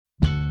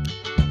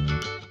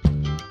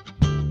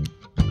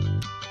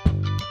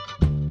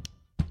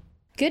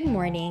Good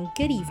morning,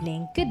 good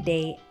evening, good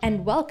day,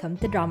 and welcome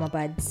to Drama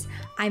Buds.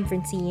 I'm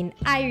Francine,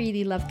 I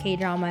really love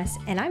K-dramas,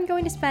 and I'm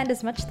going to spend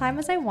as much time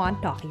as I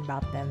want talking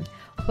about them.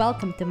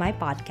 Welcome to my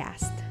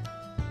podcast.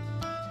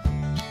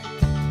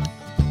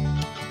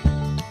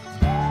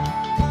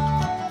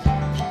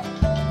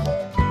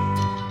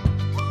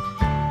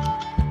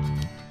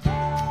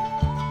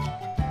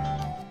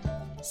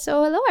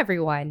 So, hello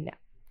everyone.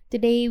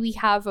 Today we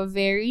have a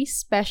very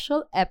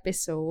special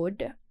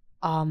episode.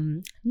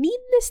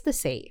 Needless to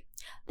say,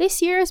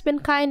 this year has been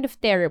kind of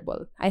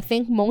terrible. I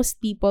think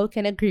most people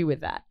can agree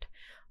with that.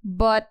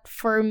 But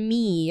for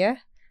me,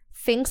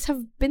 things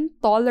have been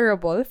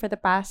tolerable for the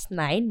past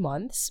 9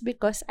 months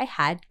because I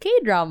had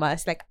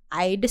K-dramas. Like,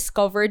 I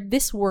discovered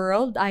this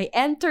world, I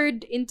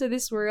entered into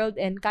this world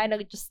and kind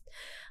of just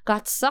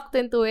got sucked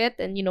into it.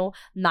 And,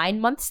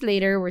 9 months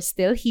later, we're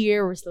still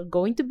here, we're still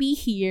going to be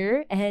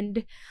here.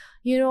 And,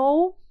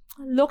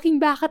 looking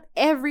back at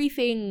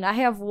everything I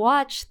have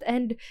watched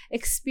and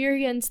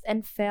experienced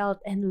and felt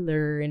and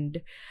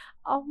learned,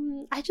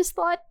 I just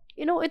thought,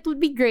 it would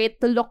be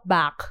great to look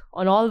back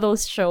on all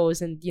those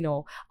shows and,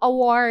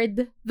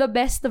 award the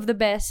best of the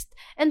best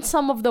and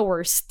some of the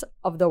worst,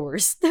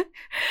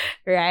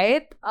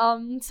 right?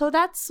 So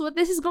that's what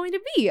this is going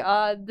to be.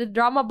 The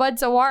Drama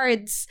Buds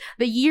Awards,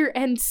 the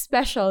year-end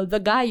special, the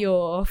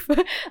Gayo of...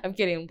 I'm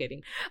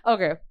kidding.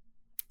 Okay.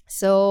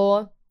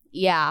 So...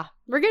 yeah,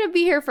 we're gonna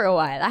be here for a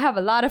while. I have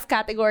a lot of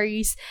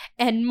categories,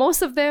 and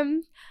most of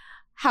them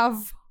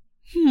have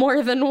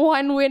more than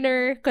one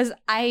winner because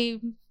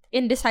I'm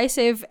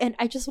indecisive and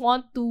I just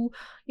want to,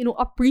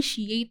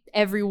 appreciate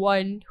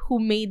everyone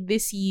who made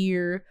this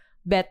year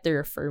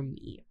better for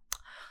me.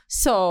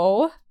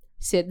 So,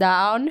 sit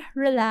down,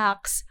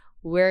 relax.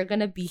 We're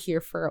gonna be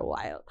here for a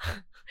while.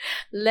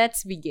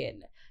 Let's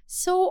begin.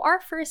 So, our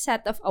first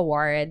set of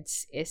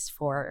awards is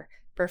for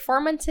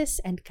performances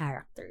and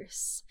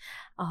characters.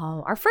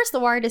 Our first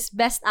award is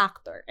Best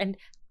Actor, and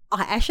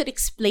I should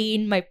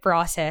explain my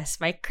process,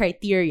 my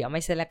criteria, my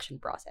selection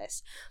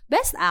process.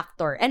 Best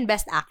Actor and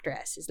Best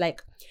Actress is like,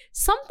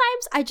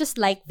 sometimes I just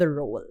like the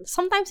role,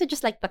 sometimes I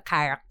just like the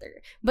character.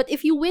 But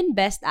if you win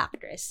Best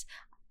Actress,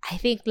 I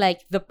think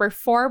like the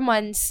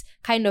performance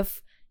kind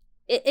of,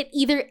 it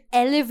either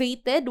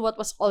elevated what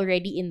was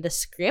already in the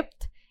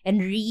script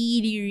and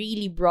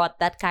really brought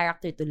that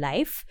character to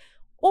life,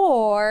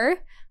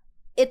 or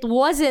it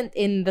wasn't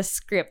in the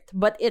script,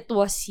 but it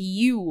was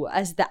you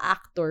as the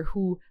actor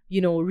who,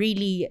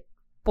 really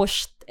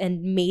pushed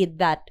and made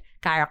that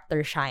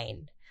character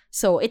shine.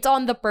 So it's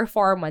on the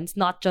performance,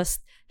 not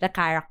just the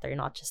character,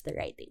 not just the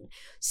writing.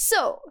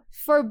 So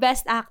for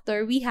Best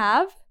Actor, we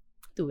have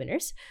 2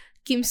 winners.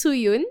 Kim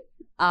Soo-yoon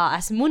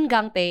as Moon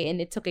Gang-tae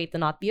in It's Okay to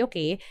Not Be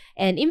Okay,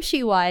 and Im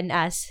Shi-won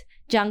as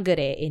Jang-geure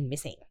in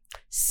Missing.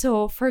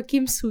 So for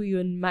Kim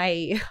Soo-yoon,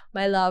 my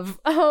love,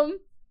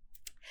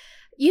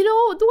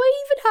 do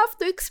I even have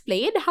to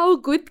explain how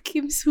good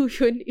Kim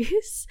Soo-yoon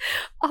is?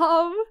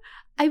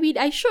 I mean,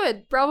 I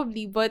should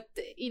probably, but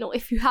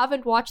if you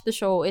haven't watched the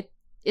show,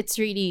 it's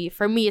really,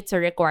 for me, it's a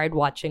required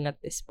watching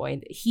at this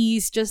point.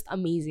 He's just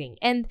amazing.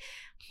 And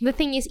the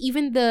thing is,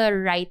 even the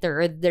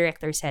writer or the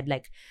director said,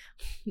 like,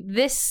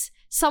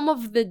 some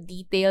of the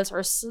details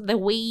or the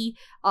way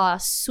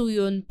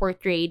Soo-yoon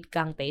portrayed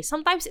Gang-tae,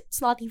 sometimes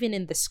it's not even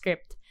in the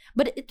script,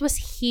 but it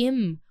was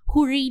him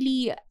who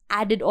really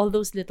added all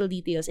those little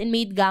details and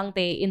made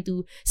Gang-tae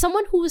into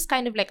someone who was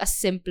kind of like a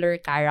simpler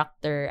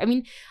character. I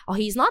mean,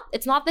 it's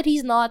not that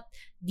he's not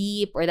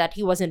deep or that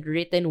he wasn't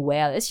written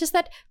well. It's just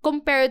that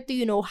compared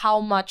to, how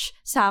much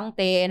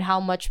Sang-tae and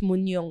how much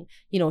Moon-young,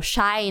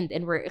 shined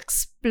and were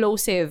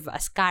explosive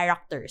as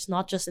characters,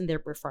 not just in their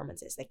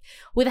performances. Like,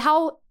 with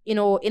how,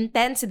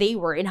 intense they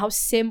were and how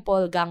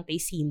simple Gang-tae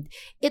seemed,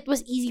 it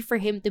was easy for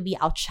him to be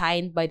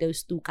outshined by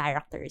those 2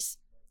 characters.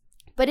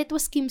 But it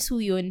was Kim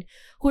Soo-yoon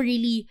who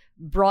really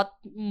brought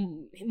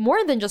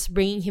more than just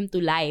bringing him to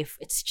life.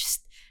 It's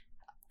just,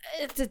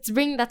 it's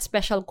bringing that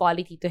special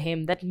quality to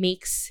him that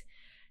makes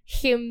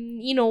him,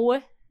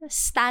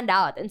 stand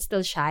out and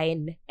still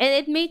shine. And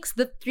it makes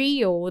the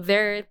trio,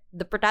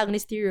 the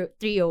protagonist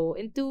trio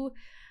into,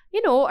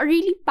 a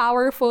really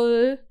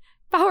powerful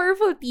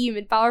team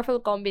and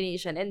powerful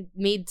combination and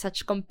made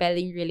such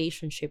compelling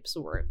relationships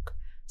work.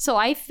 So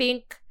I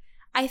think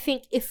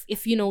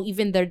if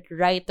even the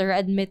writer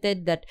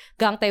admitted that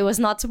Gang-tae was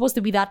not supposed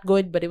to be that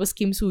good, but it was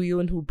Kim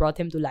Soo-yoon who brought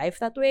him to life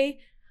that way,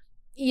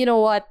 you know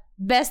what?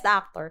 Best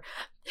Actor.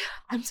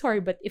 I'm sorry,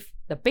 but if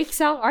the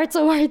Pixar Arts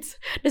Awards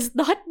does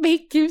not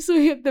make Kim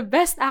Soo-yoon the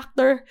Best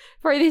Actor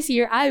for this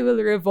year, I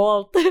will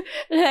revolt.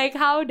 Like,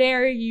 how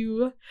dare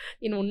you,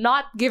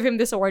 not give him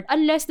this award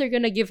unless they're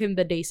gonna give him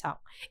the Daesang,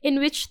 in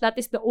which that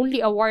is the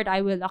only award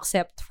I will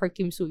accept for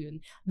Kim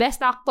Soo-yoon.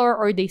 Best Actor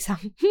or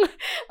Daesang.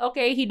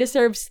 Okay, he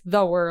deserves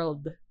the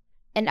world.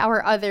 And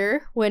our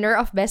other winner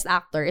of Best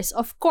Actor is,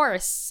 of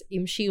course,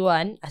 Im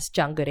Shi-won as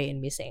Jang-geure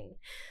in Missing.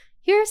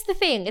 Here's the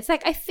thing. It's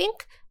like, I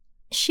think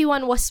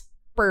Shi-won was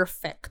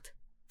perfect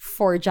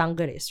for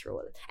Jang-geure's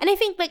role. And I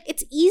think, like,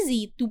 it's easy,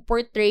 easy to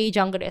portray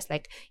Jungkook as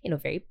like,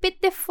 very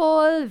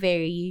pitiful,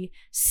 very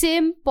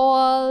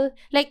simple.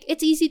 Like,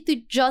 it's easy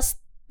to just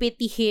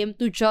pity him,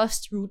 to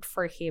just root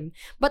for him.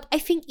 But I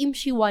think Im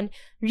Shi-won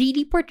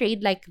really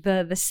portrayed like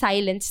the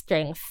silent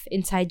strength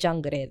inside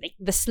Jungkook, like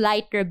the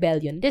slight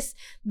rebellion,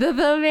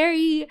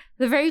 the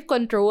very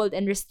controlled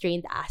and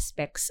restrained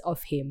aspects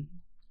of him.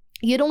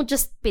 You don't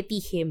just pity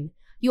him,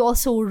 you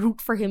also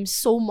root for him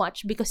so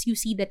much because you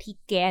see that he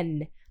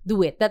can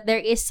do it, that there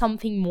is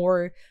something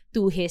more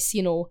to his,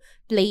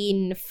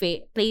 plain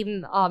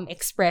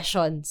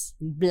expressions,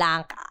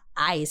 blank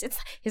eyes.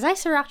 His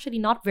eyes are actually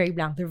not very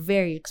blank, they're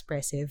very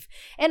expressive.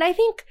 And I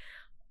think,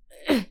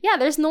 yeah,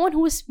 there's no one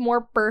who is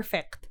more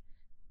perfect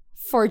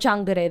for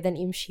Janggeorae than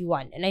Im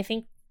Shi-won. And I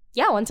think,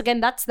 yeah, once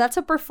again, that's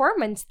a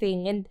performance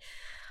thing. And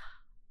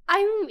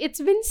it's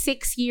been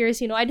 6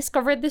 years, I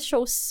discovered this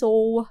show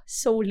so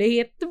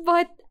late,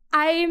 but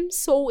I'm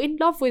so in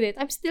love with it.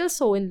 I'm still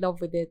so in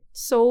love with it.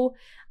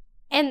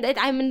 And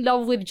I'm in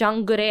love with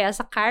Janggeorae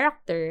as a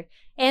character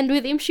and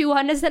with Im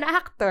Shi-won as an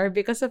actor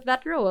because of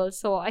that role.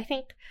 So I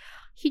think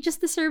he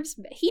deserved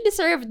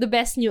the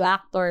best new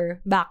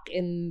actor back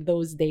in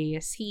those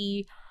days.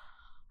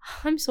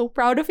 I'm so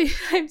proud of him.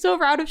 I'm so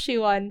proud of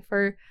Shi-won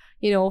for,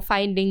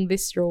 finding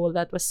this role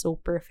that was so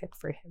perfect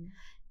for him.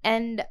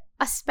 And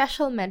a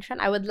special mention,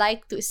 I would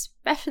like to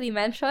especially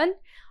mention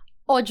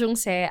Oh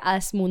Jung-se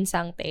as Moon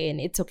Sang-tae in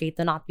It's Okay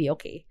to Not Be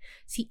Okay.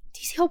 Do you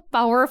see how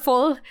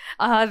powerful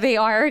they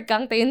are,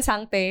 Gang-tae and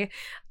Sang-tae?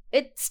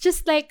 It's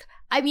just like,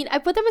 I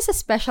put them as a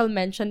special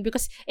mention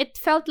because it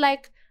felt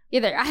like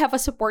either I have a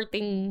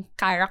supporting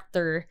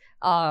character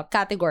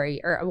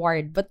category or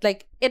award, but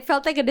like it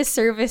felt like a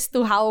disservice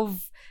to how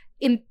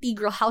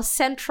integral, how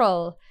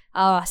central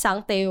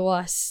Sang-tae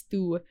was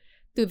to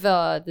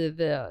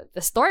the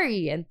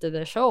story and to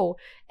the show.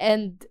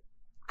 And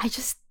I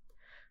just,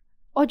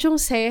 Oh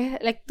Jung-se,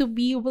 like, to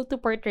be able to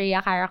portray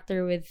a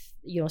character with,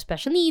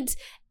 special needs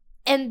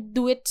and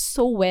do it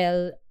so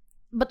well,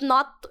 but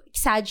not to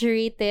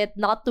exaggerate it,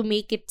 not to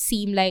make it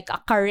seem like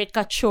a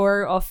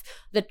caricature of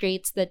the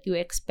traits that you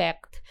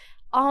expect.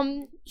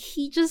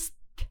 He just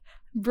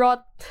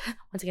brought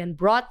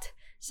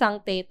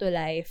Sang-tae to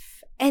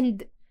life.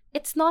 And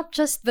it's not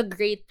just the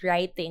great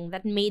writing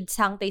that made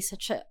Sang-tae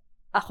such a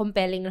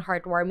compelling and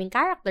heartwarming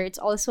character. It's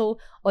also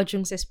Oh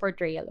Jung-se's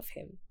portrayal of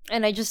him.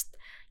 And I just,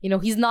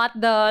 he's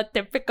not the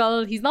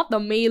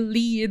male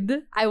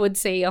lead, I would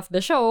say, of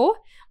the show,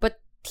 but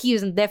he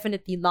is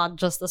definitely not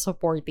just a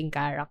supporting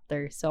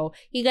character. So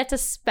he gets a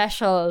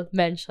special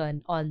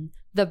mention on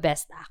the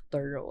best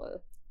actor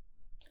role.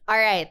 All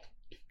right.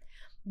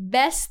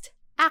 Best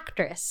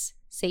actress.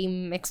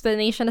 Same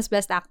explanation as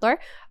best actor.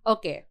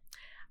 Okay.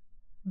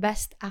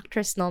 Best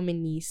actress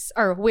nominees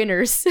or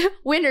winners.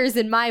 Winners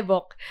in my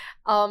book.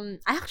 I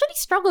actually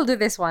struggled with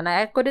this one.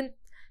 I couldn't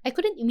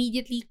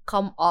immediately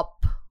come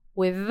up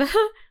with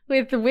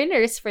with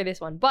winners for this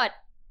one, but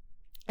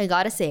I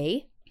gotta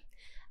say,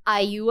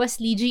 IU as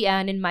Lee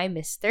Ji-an in My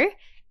Mister,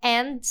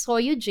 and So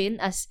Yoo-jin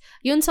as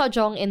Yoon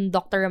So-jong in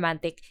Dr.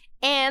 Romantic,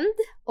 and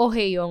Oh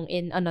Hae-young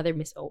in Another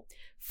Miss O.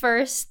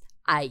 First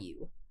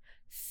IU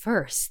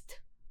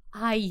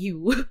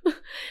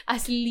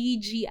as Lee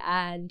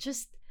Ji-an.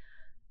 Just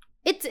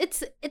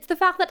it's the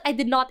fact that I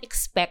did not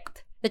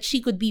expect that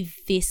she could be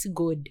this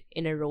good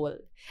in a role.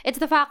 It's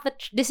the fact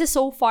that this is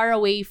so far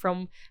away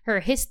from her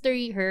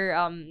history, her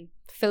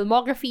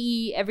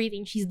filmography,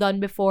 everything she's done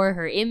before,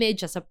 her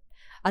image as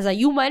a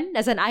human,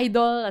 as an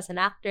idol, as an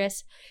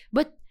actress.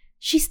 But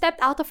she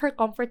stepped out of her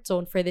comfort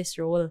zone for this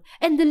role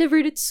and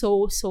delivered it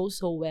so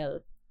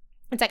well.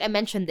 It's like I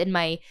mentioned in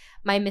my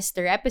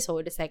Mr.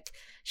 episode, it's like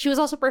she was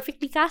also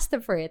perfectly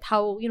casted for it.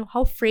 How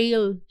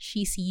frail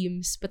she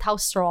seems, but how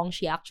strong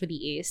she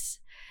actually is.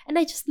 And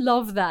I just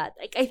love that.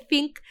 Like, I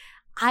think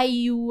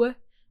IU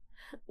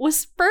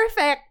was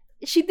perfect.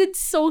 She did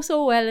so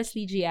well as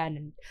Lee Ji-an.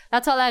 And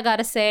that's all I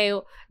gotta say.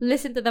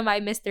 Listen to the My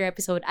Mister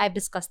episode. I've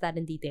discussed that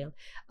in detail.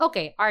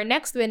 Okay, our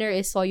next winner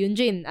is So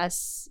Yoon-jin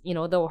as,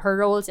 her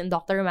roles in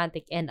Dr.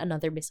 Romantic and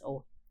Another Miss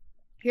O.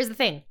 Here's the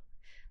thing.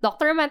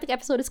 Dr. Romantic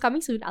episode is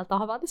coming soon. I'll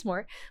talk about this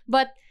more.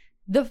 But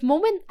the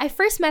moment I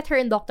first met her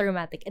in Dr.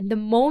 Romantic, and the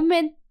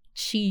moment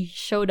she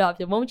showed up,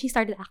 the moment she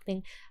started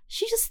acting,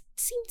 she just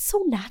seemed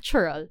so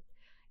natural.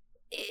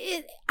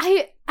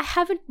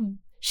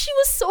 She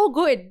was so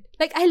good.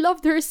 Like, I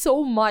loved her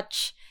so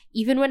much,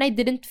 even when I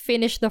didn't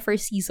finish the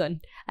first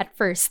season at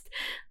first.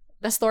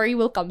 The story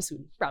will come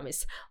soon,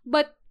 promise.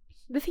 But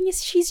the thing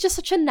is, she's just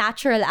such a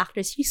natural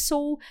actress. She's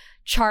so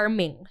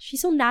charming.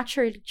 She's so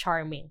naturally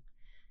charming.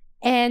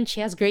 And she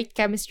has great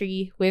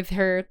chemistry with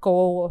her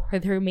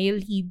male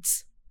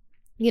leads.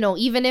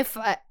 Even if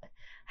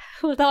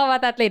we'll talk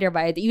about that later,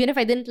 but even if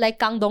I didn't like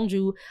Kang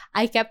Dong-ju,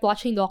 I kept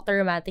watching Dr.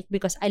 Romantic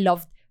because I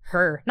loved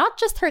her. Not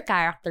just her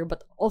character,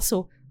 but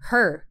also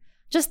her.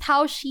 Just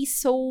how she's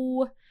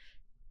so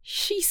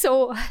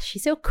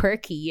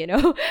quirky,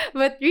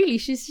 But really,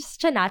 she's just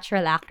such a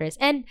natural actress.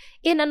 And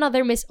in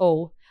Another Miss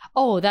O,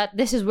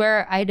 this is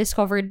where I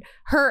discovered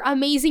her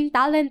amazing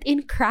talent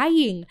in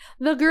crying.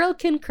 The girl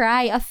can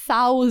cry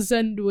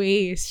 1,000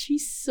 ways.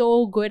 She's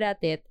so good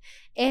at it.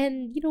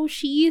 And,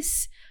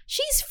 she's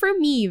for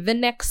me the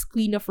next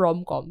queen of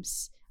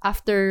rom-coms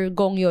after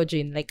Gong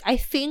Yoo-jin. Like, I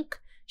think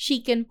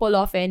she can pull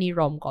off any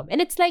rom-com. And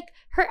it's like,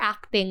 her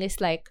acting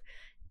is like,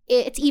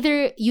 it's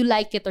either you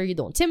like it or you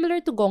don't.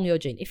 Similar to Gong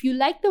Yoo-jin. If you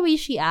like the way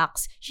she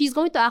acts, she's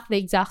going to act the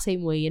exact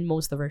same way in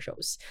most of her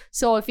shows.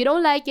 So if you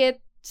don't like it,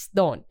 just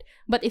don't.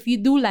 But if you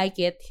do like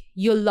it,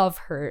 you'll love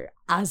her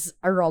as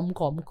a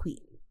rom-com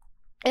queen.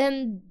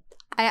 And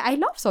I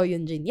love So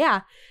Yoon-jin.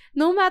 Yeah.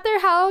 No matter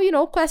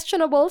how,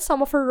 questionable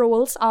some of her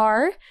roles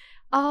are,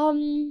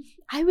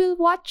 I will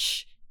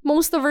watch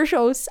most of her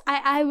shows.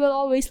 I will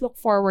always look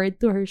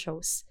forward to her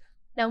shows.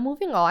 Now,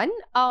 moving on.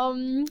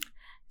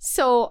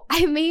 So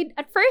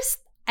at first,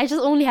 I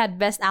just only had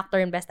Best Actor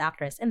and Best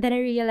Actress. And then I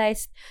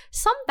realized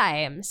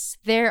sometimes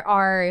there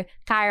are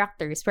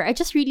characters where I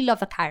just really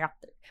love the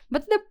character.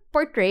 But the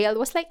portrayal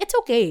was like, it's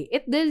okay.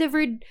 It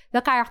delivered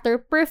the character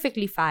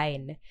perfectly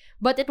fine.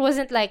 But it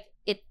wasn't like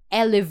it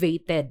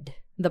elevated.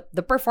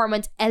 The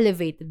performance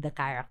elevated the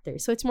character.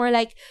 So it's more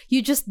like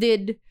you just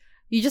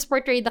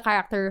portrayed the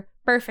character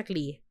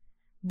perfectly.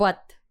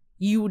 But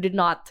you did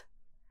not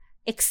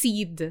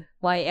exceed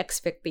my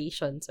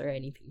expectations or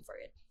anything for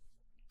it.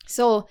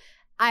 So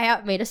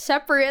I made a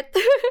separate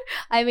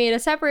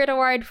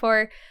award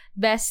for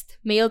Best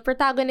Male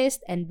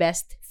Protagonist and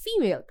Best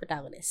Female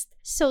Protagonist.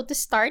 So to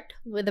start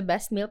with the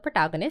Best Male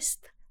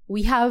Protagonist,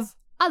 we have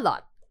a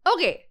lot.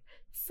 Okay,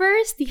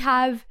 first we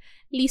have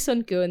Lee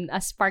Sun-kyun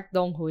as Park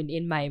Dong-hoon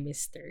in My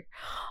Mister.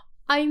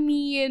 I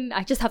mean,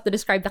 I just have to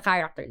describe the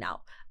character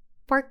now.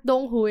 Park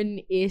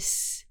Dong-hoon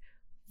is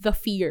the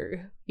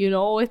fear.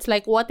 It's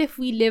like, what if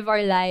we live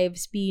our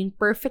lives being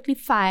perfectly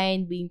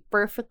fine, being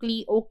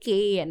perfectly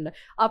okay and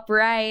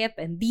upright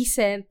and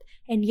decent,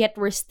 and yet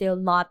we're still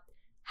not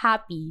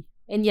happy,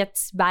 and yet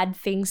bad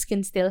things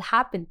can still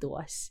happen to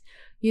us.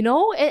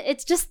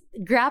 It's just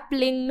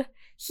grappling.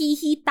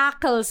 He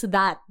tackles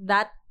that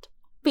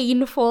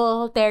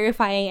painful,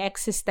 terrifying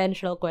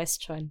existential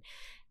question,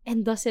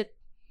 and does it,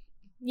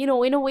 in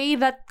a way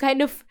that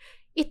kind of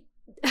it.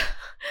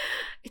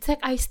 It's like,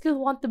 I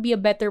still want to be a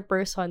better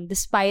person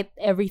despite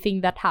everything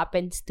that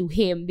happens to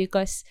him,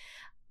 because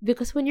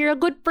when you're a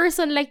good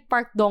person like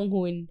Park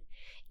Dong-hoon,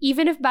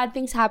 even if bad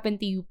things happen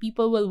to you,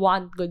 people will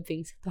want good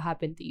things to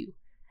happen to you.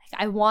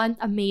 Like, I want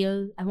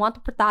a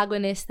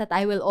protagonist that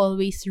I will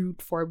always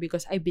root for,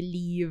 because I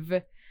believe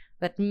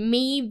that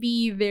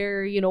maybe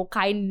their,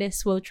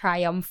 kindness will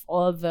triumph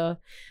all the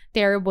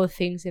terrible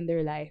things in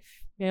their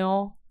life.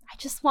 I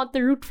just want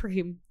to root for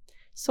him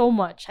so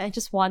much. I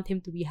just want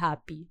him to be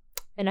happy.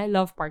 And I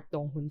love Park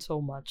Dong-hoon so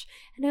much.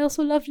 And I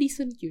also love Lee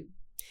Sun-kyun.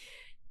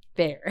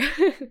 There.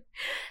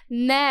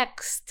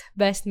 Next,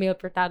 Best Male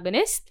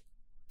Protagonist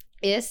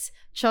is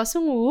Cho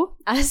Sung-woo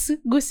as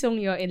Gu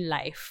Sung-yo in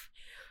Life.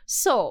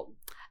 So,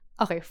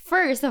 okay,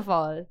 first of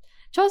all,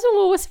 Cho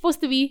Sung-woo was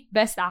supposed to be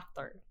Best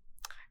Actor.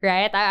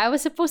 Right? I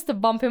was supposed to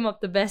bump him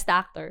up to Best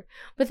Actor.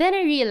 But then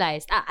I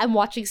realized, I'm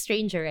watching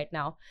Stranger right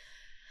now.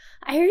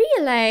 I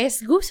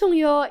realized Gu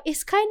Sung-yo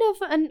is kind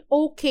of an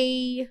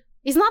okay...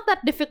 It's not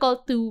that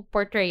difficult to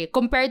portray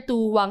compared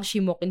to Wang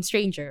Shimok in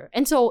Stranger.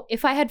 And so,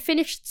 if I had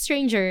finished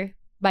Stranger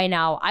by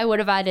now, I would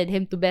have added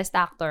him to Best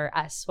Actor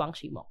as Wang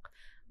Shimok.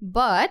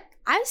 But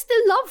I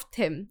still loved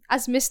him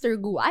as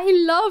Mr. Gu. I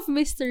love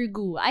Mr.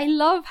 Gu. I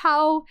love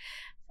how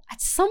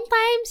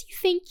sometimes you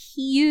think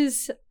he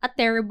is a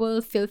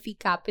terrible, filthy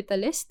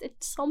capitalist. And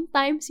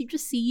sometimes you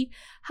just see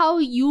how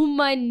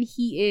human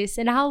he is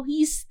and how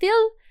he's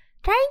still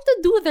trying to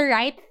do the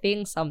right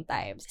thing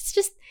sometimes. It's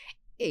just...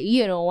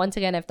 once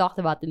again, I've talked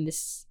about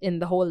in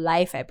the whole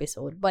life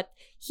episode, but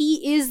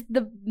he is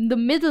the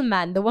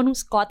middleman, the one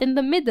who's caught in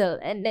the middle,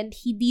 and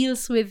he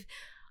deals with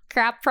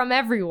crap from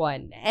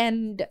everyone.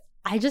 And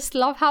I just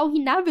love how he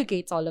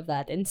navigates all of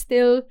that and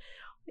still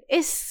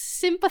is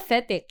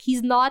sympathetic.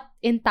 He's not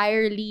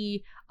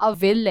entirely a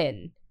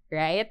villain,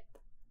 right?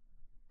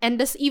 And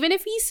this, even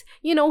if he's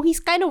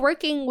kind of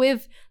working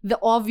with the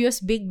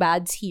obvious big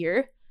bads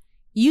here,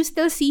 you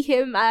still see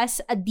him as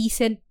a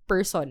decent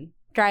person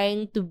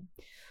trying to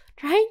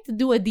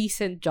do a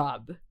decent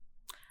job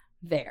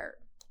there.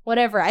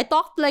 Whatever. I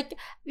talked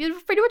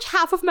pretty much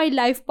half of my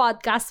live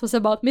podcast was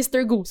about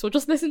Mr. Gu, so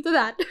just listen to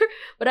that.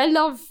 But I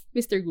love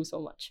Mr. Gu so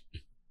much.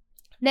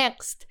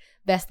 Next,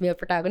 Best Male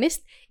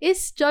Protagonist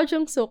is Jo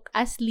Jung-suk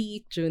as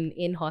Lee Ik-jun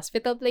in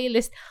Hospital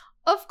Playlist.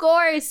 Of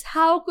course,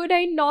 how could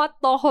I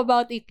not talk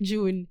about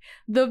Ik-jun?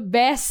 The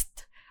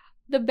best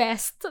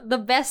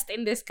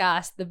in this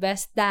cast. The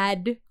best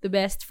dad, the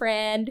best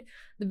friend,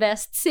 the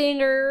best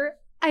singer.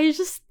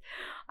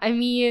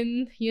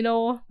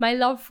 My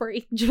love for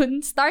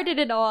Ik-jun started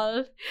it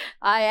all.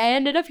 I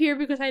ended up here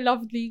because I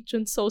loved Lee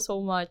Ik-jun so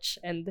much.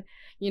 And,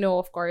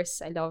 of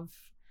course, I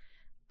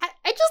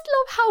just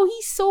love how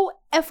he's so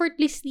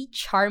effortlessly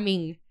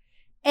charming.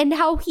 And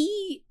how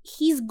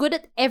he's good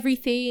at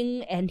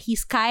everything. And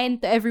he's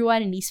kind to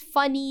everyone. And he's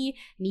funny.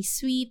 And he's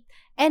sweet.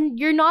 And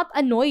you're not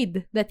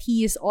annoyed that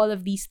he is all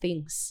of these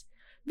things.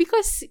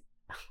 Because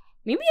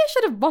maybe I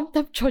should have bumped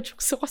up Jo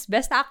Jung-suk as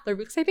best actor,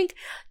 because I think,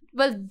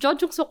 well, Jo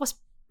Jung-suk was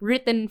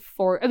written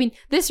for, I mean,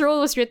 this role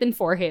was written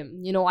for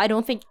him. You know, I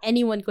don't think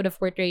anyone could have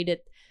portrayed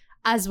it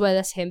as well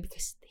as him,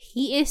 because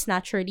he is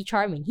naturally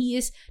charming. He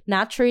is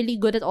naturally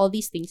good at all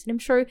these things. And I'm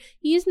sure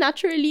he is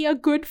naturally a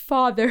good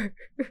father.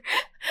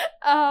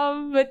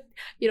 But,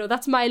 you know,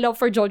 that's my love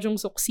for Jo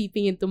Jung-suk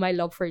seeping into my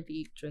love for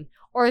Lee Ik-jun.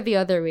 Or the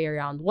other way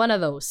around. One of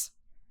those.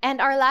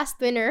 And our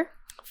last winner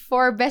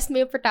for Best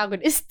Male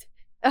Protagonist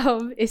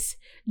is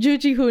Joo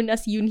Ji-hoon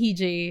as Yoon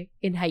Hee-jae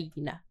in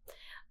Hyena.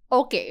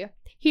 Okay,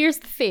 here's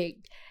the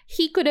thing.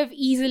 He could have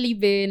easily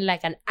been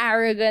like an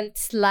arrogant,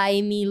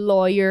 slimy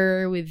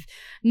lawyer with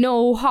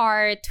no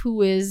heart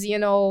who is, you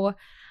know,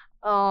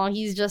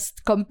 he's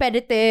just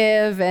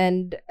competitive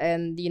and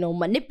you know,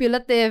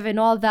 manipulative and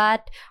all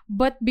that.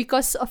 But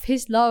because of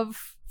his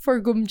love for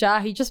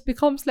Gumja, he just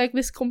becomes like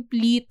this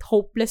complete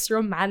hopeless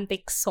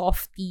romantic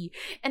softie.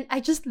 And I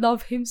just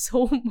love him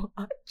so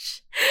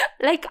much.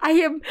 Like, I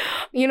am,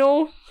 you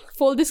know,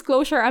 full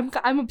disclosure,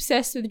 I'm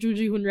obsessed with Joo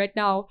Ji-hoon right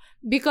now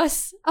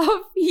because of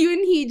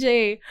Yoon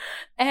Hee-jae.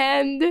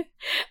 And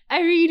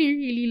I really,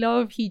 really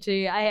love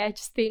Hee-jae. I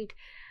just think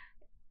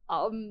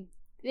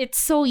it's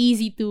so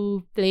easy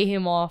to play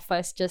him off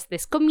as just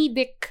this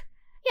comedic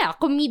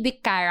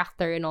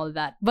character and all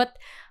that. But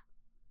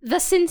the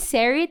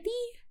sincerity,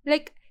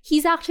 like,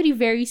 he's actually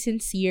very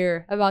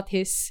sincere about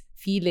his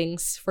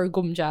feelings for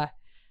Gumja.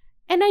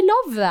 And I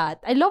love that.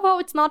 I love how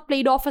it's not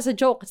played off as a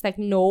joke. It's like,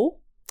 no,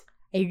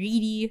 I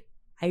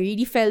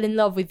really fell in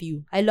love with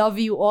you. I love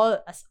you all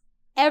as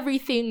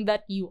everything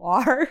that you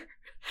are.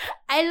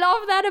 I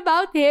love that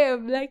about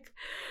him. Like,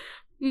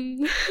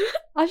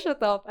 I'll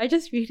shut up. I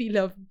just really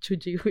love Joo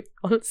Ji-hoon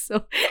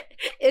also.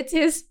 It's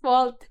his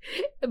fault.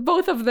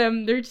 Both of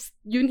them, they're just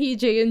Yoon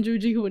Hee-jae and Joo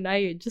Ji-hoon.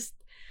 I just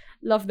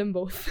love them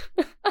both.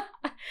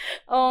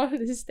 Oh,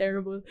 this is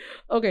terrible.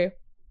 Okay.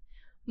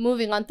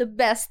 Moving on to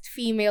Best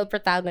Female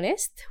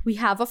Protagonist, we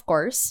have, of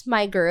course,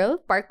 my girl,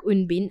 Park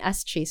Eun-bin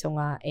as Chae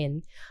Sung-ah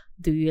in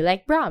Do You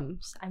Like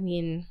Brahms? I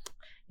mean,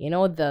 you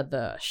know,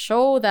 the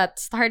show that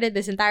started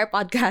this entire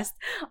podcast.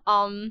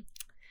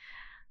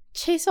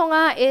 Chae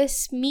Sung-ah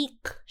is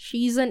meek.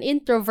 She's an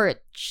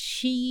introvert.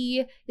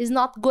 She is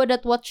not good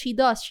at what she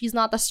does. She's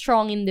not a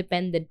strong,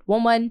 independent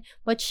woman,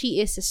 but she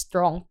is a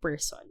strong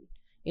person.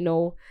 You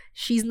know,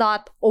 she's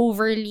not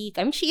overly,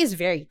 I mean, she is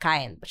very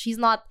kind, but she's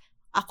not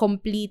a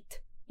complete,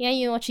 yeah,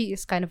 you know, she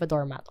is kind of a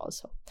doormat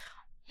also.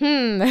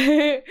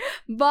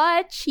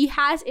 But she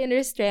has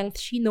inner strength.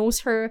 She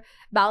knows her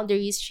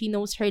boundaries. She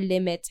knows her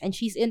limits. And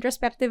she's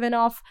introspective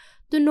enough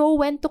to know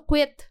when to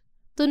quit,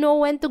 to know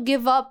when to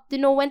give up, to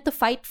know when to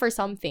fight for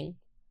something.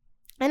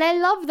 And I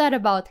love that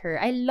about her.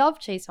 I love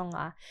Chae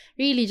Sung-ah.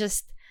 Really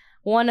just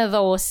one of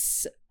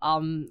those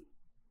one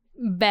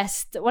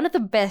of the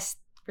best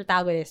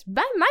protagonists.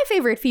 My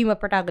favorite female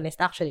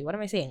protagonist, actually. What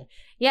am I saying?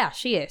 Yeah,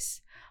 she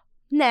is.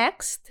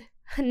 Next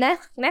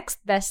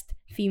best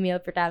female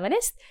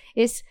protagonist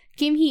is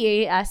Kim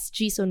Hee-ae as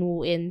Ji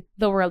Sun-woo in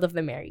The World of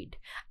the Married.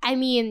 I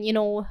mean, you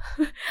know,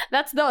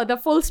 that's the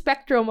full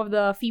spectrum of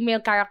the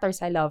female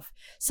characters I love.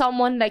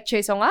 Someone like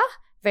Chae Sung-ah,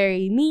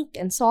 very meek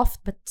and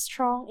soft but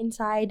strong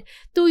inside,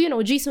 to, you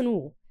know, Ji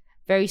Sun-woo,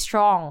 very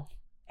strong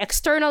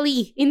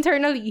externally,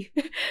 internally,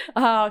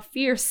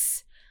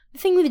 fierce. The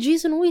thing with Ji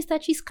Sun-woo is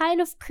that she's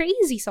kind of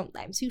crazy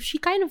sometimes. She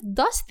kind of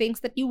does things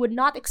that you would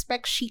not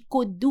expect she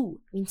could do.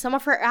 I mean, some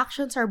of her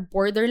actions are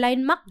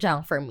borderline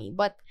makjang for me,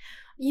 but,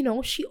 you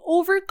know, she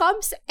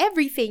overcomes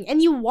everything,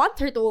 and you want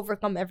her to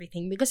overcome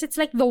everything because it's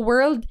like the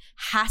world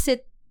has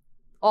it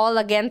all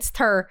against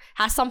her,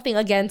 has something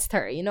against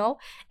her, you know?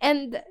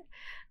 And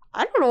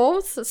I don't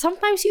know,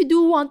 sometimes you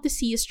do want to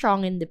see a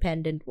strong,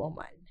 independent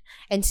woman.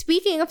 And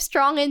speaking of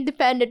strong,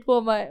 independent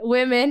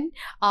women,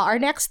 our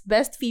next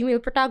best female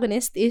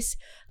protagonist is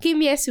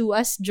Kim Ye-soo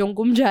as Jung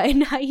Gum-ja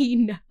in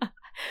Hyena.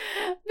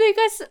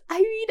 Because, I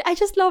mean, I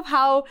just love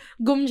how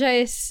Gum-ja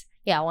is,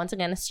 yeah, once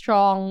again, a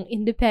strong,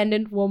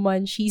 independent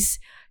woman.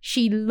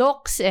 She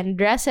looks and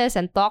dresses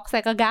and talks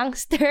like a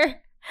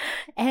gangster.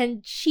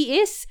 And she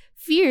is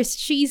fierce.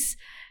 She's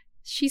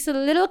a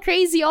little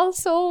crazy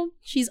also.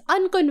 She's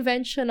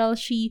unconventional.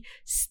 She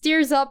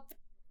stirs up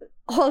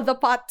all the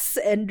pots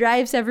and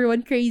drives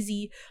everyone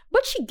crazy,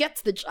 but she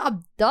gets the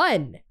job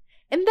done.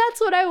 And that's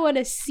what I want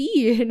to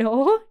see, you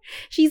know?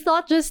 She's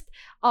not just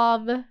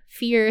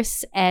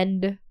fierce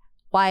and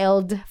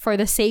wild for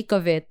the sake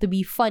of it, to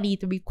be funny,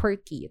 to be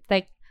quirky. It's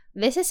like,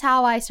 this is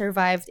how I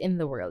survived in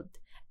the world.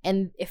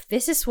 And if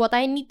this is what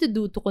I need to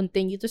do to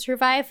continue to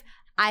survive,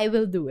 I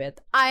will do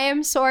it. I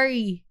am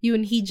sorry,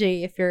 Yoon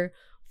Hee-jae, if you're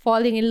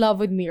falling in love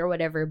with me or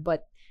whatever,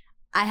 but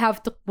I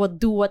have to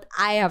do what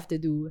I have to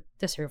do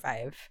to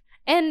survive.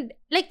 And,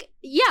 like,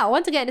 yeah,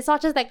 once again, it's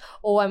not just like,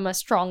 oh, I'm a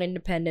strong,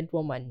 independent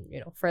woman, you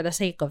know, for the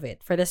sake of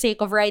it, for the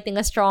sake of writing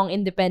a strong,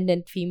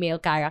 independent female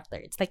character.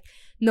 It's like,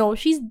 no,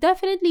 she's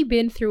definitely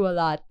been through a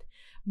lot,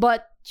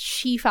 but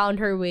she found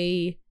her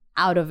way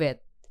out of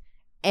it.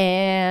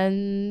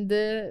 And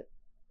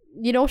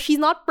she's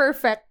not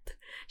perfect.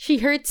 She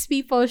hurts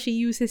people, she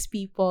uses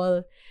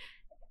people,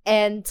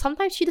 and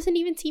sometimes she doesn't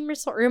even seem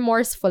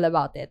remorseful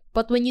about it.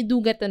 But when you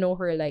do get to know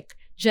her, like,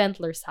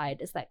 gentler side,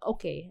 it's like,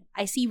 okay,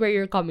 I see where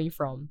you're coming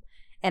from.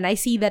 And I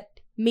see that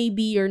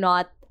maybe you're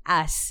not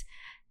as,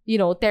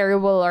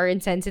 terrible or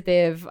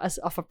insensitive as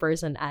of a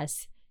person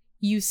as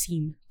you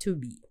seem to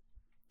be.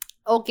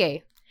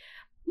 Okay.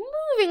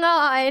 Moving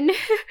on.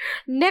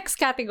 Next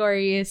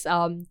category is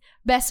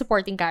best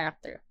supporting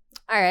character.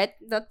 All right,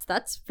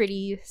 that's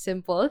pretty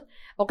simple.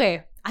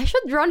 Okay, I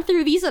should run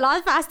through these a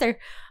lot faster.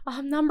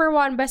 Number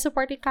 1, best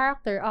supporting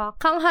character,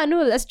 Kang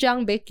Hanul as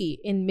Jang Becky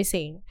in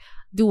Missing.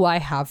 Do I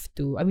have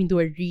to? I mean, do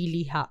I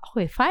really have?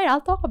 Okay, fine. I'll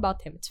talk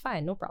about him. It's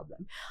fine, no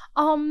problem.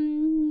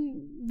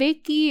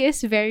 Becky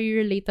is very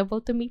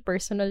relatable to me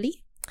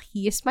personally.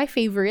 He is my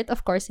favorite,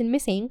 of course, in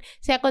Missing.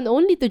 Second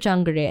only to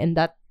Jangre, and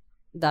that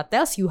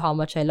tells you how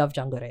much I love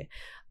Jangre.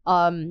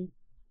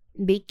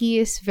 Becky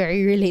is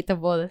very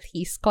relatable.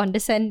 He's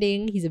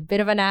condescending. He's a bit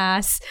of an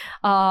ass.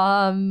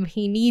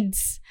 He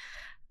needs,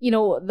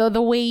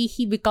 the way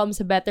he becomes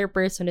a better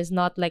person is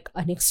not like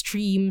an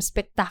extreme,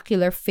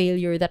 spectacular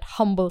failure that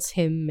humbles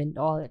him and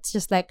all. It's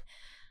just like,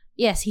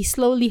 yes, he's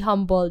slowly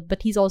humbled,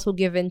 but he's also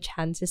given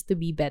chances to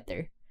be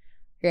better.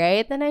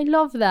 Right? And I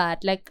love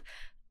that. Like,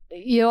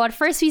 at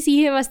first we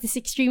see him as this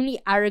extremely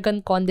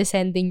arrogant,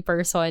 condescending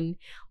person,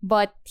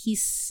 but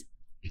he's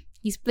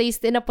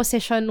placed in a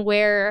position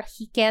where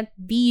he can't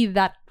be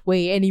that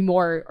way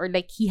anymore, or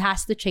like he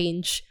has to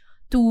change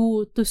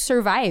to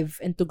survive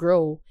and to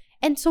grow.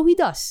 And so he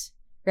does,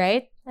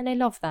 right? And I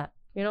love that,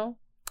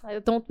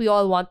 Don't we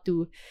all want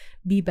to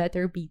be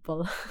better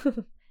people?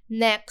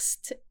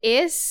 Next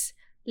is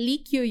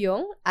Lee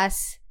Kyu-young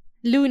as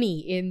Looney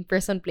in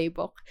Prison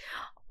Playbook.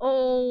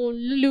 Oh,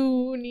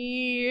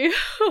 Looney.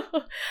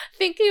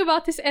 Thinking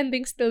about his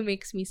ending still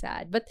makes me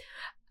sad. But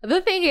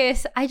the thing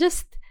is, I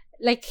just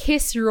like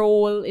his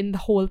role in the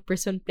whole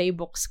Prison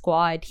Playbook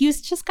squad. He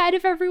was just kind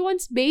of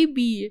everyone's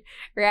baby,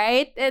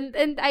 right?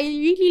 And I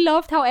really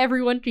loved how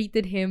everyone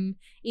treated him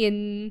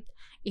in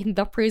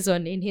the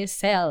prison, in his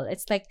cell.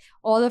 It's like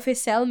all of his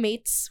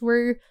cellmates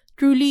were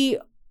truly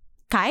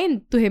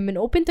kind to him and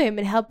open to him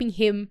and helping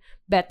him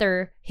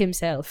better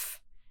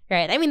himself,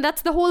 right? I mean,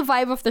 that's the whole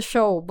vibe of the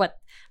show, but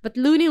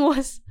Looney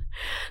was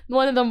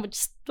one of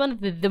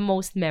the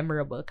most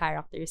memorable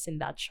characters in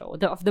that show,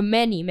 of the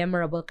many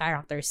memorable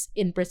characters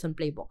in Prison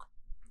Playbook.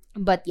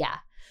 But yeah,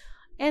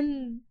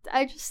 and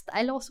I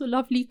also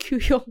love Lee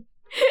Kyu-young.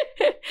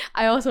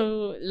 I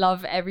also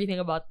love everything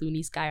about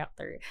Looney's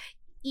character,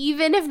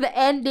 even if the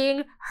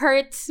ending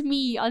hurts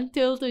me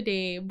until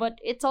today. But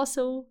it's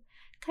also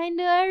kind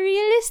of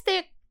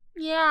realistic.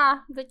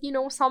 Yeah, that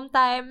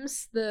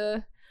sometimes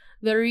the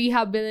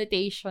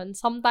rehabilitation,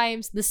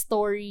 sometimes the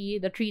story,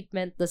 the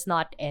treatment does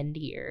not end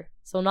here.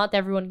 So not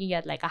everyone can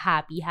get like a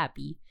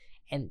happy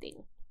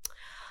ending.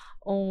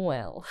 Oh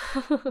well.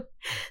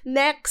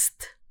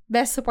 Next,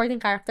 best supporting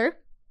character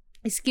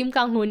is Kim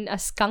Kang-hoon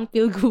as Kang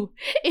Pil-gu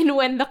in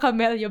When the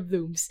Camellia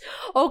Blooms.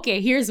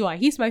 Okay, here's why.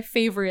 He's my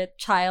favorite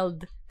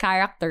child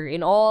character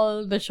in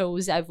all the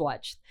shows I've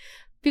watched.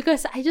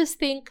 Because I just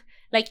think,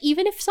 like,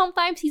 even if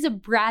sometimes he's a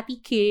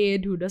bratty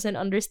kid who doesn't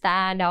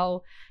understand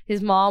how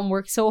his mom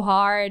worked so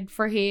hard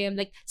for him,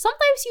 like,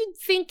 sometimes you'd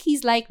think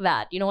he's like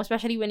that,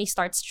 especially when he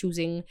starts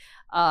choosing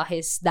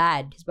his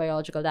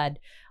biological dad,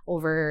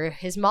 over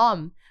his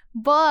mom.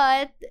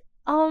 But,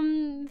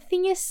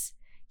 thing is,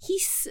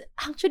 he's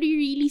actually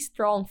really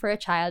strong for a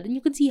child, and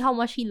you can see how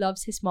much he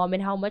loves his mom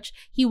and how much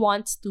he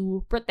wants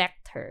to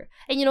protect her.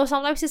 And,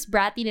 sometimes his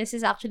brattiness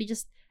is actually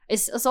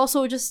is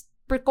also just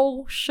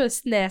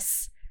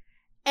precociousness.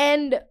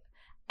 And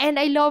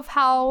I love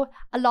how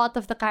a lot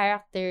of the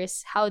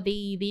characters, how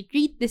they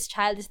treat this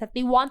child, is that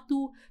they want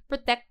to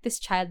protect this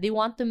child. They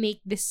want to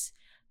make this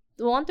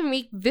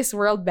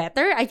world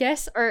better, I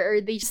guess,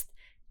 or they just,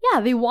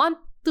 they want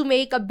to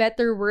make a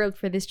better world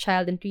for this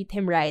child and treat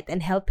him right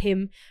and help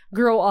him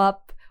grow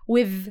up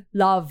with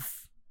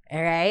love.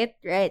 Right?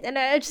 And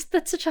that's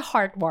such a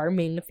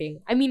heartwarming thing.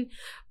 I mean,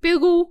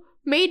 Pil-gu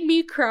made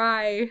me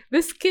cry.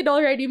 This kid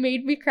already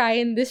made me cry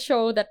in this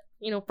show that,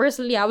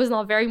 personally, I was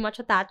not very much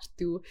attached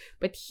to.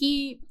 But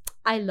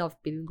I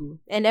love Pil-gu.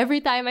 And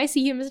every time I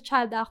see him as a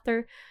child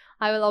actor,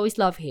 I will always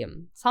love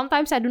him.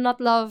 Sometimes I do not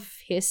love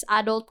his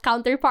adult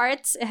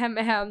counterparts,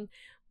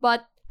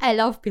 but I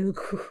love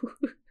Pil-gu.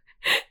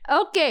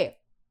 Okay.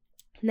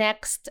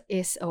 Next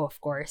is, of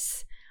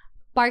course,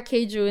 Park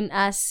Hae-jun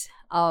as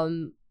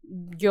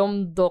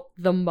Gyeom-dok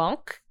the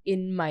monk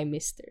in My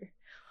Mister.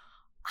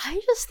 I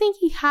just think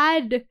he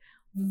had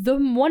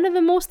one of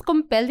the most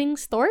compelling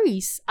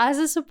stories as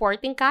a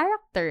supporting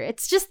character.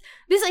 It's just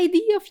this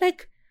idea of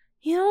like,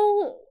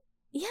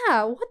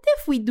 what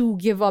if we do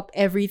give up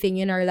everything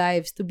in our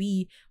lives to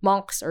be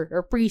monks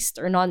or priests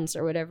or nuns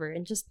or whatever,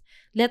 and just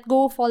let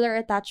go of all our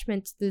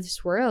attachments to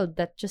this world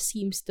that just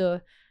seems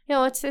to,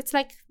 it's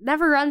like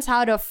never runs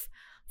out of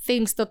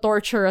things to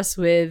torture us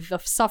with,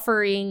 of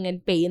suffering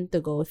and pain to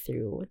go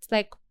through. It's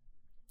like,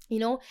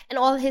 and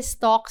all his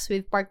talks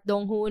with Park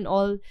Dong-hoon,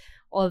 all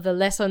all the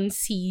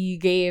lessons he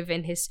gave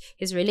in his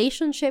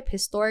relationship,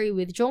 his story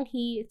with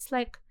Jong-hee. It's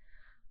like,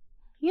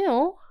 you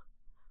know,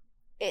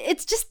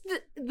 it's just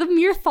the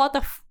mere thought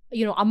of,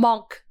 you know, a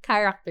monk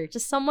character,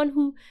 just someone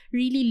who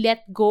really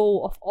let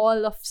go of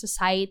all of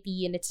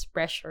society and its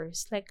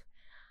pressures. Like,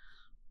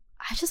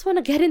 I just want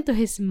to get into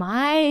his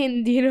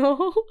mind, you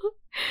know.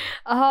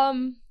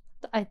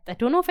 I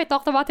don't know if I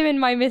talked about him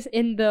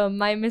in the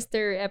My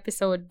Mister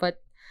episode,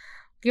 but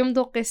Kim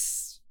Duk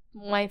is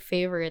my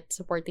favorite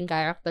supporting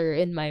character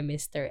in My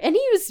Mister, and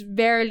he was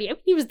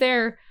he was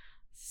there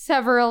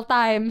several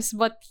times,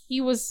 but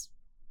he was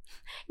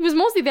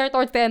mostly there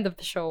towards the end of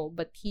the show.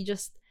 But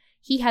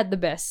he had the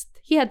best.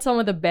 He had some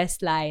of the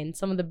best lines,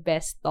 some of the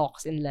best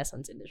talks and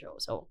lessons in the show.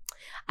 So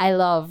I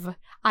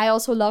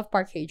also love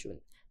Park Hae-jun.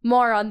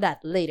 More on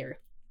that later.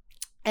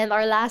 And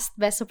our last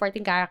best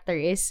supporting character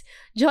is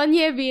Jeon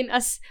Ye-bin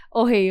as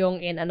Oh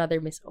Hae-young in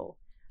Another Miss O.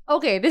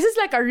 Okay, this is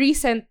like a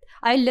recent...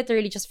 I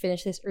literally just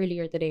finished this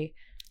earlier today.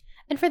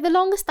 And for the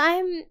longest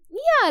time,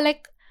 yeah,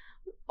 like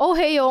Oh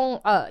Hae-young,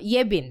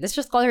 Ye-bin. Let's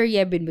just call her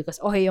Ye-bin because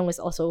Oh Hae-young is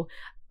also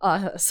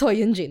So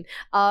Yoon-jin.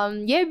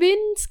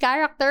 Ye-bin's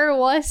character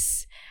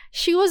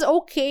she was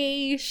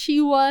okay. She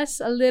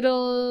was a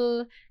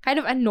little kind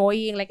of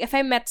annoying. Like, if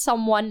I met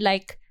someone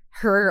like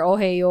her, Oh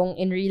Hae-young,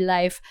 in real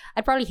life,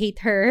 I'd probably hate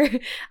her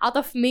out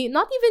of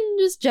not even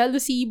just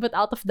jealousy, but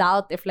out of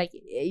doubt if like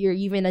you're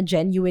even a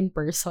genuine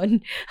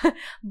person.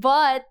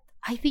 But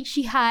I think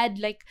she had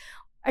like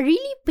a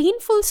really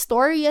painful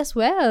story as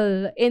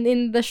well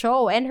in the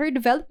show, and her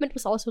development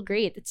was also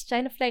great. It's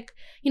kind of like,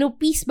 you know,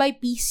 piece by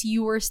piece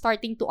you were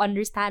starting to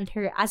understand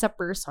her as a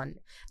person,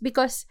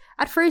 because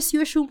at first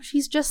you assume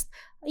she's just,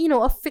 you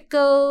know, a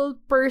fickle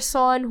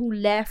person who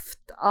left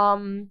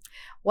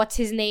what's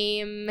his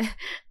name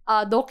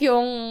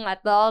Dokyung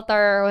at the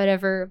altar or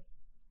whatever.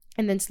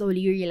 And then slowly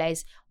you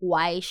realize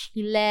why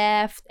she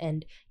left,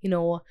 and, you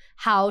know,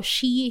 how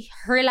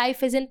her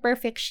life isn't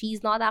perfect.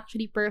 She's not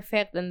actually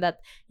perfect, and that,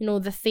 you know,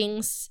 the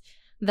things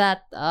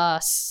that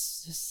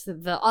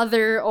the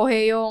other Oh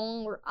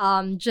Hae-young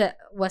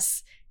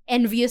was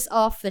envious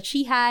of that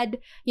she had,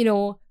 you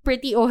know,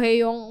 pretty Oh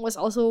Hae-young was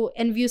also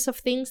envious of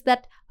things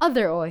that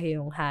other Oh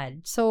Hae-young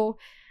had. So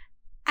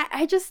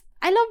I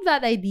love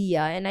that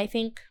idea, and I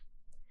think,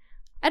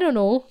 I don't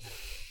know,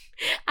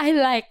 I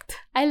liked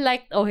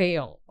Oh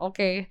Hae-young,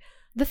 okay?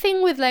 The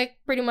thing with like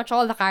pretty much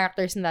all the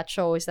characters in that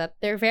show is that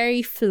they're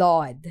very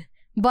flawed,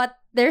 but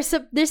there's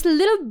a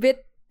little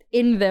bit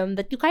in them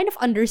that you kind of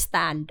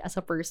understand as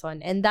a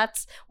person, and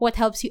that's what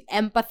helps you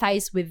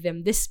empathize with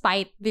them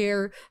despite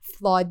their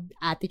flawed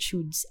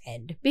attitudes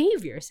and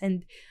behaviors.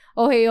 And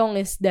Oh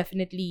Hae-young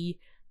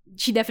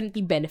she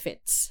definitely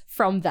benefits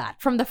from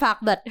that, from the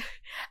fact that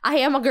I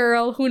am a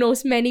girl who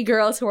knows many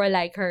girls who are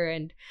like her,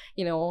 and,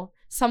 you know,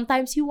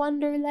 sometimes you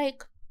wonder,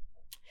 like,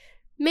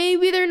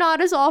 maybe they're not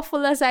as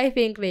awful as I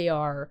think they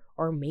are.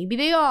 Or maybe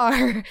they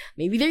are.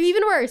 Maybe they're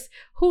even worse.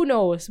 Who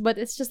knows? But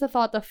it's just the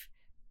thought of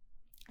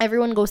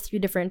everyone goes through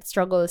different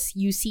struggles.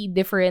 You see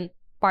different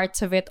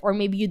parts of it, or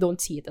maybe you don't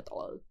see it at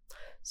all.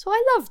 So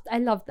I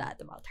love that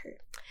about her.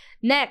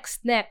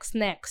 Next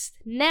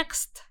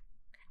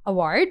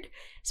award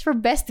is for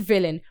Best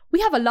Villain.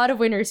 We have a lot of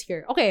winners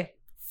here. Okay,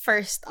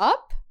 first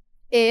up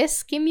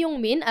is Kim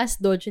Yong-min as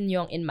Do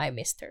Jun-young in My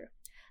Mister.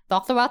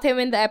 Talked about him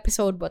in the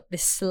episode, but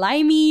this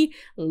slimy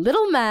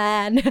little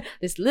man,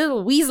 this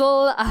little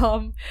weasel,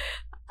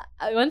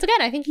 once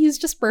again, I think he's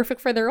just perfect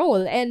for the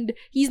role. And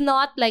he's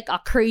not like a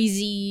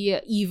crazy,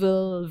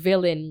 evil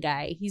villain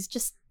guy. He's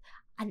just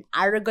an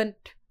arrogant,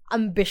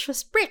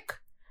 ambitious prick,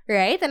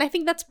 right? And I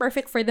think that's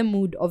perfect for the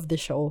mood of the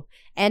show.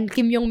 And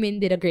Kim Yong-min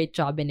did a great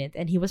job in it,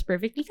 and he was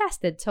perfectly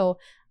casted. So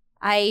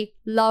I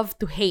love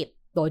to hate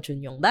Do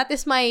Jun-young. That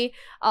is my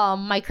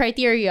my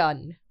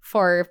criterion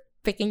for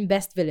picking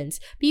best villains.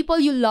 People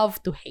you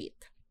love to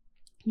hate.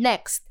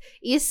 Next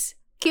is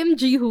Kim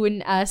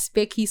Ji-hoon as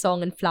Baek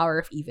Hee-sung in Flower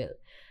of Evil.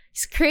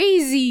 He's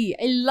crazy.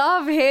 I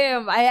love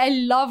him. I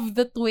love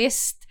the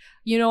twist.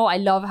 You know, I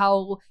love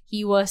how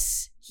he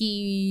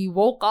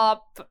woke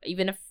up,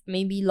 even if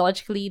maybe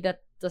logically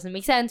that doesn't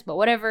make sense, but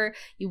whatever.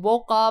 He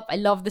woke up. I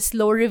love the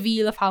slow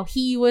reveal of how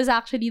he was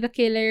actually the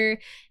killer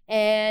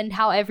and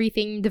how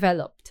everything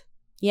developed.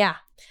 Yeah.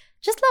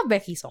 Just love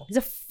Baek Hee-sung. He's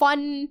a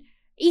fun...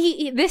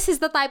 this is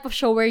the type of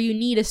show where you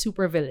need a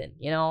super villain,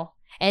 you know?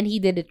 And he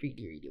did it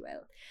really, really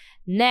well.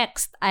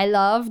 Next, I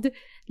loved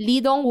Lee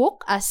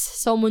Dong-wook as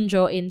So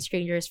Moon-jo in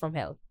Strangers from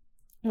Hell.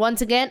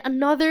 Once again,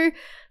 another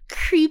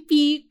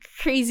creepy,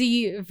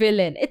 crazy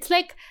villain. It's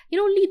like, you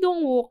know, Lee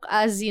Dong-wook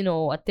as, you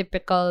know, a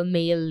typical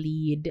male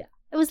lead.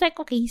 It was like,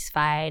 okay, he's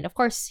fine. Of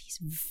course, he's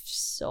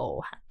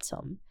so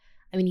handsome.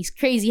 I mean, he's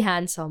crazy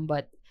handsome,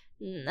 but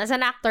as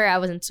an actor, I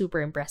wasn't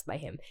super impressed by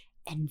him.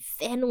 And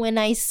then when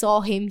I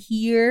saw him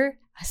here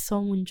as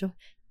So Moon-jo,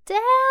 damn,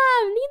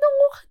 Lee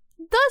Dong-wook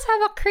does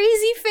have a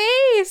crazy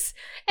face,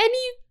 and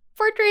he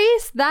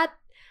portrays that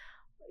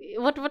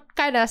what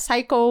kind of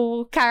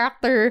psycho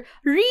character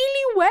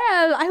really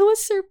well. I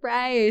was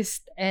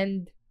surprised,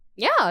 and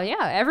yeah,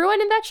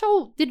 everyone in that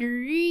show did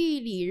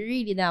really,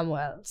 really damn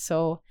well.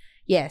 So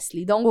Yes,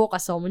 Lee Dong-wook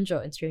as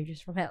Seomun-jo in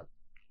Strangers from Hell.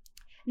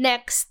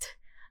 Next,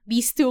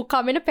 these two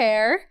come in a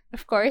pair,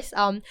 of course.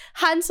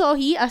 Han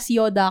So-hee as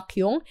Yo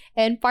Da-kyung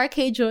and Park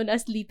Hae-jun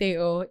as Lee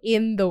Tae-oh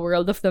in The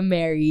World of the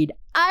Married.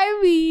 I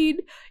mean,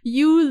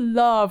 you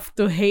love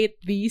to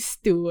hate these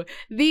two.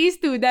 These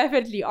two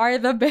definitely are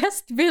the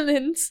best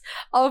villains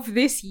of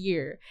this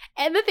year.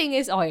 And the thing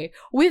is, okay,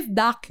 with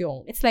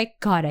Da-kyung, it's like,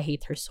 God, I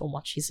hate her so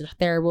much. She's a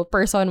terrible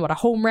person, what a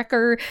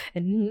homewrecker,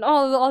 and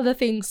all the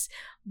things.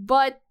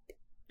 But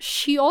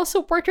she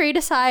also portrayed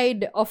a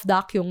side of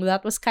Da-kyung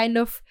that was kind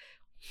of,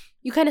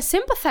 you kind of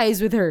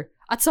sympathize with her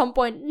at some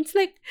point. It's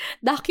like,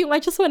 Da-kyung, I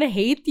just want to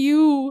hate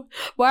you.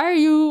 Why are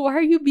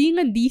you being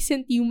a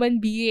decent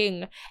human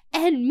being?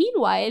 And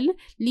meanwhile,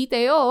 Lee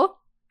Tae-oh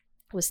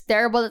was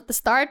terrible at the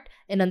start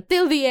and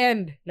until the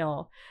end.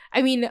 No.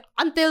 I mean,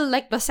 until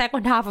like the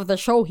second half of the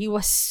show, he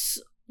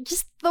was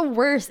just the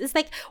worst. It's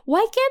like, why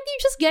can't you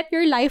just get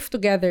your life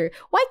together?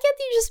 Why can't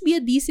you just be a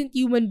decent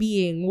human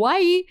being?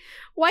 Why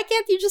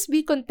can't you just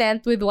be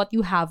content with what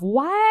you have?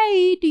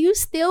 Why do you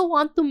still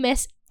want to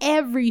mess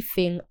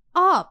everything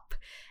up?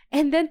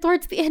 And then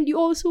towards the end, you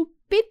also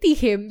pity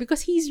him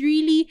because he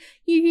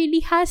really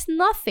has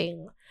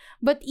nothing.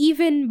 But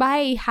even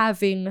by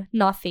having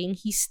nothing,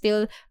 he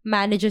still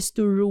manages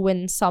to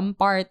ruin some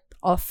part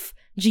of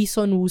Ji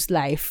Sun-woo's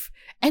life.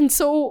 And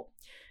so,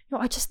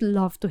 I just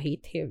love to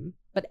hate him.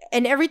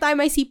 And every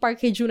time I see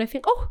Park Hae-jun, I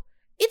think, oh,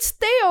 it's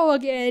Tae-oh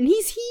again.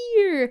 He's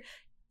here.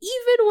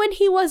 Even when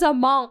he was a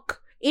monk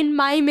in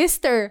My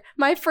Mister,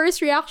 my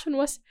first reaction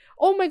was,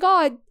 oh my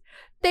God,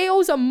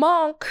 Tae-oh's a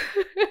monk.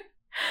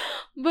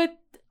 But,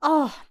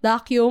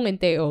 Da-kyung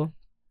and Tae-oh,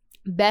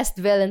 best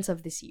villains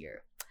of this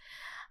year.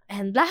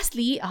 And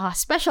lastly,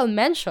 special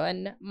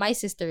mention,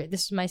 this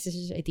is my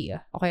sister's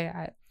idea. Okay,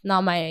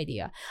 not my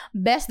idea.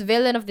 Best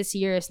villain of this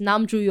year is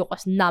Nam Joo-hyuk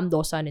as Nam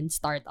Do-sun in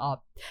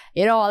Startup.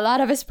 A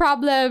lot of his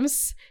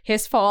problems,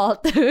 his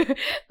fault.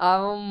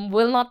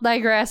 Will not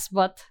digress,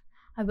 but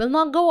I will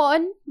not go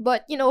on.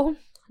 But,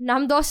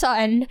 Nam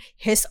Do-sun,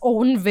 his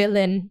own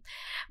villain.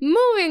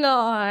 Moving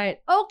on.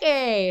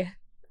 Okay,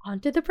 on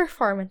to the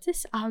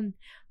performances.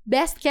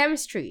 Best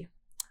chemistry.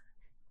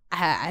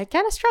 I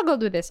kind of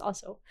struggled with this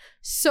also.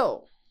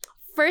 So,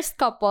 first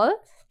couple,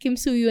 Kim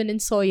Soo-hyun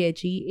and So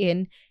Ye-ji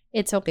in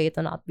It's Okay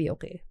to Not Be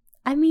Okay.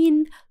 I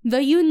mean, the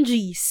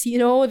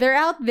Yoonjis, they're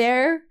out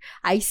there.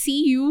 I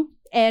see you.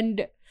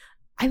 And,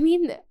 I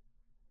mean,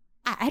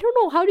 I don't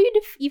know. How do you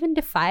even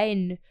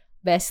define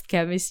best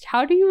chemistry?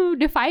 How do you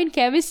define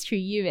chemistry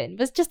even?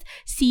 But just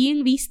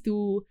seeing these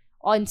two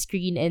on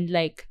screen and,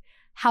 like,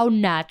 how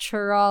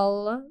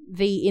natural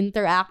they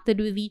interacted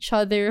with each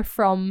other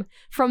from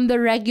the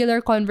regular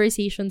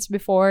conversations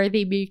before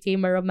they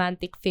became a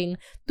romantic thing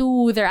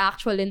to their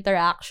actual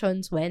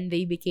interactions when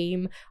they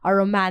became a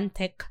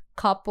romantic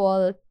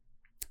couple.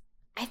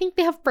 I think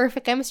they have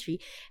perfect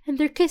chemistry. And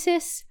their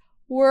kisses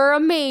were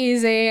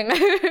amazing.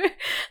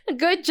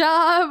 Good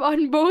job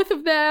on both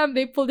of them.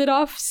 They pulled it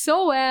off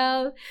so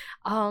well.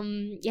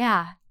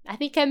 Yeah. I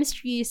think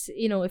chemistry is,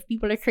 if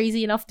people are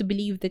crazy enough to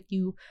believe that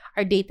you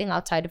are dating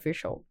outside of your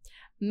show.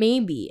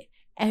 Maybe.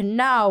 And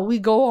now we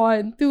go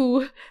on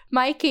to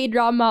my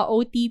K-drama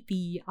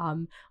OTP,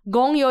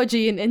 Gong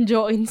Yoo-jin and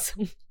Jo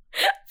In-sung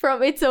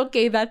from It's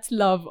Okay, That's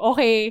Love.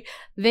 Okay,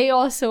 they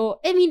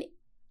also, in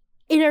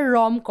a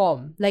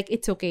rom-com, like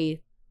It's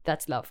Okay,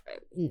 That's Love.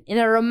 In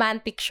a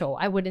romantic show,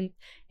 I wouldn't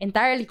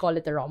entirely call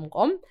it a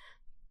rom-com.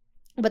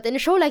 But in a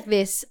show like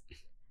this,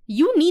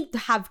 you need to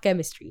have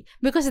chemistry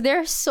because there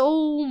are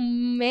so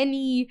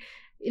many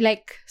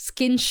like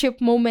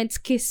skinship moments,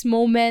 kiss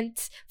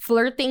moments,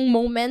 flirting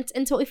moments.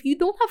 And so if you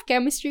don't have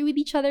chemistry with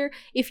each other,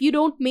 if you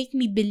don't make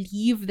me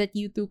believe that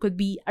you two could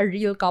be a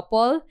real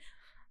couple,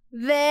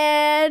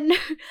 then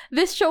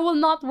this show will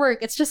not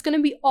work. It's just gonna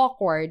be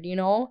awkward,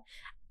 I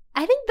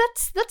think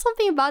that's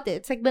something about it.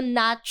 It's like the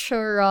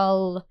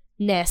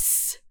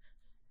naturalness,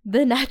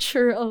 the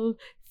natural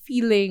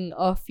feeling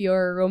of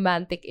your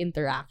romantic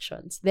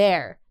interactions.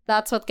 There.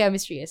 That's what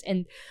chemistry is.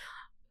 And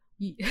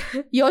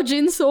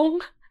Yeojin Song,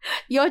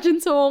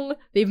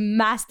 they've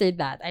mastered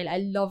that. I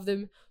love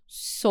them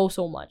so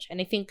much.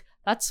 And I think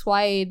that's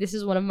why this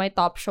is one of my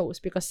top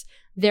shows because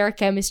their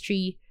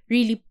chemistry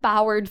really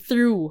powered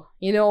through,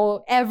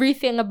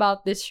 everything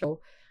about this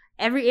show.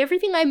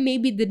 Everything I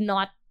maybe did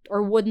not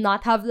or would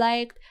not have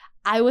liked,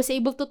 I was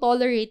able to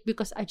tolerate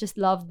because I just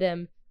love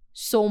them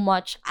so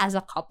much as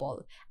a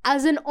couple.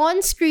 As an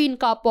on-screen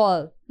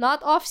couple,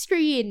 not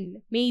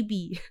off-screen.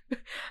 Maybe.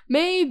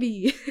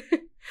 Maybe.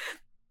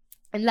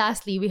 And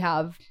lastly, we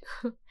have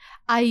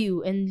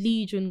IU and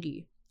Lee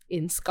Joon-gi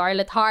in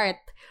Scarlet Heart.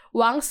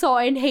 Wang So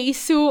and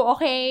Hae-soo,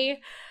 okay?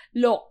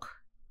 Look,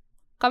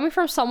 coming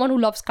from someone who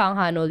loves Kang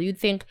Han-ul, you'd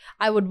think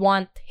I would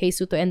want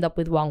Hae-soo to end up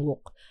with Wang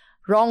Wook.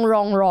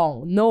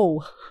 Wrong.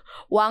 No.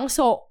 Wang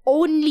So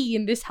only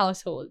in this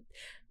household.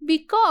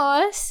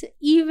 Because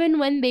even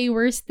when they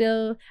were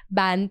still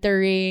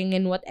bantering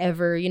and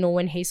whatever,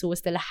 when Hae-soo was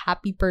still a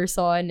happy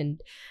person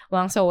and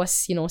Wang So was,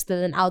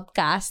 still an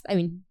outcast. I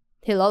mean,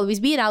 he'll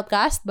always be an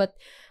outcast, but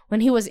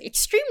when he was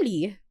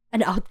extremely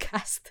an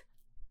outcast,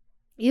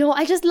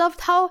 I just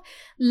loved how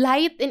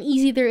light and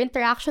easy their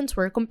interactions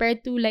were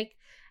compared to like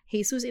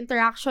Jesus'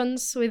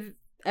 interactions with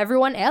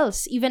everyone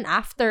else, even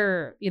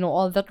after,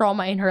 all the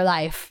trauma in her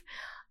life.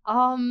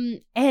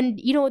 And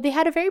they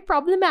had a very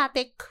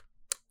problematic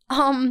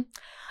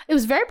it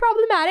was very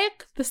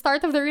problematic, the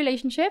start of the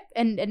relationship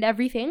and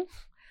everything.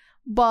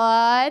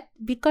 But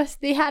because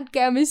they had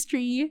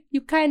chemistry,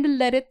 you kind of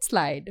let it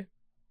slide.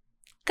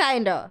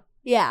 Kinda.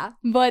 Yeah.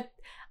 But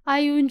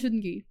Ayun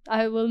Jungi,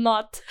 I will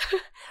not.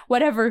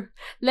 Whatever.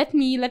 Let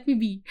me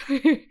be.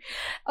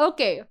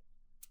 Okay.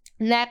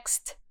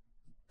 Next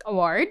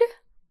award.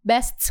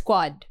 Best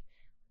Squad.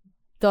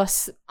 Do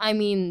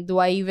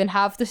I even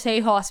have to say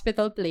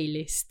hospital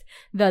playlist?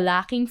 The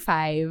Lacking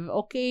Five.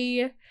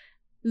 Okay.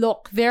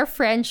 Look, their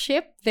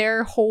friendship,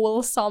 their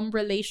wholesome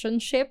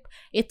relationship,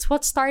 it's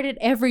what started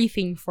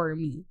everything for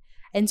me.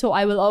 And so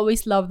I will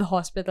always love the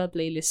Hospital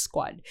Playlist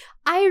Squad.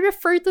 I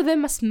refer to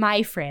them as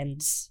my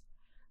friends.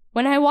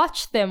 When I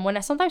watch them,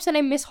 sometimes when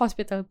I miss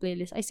Hospital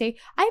Playlist, I say,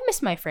 I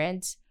miss my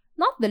friends.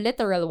 Not the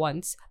literal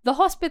ones, the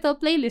Hospital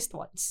Playlist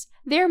ones.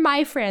 They're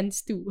my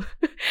friends too.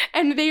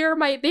 And they are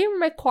my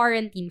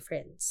quarantine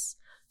friends.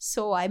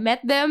 So I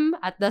met them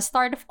at the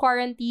start of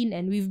quarantine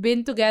and we've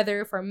been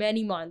together for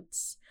many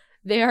months.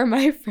 They are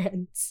my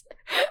friends.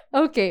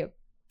 Okay.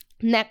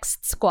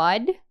 Next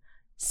squad.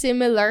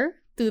 Similar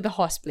to the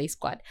Hosplay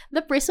Squad.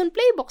 The Prison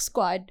Playbook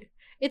Squad.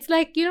 It's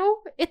like,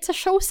 it's a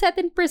show set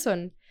in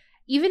prison.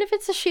 Even if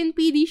it's a Shin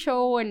PD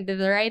show and the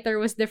writer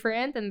was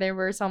different and there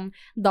were some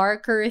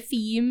darker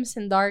themes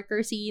and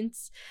darker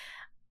scenes.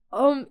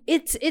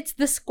 It's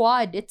the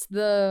squad. It's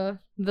the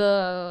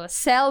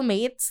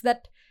cellmates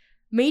that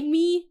made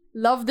me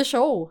love the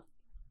show.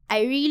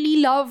 I really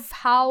love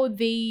how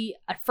they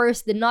at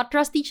first did not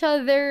trust each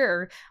other,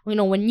 or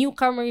when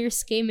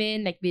newcomers came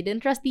in, like they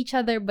didn't trust each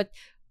other, but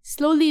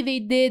slowly they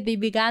did. They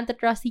began to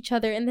trust each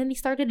other, and then they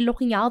started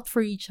looking out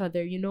for each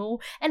other,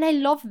 And I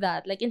love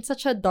that. Like in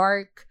such a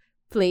dark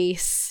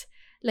place,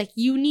 like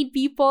you need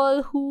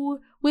people who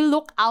will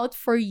look out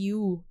for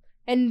you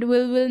and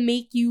will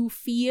make you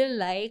feel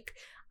like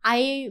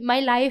my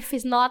life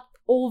is not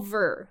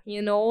over,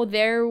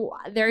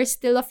 there is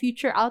still a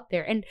future out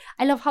there. And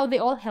I love how they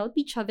all help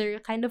each other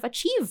kind of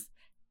achieve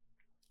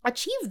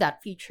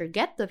that future,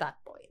 get to that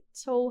point.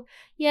 So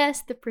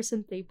yes, the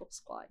Prison Playbook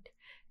Squad.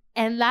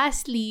 And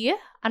lastly,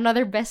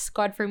 another best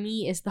squad for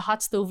me is the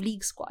Hot Stove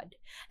League Squad.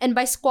 And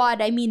by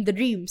squad, I mean the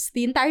Dreams,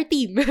 the entire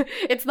team.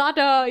 It's not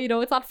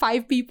it's not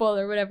 5 people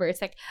or whatever.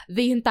 It's like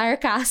the entire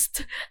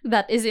cast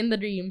that is in the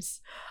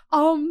Dreams.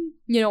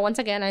 Once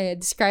again, I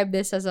describe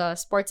this as a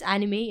sports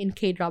anime in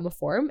K-drama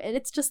form. And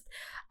it's just,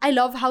 I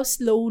love how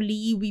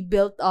slowly we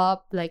built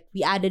up, like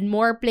we added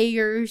more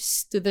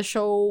players to the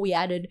show. We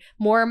added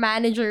more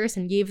managers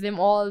and gave them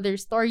all their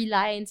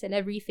storylines and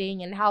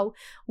everything. And how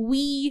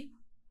we,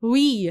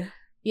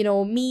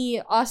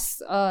 us,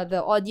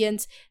 the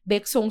audience,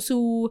 Baek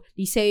Song-soo,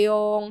 Lee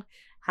Se-young,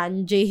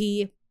 Han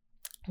Jae-hee,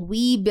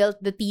 we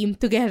built the team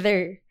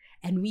together.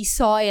 And we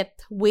saw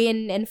it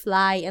win and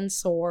fly and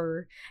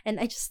soar.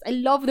 And I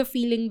love the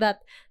feeling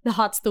that the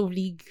Hot Stove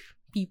League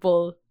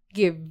people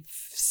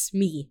gives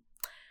me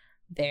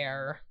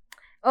there.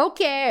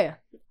 Okay.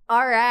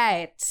 All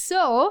right.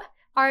 So,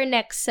 our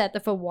next set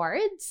of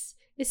awards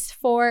is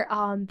for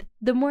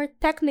the more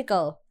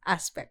technical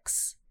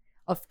aspects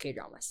of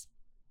K-dramas.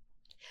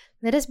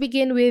 Let us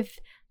begin with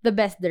the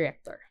best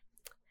director.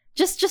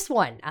 Just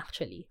one,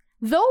 actually.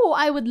 Though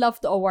I would love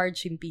to award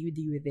Shin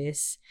PUD with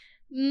this.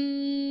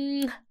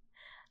 Nah,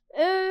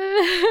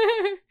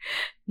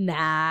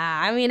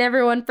 I mean,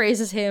 everyone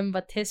praises him,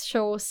 but his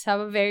shows have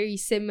a very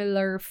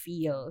similar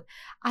feel.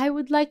 I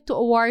would like to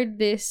award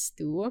this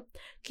to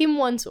Kim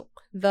Won-suk,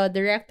 the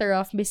director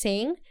of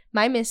Missing,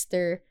 My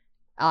Mister,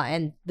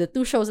 and the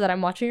 2 shows that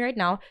I'm watching right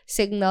now,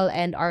 Signal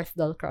and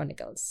Arthdal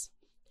Chronicles.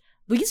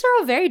 These are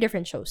all very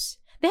different shows.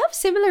 They have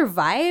similar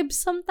vibes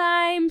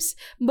sometimes,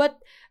 but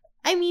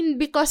I mean,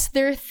 because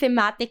they're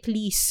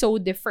thematically so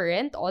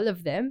different, all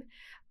of them,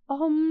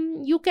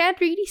 you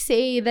can't really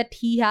say that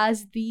he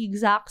has the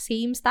exact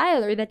same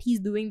style or that he's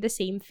doing the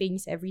same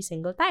things every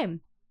single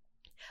time.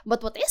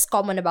 But what is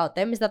common about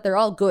them is that they're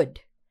all good.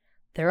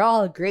 They're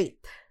all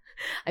great.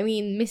 I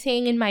mean,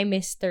 Missing in My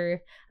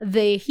Mister,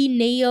 he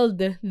nailed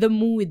the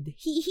mood.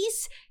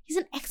 He's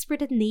an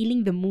expert at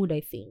nailing the mood,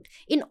 I think.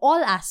 In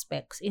all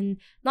aspects. In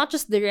not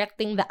just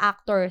directing the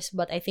actors,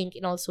 but I think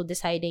in also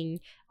deciding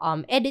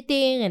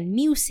editing and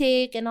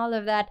music and all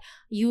of that.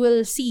 You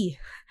will see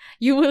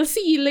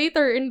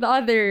later in the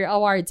other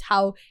awards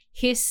how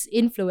his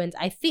influence,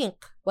 I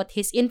think what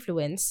his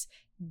influence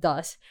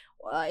does,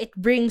 it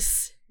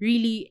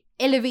really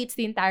elevates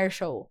the entire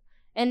show.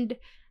 And,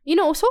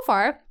 so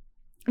far,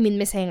 I mean,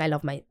 Missing, I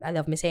love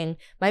Missing.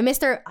 My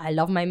Mister, I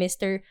love My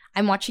Mister.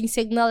 I'm watching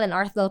Signal and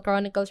Arthdal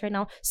Chronicles right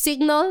now.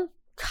 Signal,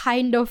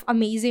 kind of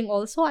amazing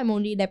also. I'm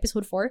only in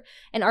episode 4.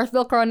 And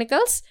Arthdal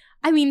Chronicles,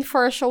 I mean,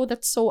 for a show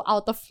that's so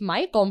out of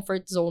my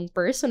comfort zone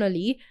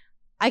personally,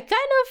 I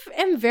kind of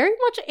am very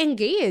much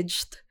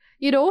engaged.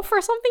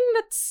 For something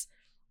that's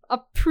a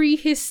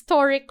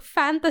prehistoric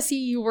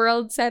fantasy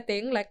world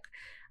setting. Like,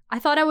 I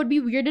thought I would be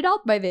weirded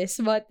out by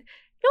this, but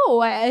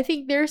no, I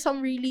think there are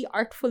some really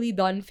artfully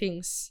done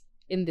things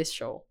in this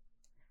show.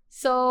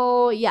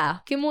 So yeah,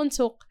 Kim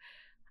Won-suk,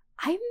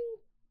 I'm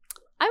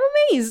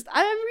amazed.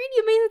 I'm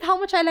really amazed at how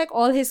much I like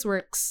all his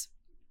works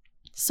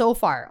so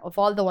far of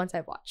all the ones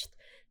I've watched.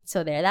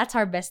 So there, that's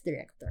our best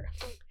director.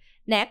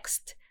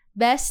 Next,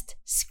 best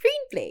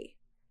screenplay.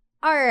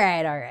 All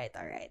right.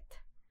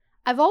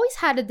 I've always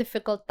had a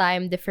difficult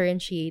time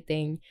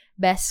differentiating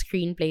best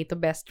screenplay to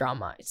best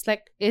drama. It's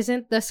like,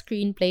 isn't the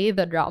screenplay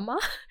the drama?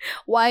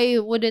 Why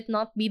would it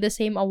not be the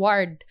same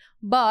award?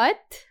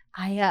 But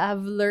I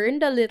have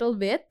learned a little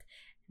bit.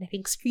 I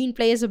think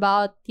screenplay is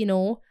about,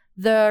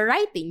 the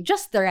writing,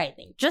 just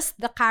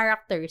the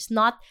characters,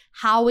 not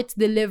how it's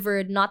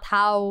delivered, not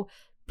how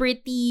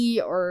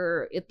pretty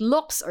or it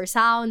looks or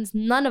sounds,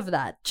 none of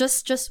that.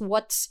 Just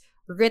what's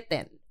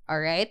written, all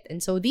right?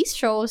 And so these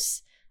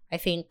shows, I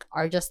think,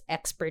 are just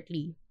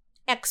expertly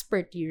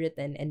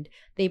written, and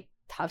they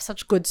have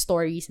such good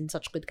stories and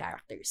such good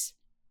characters.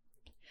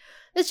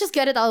 Let's just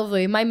get it out of the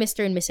way. My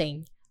Mr. and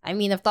Missing. I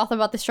mean, I've talked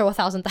about this show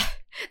 1,000 times.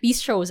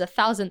 These shows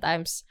 1,000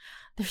 times.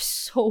 They're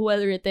so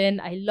well written.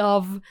 I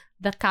love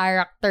the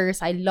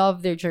characters. I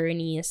love their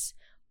journeys.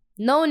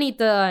 No need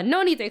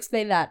to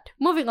explain that.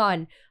 Moving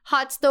on.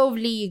 Hot Stove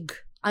League.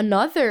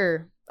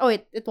 Another. Oh,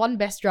 it won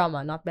best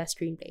drama, not best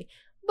screenplay.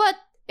 But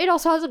it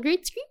also has a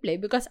great screenplay,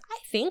 because I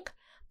think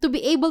to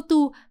be able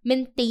to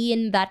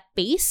maintain that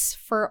pace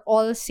for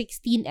all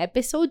 16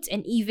 episodes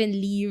and even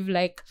leave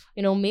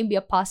maybe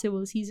a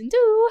possible season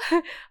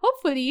 2,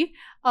 hopefully,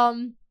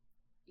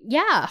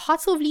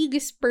 Hot Stove League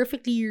is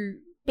perfectly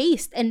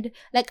paced, and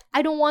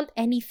I don't want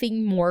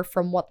anything more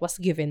from what was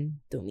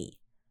given to me.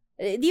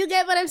 Do you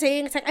get what I'm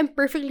saying? It's like I'm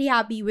perfectly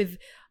happy with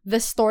the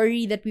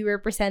story that we were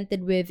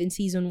presented with in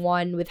season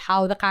 1, with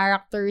how the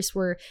characters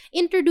were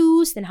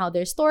introduced and how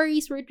their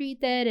stories were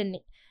treated and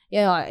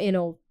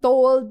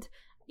told.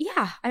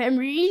 Yeah, I'm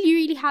really,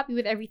 really happy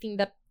with everything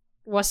that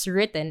was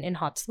written in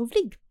Hot Stove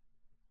League.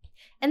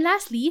 And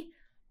lastly,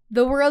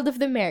 The World of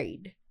the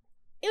Married.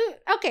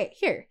 Okay,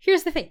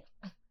 here's the thing.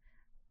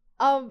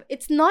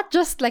 It's not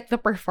just the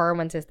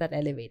performances that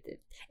elevated.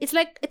 It's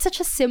such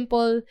a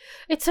simple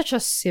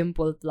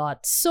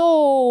plot.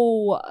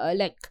 So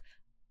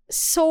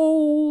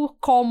so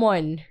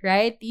common,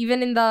 right?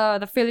 Even in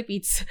the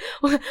Philippines,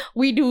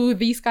 we do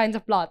these kinds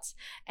of plots.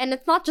 And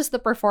it's not just the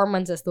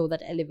performances though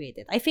that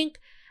elevated. I think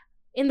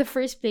in the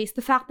first place,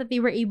 the fact that they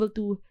were able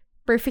to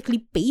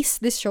perfectly pace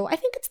this show, I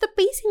think it's the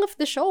pacing of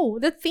the show,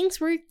 that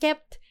things were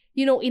kept,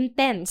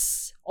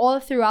 intense all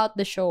throughout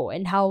the show,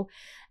 and how,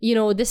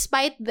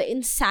 despite the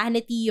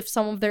insanity of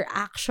some of their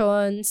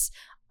actions,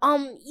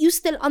 you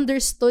still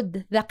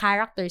understood the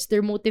characters,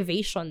 their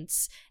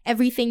motivations,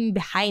 everything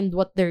behind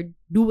what they're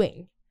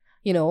doing.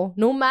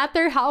 No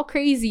matter how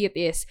crazy it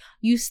is,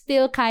 you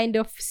still kind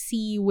of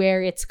see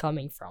where it's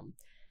coming from.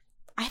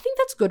 I think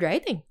that's good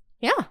writing.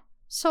 Yeah.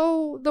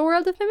 So, The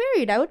World of the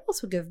Married, I would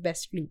also give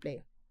best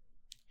screenplay.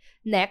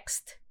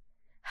 Next,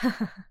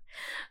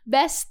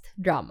 best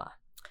drama.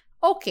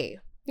 Okay,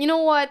 you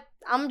know what?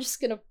 I'm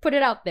just gonna put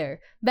it out there.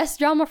 Best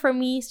drama for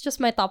me is just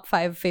my top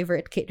 5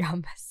 favorite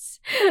K-dramas.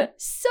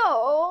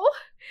 So,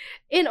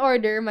 in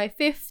order, my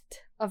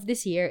 5th of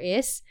this year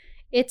is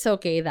It's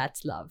Okay,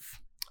 That's Love.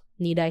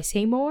 Need I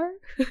say more?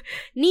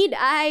 Need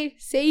I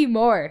say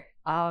more?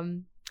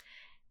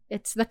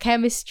 It's the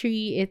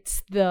chemistry,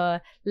 it's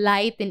the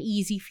light and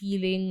easy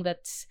feeling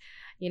that's,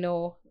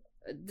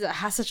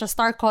 has such a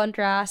stark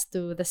contrast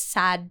to the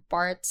sad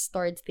parts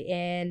towards the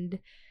end.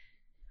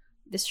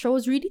 This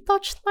show's really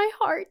touched my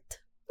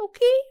heart.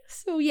 Okay?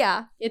 So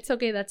yeah, It's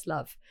Okay, That's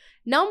Love.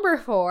 Number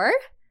 4,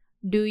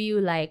 Do You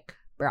Like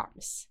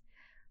Brahms?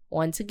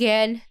 Once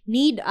again,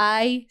 need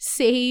I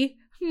say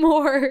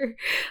more?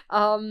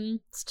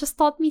 It's just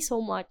taught me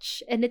so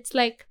much. And it's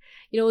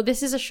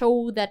this is a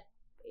show that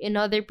in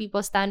other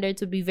people's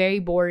standards would be very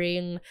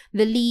boring.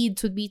 The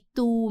leads would be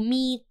too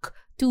meek,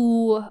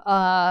 too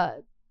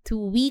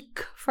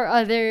weak for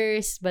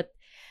others. But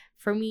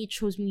for me, it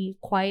shows me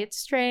quiet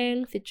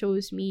strength. It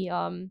shows me,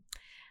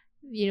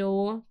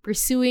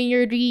 pursuing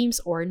your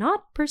dreams or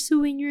not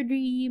pursuing your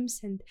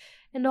dreams,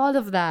 and all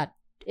of that.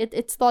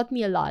 It's taught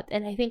me a lot.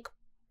 And I think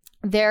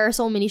there are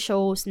so many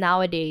shows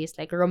nowadays,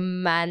 like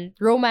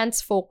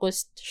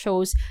romance-focused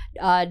shows,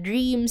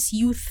 dreams,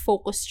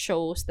 youth-focused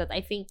shows, that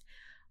I think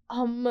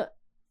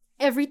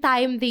every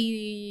time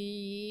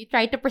they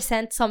try to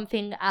present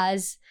something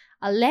as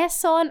a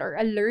lesson or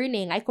a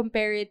learning, I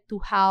compare it to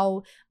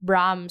how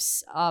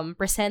Brahms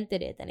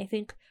presented it. And I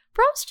think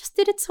Brahms just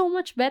did it so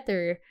much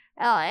better.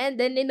 And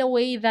then in a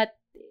way that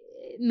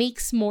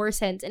makes more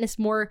sense and is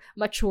more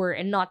mature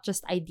and not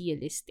just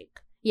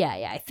idealistic. Yeah.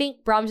 I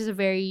think Brahms is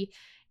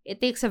it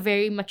takes a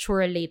very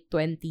mature late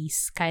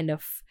 20s kind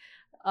of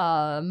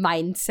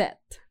mindset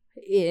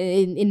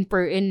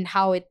in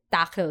how it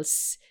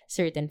tackles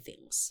certain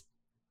things.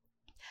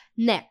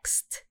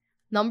 Next,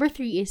 number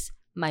 3 is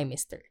My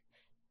Mister.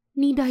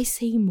 Need I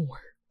say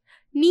more?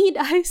 Need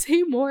I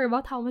say more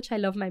about how much I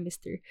love my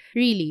mister?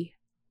 Really?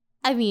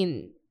 I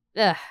mean,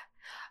 ugh.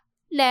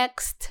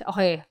 Next.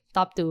 Okay,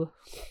 top 2.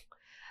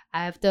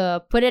 I have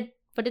to put it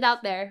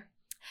out there.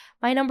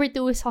 My number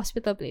 2 is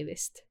Hospital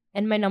Playlist.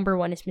 And my number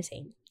 1 is Miss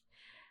Aang.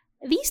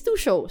 These 2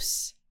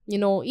 shows,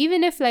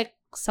 even if like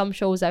some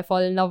shows I fall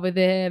in love with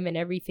them and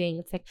everything,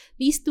 it's like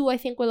these 2 I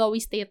think will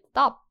always stay at the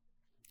top.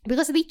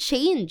 Because they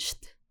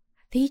changed.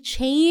 They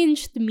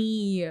changed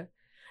me.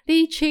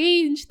 They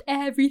changed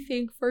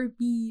everything for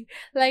me.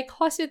 Like,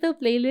 Hospital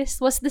Playlist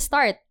was the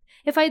start.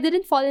 If I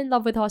didn't fall in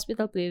love with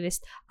Hospital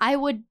Playlist, I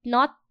would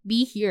not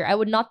be here. I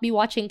would not be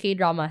watching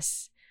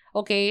K-dramas.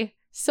 Okay?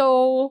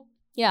 So,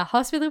 yeah,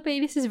 Hospital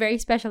Playlist is very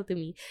special to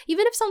me.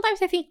 Even if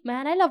sometimes I think,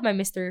 man, I love my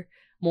mister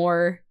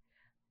more.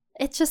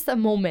 It's just a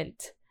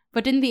moment.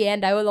 But in the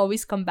end, I will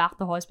always come back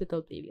to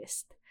Hospital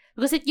Playlist.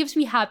 Because it gives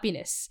me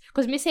happiness.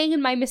 Because Miss Aang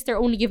and my mister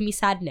only give me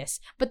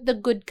sadness. But the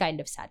good kind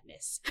of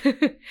sadness.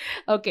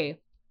 Okay.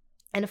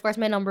 And of course,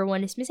 my number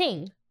 1 is Miss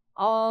Aang.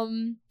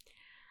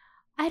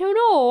 I don't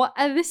know.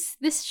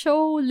 This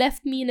show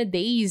left me in a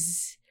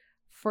daze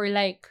for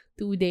like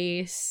 2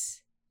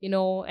 days.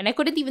 And I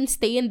couldn't even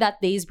stay in that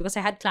daze because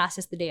I had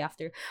classes the day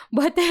after.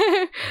 But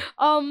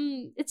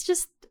it's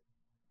just,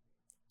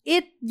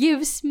 it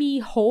gives me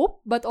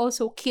hope, but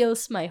also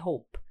kills my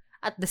hope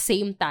at the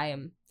same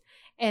time.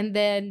 And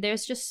then there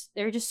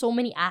are just so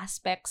many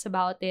aspects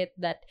about it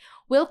that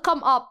will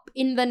come up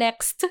in the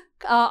next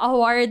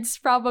awards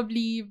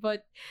probably.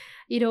 But,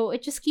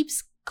 it just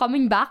keeps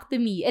coming back to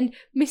me. And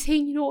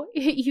missing,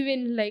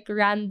 even like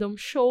random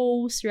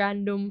shows,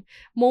 random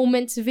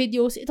moments,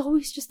 videos, it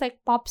always just like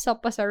pops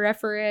up as a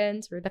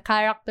reference, or the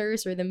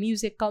characters or the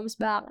music comes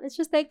back. And it's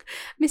just like,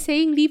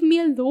 missing, leave me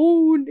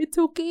alone. It's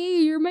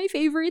okay. You're my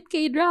favorite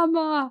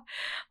K-drama.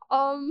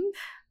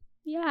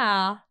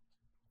 Yeah.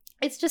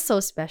 It's just so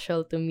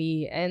special to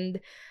me, and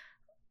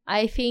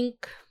I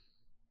think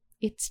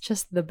it's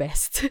just the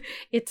best.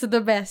 It's the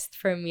best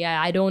for me.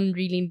 I don't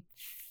really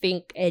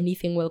think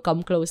anything will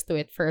come close to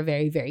it for a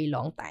very, very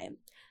long time.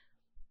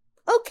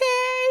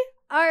 Okay,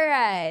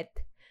 alright.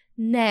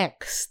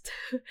 Next.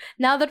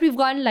 Now that we've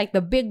gotten like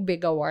the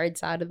big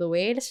awards out of the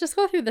way, let's just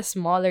go through the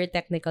smaller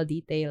technical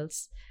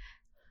details.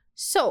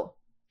 So,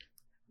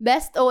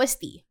 best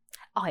OST.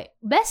 Okay,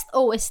 best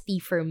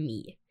OST for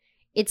me.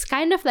 It's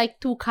kind of like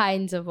 2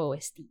 kinds of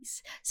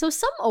OSTs. So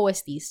some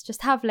OSTs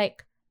just have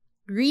like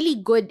really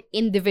good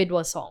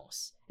individual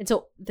songs. And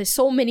so there's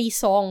so many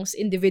songs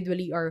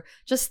individually are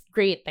just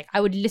great. Like I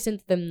would listen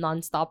to them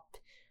nonstop,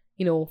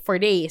 for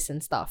days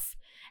and stuff.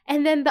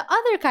 And then the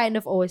other kind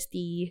of OST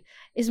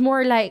is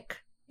more like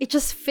it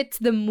just fits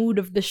the mood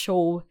of the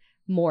show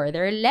more.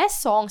 There are less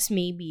songs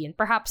maybe, and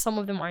perhaps some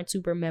of them aren't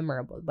super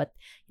memorable, but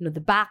the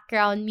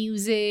background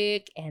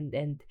music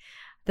and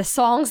the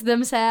songs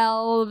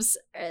themselves,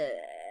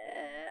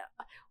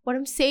 what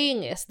I'm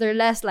saying is they're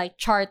less like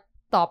chart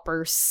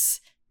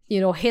toppers,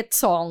 hit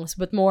songs,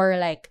 but more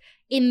like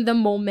in the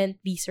moment,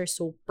 these are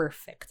so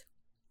perfect.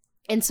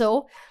 And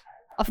so,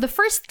 of the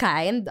first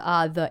kind,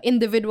 the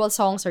individual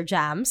songs or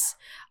jams,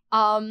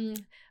 of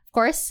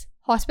course,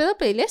 Hospital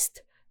Playlist,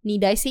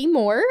 Need I Say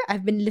More?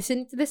 I've been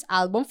listening to this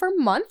album for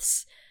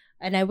months,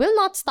 and I will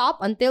not stop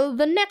until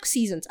the next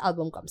season's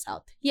album comes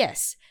out.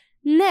 Yes.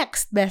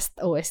 Next best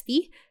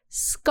OST,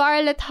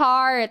 Scarlet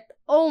Heart.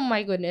 Oh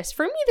my goodness.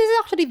 For me, this is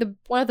actually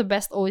one of the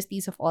best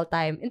OSTs of all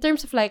time in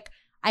terms of like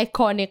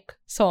iconic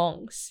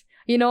songs.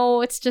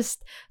 It's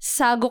just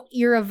Sagok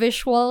era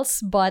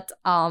visuals, but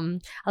a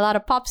lot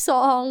of pop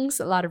songs,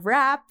 a lot of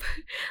rap,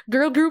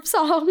 girl group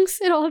songs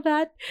and all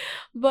that.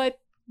 But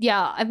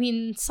yeah, I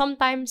mean,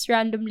 sometimes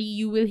randomly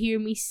you will hear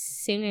me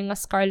singing a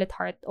Scarlet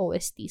Heart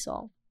OST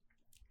song.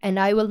 And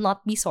I will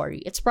not be sorry.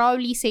 It's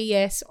probably Say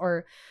Yes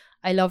or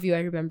I Love You,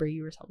 I Remember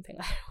You or something.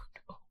 I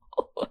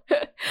don't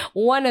know.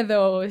 One of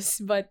those.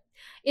 But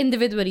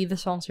individually, the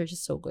songs are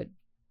just so good.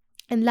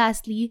 And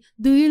lastly,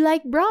 Do You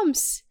Like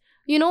Brahms?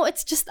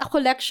 It's just a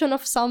collection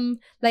of some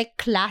like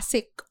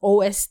classic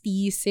OST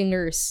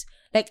singers.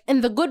 Like,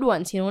 and the good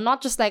ones,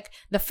 not just like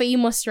the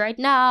famous right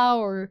now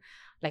or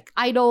like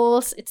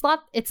idols. It's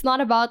not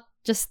about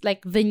just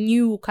like the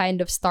new kind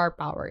of star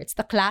power. It's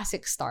the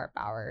classic star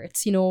power.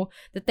 It's, the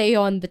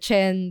Taeyeon, the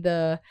Chen,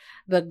 the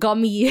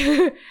Gummy,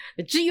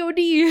 the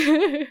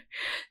G.O.D.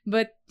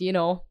 But,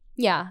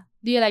 yeah.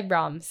 Do You Like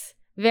Brahms?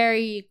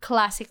 Very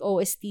classic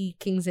OST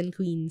kings and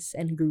queens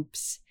and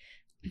groups.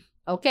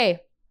 Okay.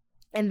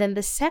 And then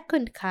the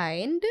second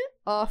kind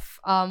of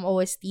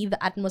OST, the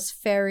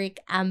atmospheric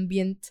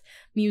ambient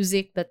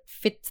music that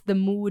fits the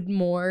mood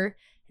more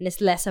and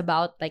is less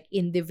about like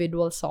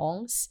individual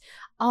songs.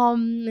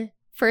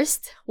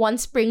 First, One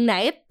Spring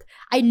Night.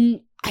 I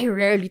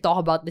rarely talk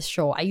about this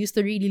show. I used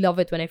to really love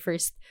it when I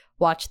first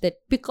watched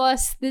it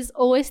because this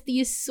OST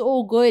is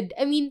so good.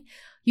 I mean,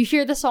 you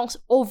hear the songs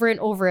over and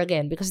over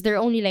again because there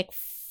are only like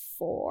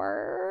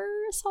 4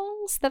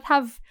 songs that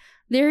have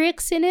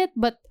lyrics in it,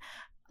 but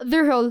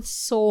they're all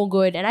so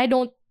good and I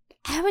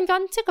haven't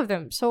gotten sick of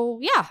them. So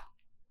yeah.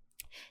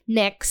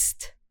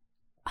 Next.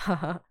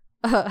 The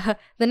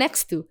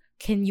next 2.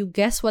 Can you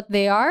guess what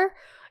they are?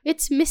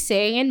 It's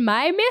Missing and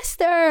My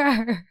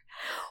Mister.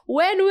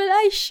 When will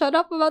I shut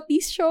up about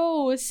these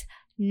shows?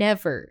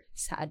 Never,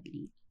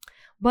 sadly.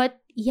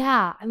 But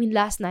yeah, I mean,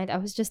 last night I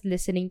was just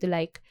listening to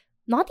like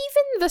not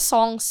even the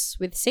songs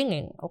with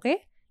singing,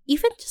 okay?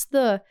 Even just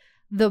the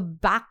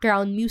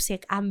background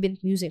music,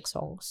 ambient music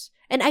songs.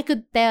 And I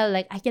could tell,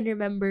 like I can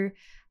remember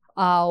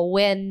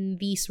when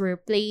these were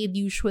played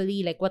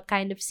usually, like what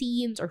kind of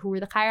scenes or who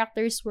the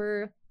characters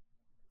were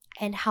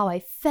and how I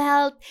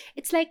felt.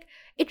 It's like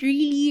it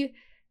really,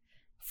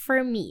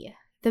 for me,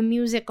 the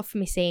music of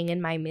Missing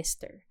and My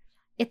Mister,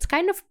 it's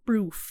kind of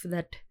proof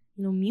that,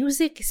 you know,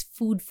 music is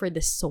food for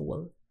the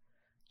soul.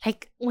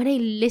 Like when I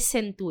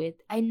listen to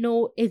it, I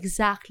know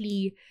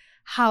exactly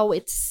how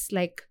it's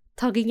like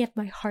tugging at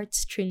my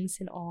heartstrings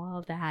and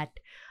all that.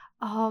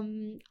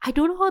 I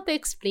don't know how to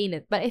explain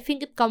it, but I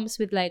think it comes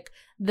with like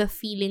the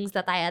feelings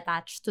that I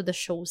attach to the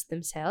shows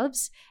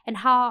themselves and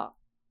how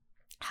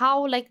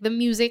like the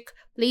music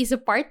plays a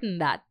part in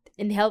that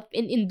and help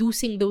in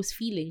inducing those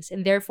feelings,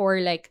 and therefore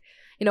like,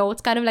 you know,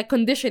 it's kind of like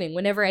conditioning.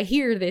 Whenever I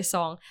hear this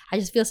song, I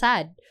just feel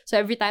sad. So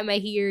every time I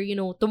hear, you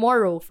know,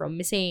 Tomorrow from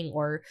Missing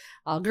or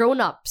Grown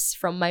Ups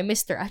from My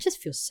Mister, I just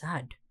feel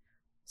sad.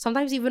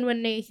 Sometimes even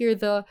when I hear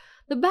the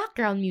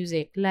background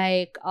music,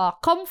 like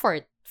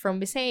Comfort from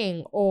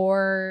Missing,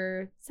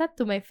 or is that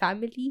To My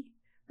Family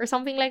or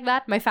something like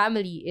that? My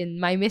Family in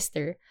My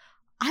Mister,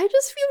 I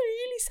just feel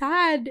really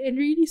sad and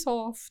really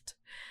soft.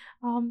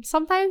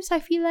 Sometimes I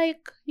feel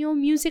like, you know,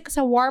 music is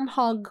a warm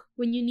hug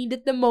when you need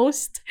it the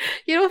most.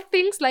 You know,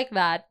 things like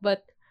that.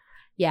 But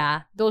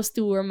yeah, those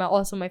two are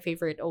also my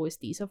favorite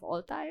OSTs of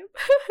all time.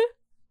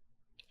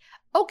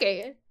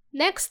 Okay,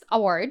 next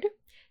award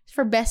is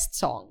for Best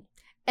Song.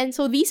 And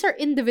so these are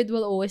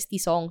individual OST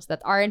songs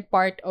that aren't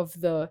part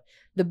of the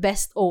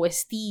Best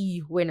OST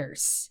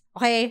winners.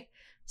 Okay?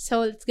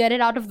 So let's get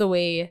it out of the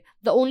way.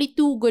 The only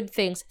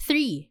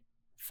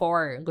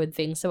four good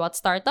things about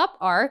Startup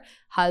are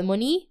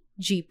Harmony,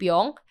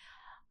 Ji-pyong,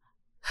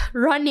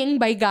 Running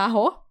by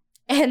Gaho,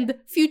 and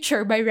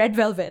Future by Red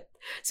Velvet.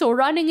 So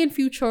Running and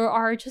Future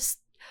are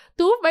just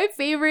two of my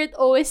favorite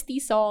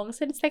OST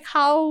songs. And it's like,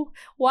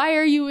 why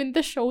are you in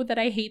the show that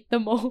I hate the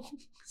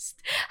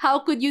most? How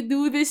could you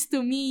do this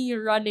to me,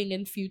 Running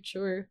and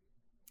Future?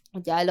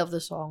 Yeah, I love the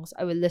songs.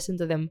 I will listen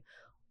to them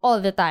all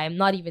the time.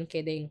 Not even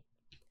kidding.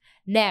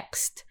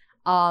 Next,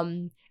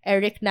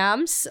 Eric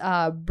Nam's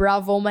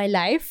Bravo My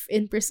Life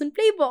in Prison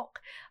Playbook.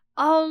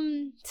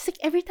 It's like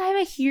every time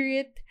I hear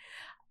it,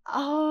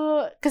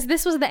 because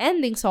this was the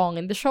ending song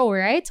in the show,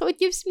 right? So it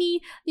gives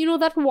me, you know,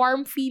 that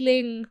warm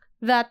feeling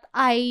that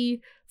I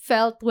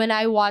felt when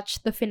I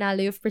watched the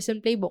finale of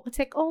Prison Playbook. It's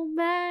like, oh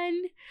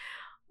man,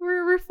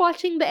 we're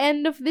watching the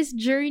end of this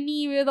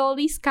journey with all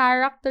these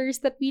characters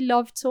that we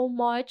loved so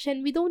much,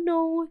 and we don't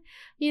know,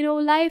 you know,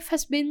 life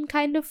has been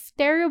kind of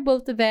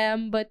terrible to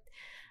them, but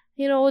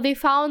you know, they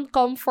found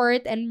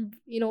comfort and,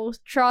 you know,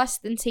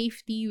 trust and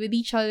safety with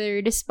each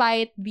other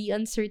despite the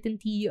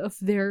uncertainty of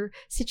their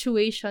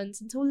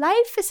situations. And so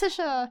life is such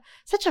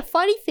a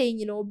funny thing,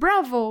 you know,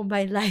 bravo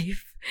my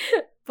life.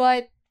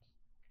 But,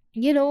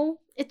 you know,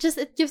 it gives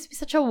me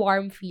such a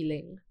warm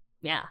feeling.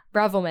 Yeah,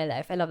 bravo my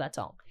life. I love that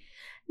song.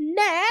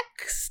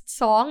 Next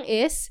song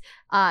is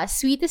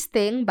Sweetest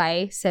Thing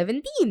by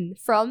 17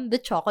 from the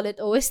Chocolate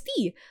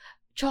OST.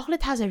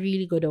 Chocolate has a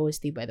really good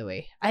OST, by the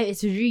way.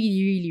 It's really,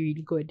 really,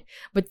 really good.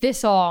 But this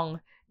song,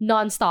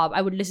 nonstop,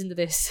 I would listen to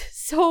this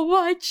so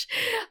much.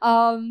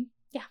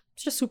 Yeah,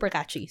 it's just super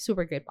catchy,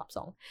 super great pop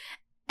song.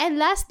 And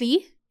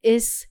lastly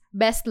is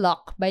Best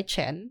Luck by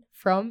Chen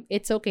from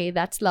It's Okay,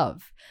 That's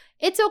Love.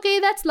 It's Okay,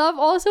 That's Love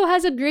also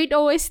has a great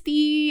OST.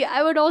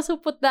 I would also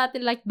put that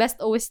in like best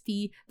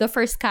OST, the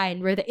first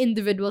kind, where the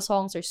individual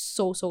songs are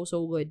so, so,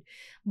 so good.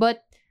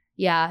 But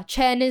yeah,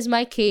 Chen is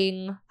my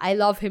king. I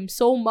love him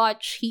so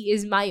much. He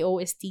is my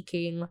OST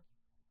king.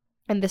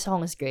 And the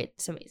song is great.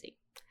 It's amazing.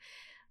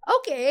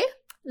 Okay,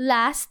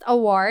 last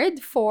award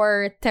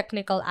for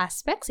technical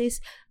aspects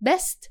is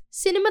Best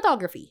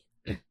Cinematography.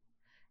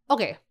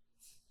 Okay,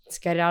 let's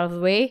get it out of the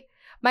way.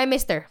 My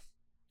Mister.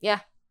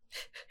 Yeah.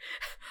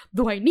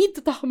 Do I need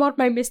to talk about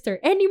My Mister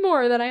any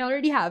more than I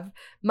already have?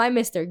 My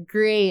Mister,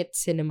 great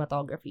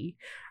cinematography.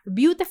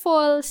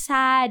 Beautiful,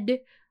 sad.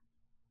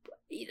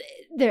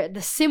 The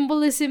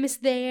symbolism is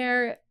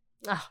there.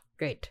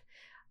 Great.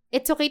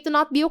 It's Okay to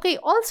Not Be Okay.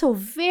 Also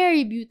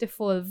very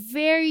beautiful.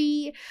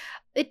 The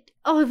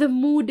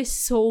mood is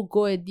so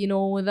good. You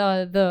know,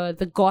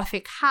 the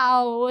gothic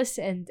house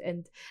and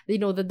you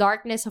know, the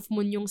darkness of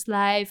Moon-young's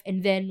life,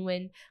 and then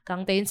when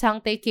Kang Tae and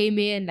Sang Tae came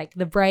in, like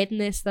the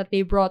brightness that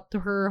they brought to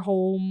her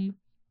home.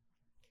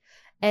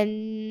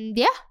 And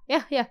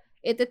yeah.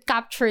 It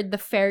captured the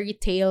fairy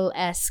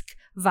tale-esque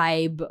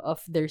vibe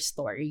of their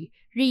story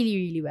really,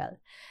 really well.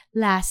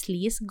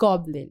 Lastly is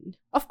Goblin.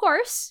 Of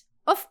course,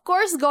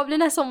 Goblin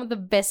has some of the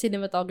best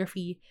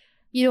cinematography,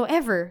 you know,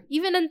 ever.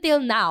 Even until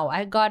now,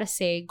 I gotta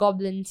say,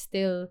 Goblin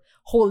still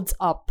holds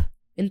up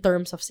in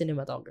terms of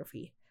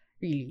cinematography.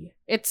 Really.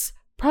 It's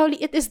probably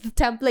it is the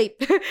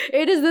template.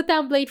 It is the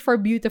template for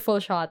beautiful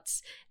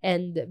shots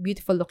and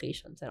beautiful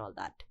locations and all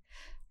that.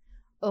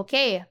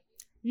 Okay,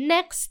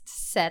 next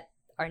set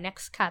or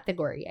next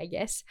category, I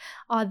guess,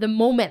 the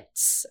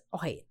moments.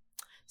 Okay,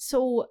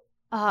 so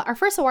our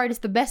first award is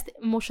the best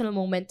emotional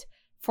moment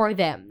for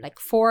them, like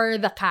for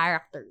the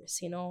characters,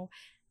 you know.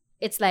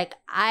 It's like,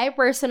 I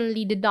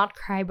personally did not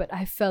cry, but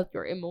I felt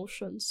your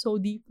emotions so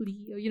deeply,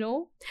 you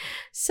know?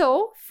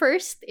 So,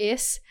 first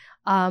is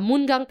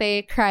Moon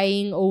Gang-tae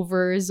crying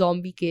over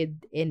Zombie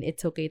Kid in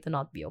It's Okay to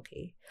Not Be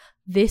Okay.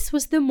 This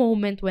was the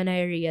moment when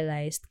I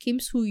realized, Kim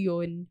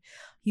Soo-yeon,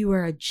 you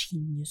are a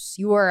genius.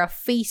 You are a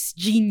face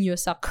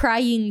genius, a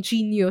crying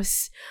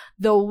genius.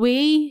 The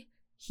way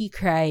he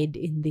cried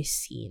in this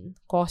scene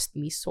caused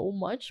me so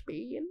much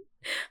pain.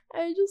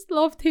 I just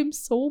loved him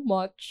so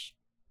much.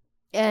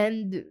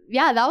 And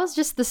yeah, that was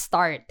just the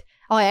start.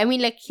 Okay, I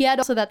mean, like, he had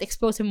also that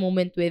explosive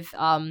moment with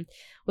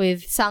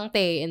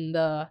Sang-tae in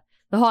the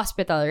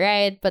hospital,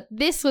 right? But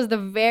this was the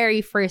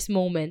very first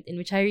moment in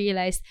which I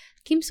realized,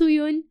 Kim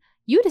Soo-yeon,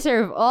 you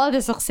deserve all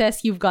the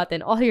success you've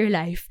gotten all your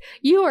life.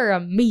 You are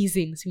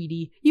amazing,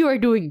 sweetie. You are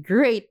doing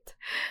great.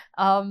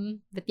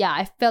 But yeah,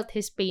 I felt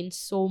his pain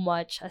so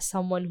much as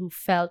someone who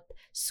felt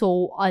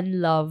so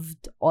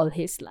unloved all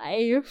his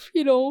life.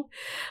 You know,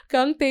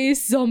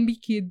 Gang-tae's Zombie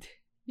Kid.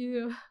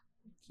 Yeah.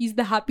 He's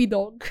the happy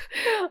dog.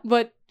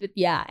 but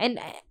yeah,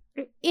 and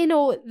you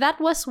know, that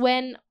was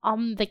when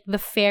like the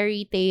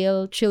fairy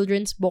tale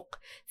children's book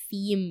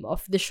theme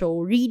of the show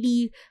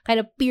really kind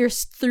of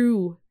pierced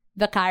through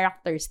the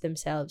characters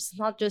themselves.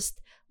 Not just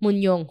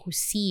Moon-young who's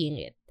seeing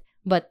it,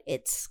 but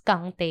it's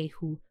Gang-tae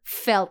who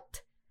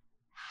felt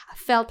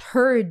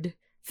heard,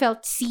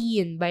 felt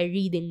seen by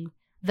reading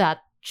that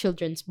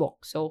children's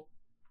book. So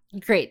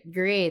great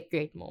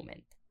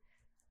moment.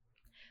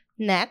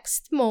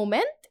 Next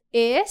moment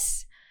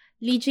is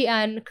Lee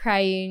Ji-an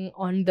crying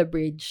on the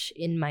bridge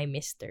in My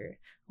Mister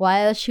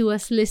while she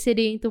was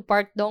listening to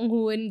Park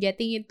Dong-hoon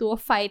getting into a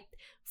fight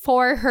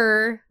for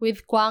her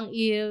with Kwang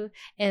Il,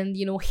 and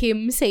you know,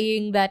 him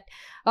saying that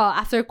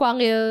after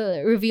Kwang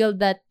Il revealed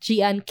that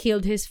Ji-an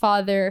killed his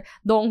father,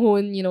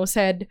 Dong-hoon, you know,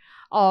 said,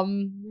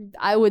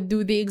 I would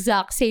do the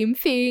exact same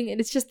thing. And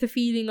it's just the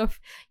feeling of,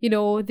 you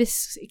know,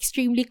 this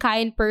extremely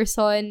kind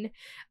person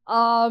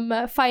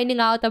finding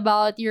out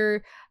about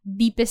your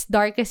deepest,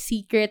 darkest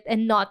secret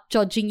and not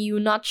judging you,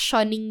 not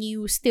shunning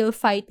you, still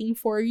fighting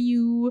for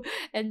you,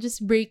 and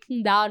just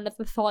breaking down at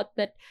the thought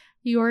that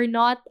you're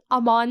not a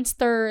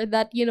monster,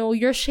 that, you know,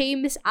 your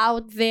shame is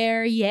out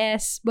there,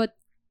 yes, but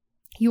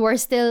you are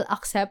still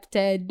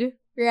accepted,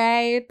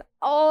 right?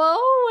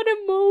 Oh, what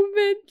a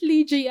moment,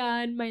 Lee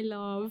Ji-an, my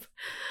love.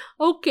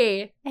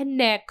 Okay, and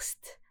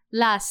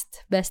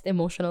last best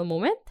emotional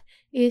moment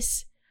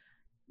is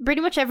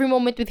pretty much every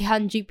moment with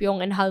Han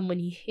Ji-pyong and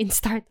Halmoni in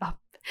Startup.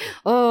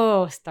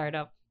 Oh,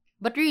 Startup.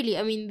 But really,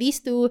 I mean, these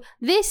two,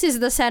 this is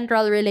the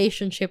central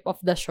relationship of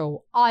the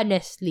show,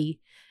 honestly.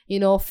 You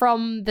know,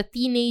 from the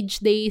teenage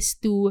days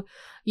to,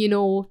 you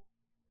know,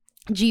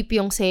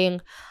 Ji-pyong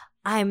saying,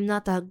 I'm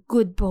not a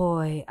good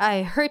boy.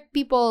 I hurt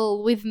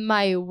people with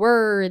my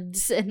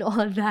words and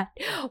all that.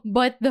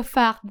 But the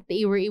fact that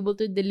they were able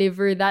to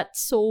deliver that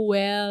so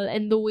well,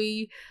 and the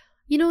way,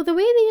 you know, the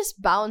way they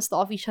just bounced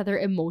off each other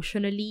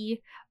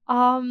emotionally,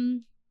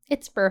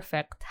 it's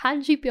perfect.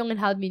 Han Ji-pyong and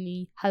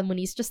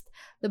Halmoni is just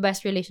the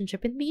best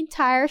relationship in the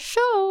entire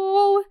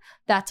show.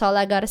 That's all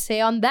I gotta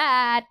say on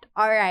that.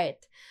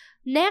 Alright.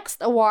 Next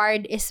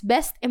award is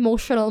Best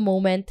Emotional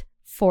Moment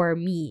for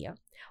me.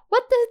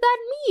 What does that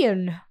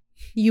mean?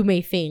 You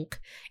may think.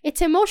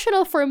 It's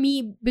emotional for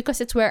me because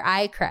it's where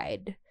I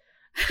cried.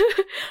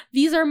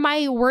 These are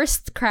my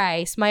worst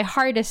cries, my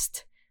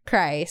hardest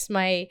cries,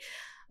 my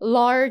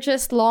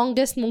largest,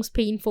 longest, most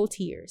painful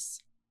tears.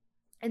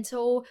 And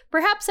so,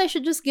 perhaps I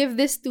should just give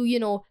this to, you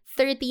know,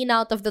 13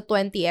 out of the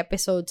 20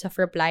 episodes of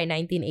Reply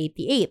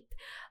 1988.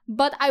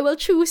 But I will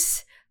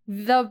choose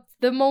the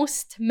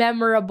most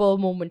memorable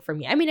moment for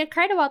me. I mean, I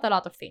cried about a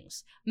lot of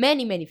things.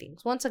 Many, many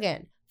things. Once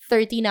again,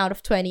 13 out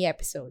of 20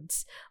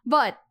 episodes.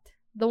 But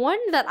the one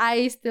that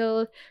I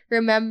still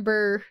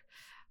remember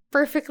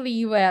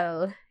perfectly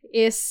well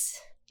is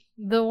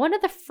the one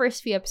of the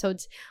first few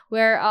episodes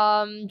where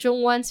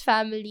Jungwon's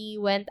family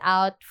went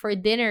out for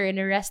dinner in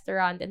a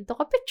restaurant and took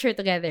a picture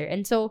together.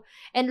 And so,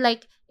 and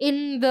like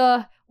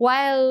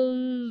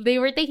while they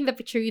were taking the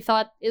picture, you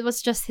thought it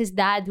was just his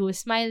dad who was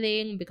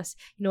smiling because,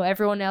 you know,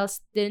 everyone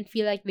else didn't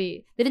seem like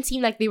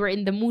they were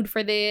in the mood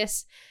for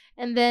this.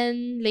 And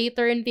then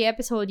later in the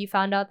episode, you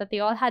found out that they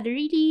all had a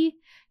really,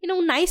 you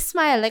know, nice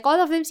smile. Like, all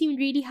of them seemed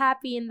really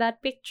happy in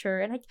that picture.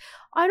 And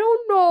I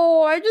don't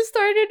know, I just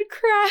started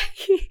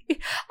crying.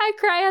 I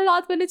cry a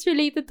lot when it's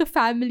related to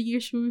family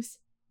issues.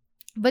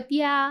 But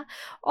yeah,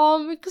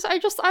 because I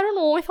don't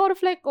know, I thought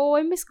of like, oh,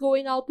 I miss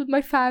going out with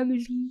my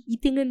family,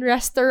 eating in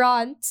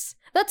restaurants.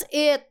 That's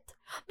it.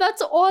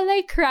 That's all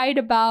I cried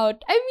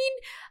about. I mean,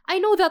 I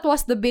know that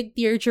was the big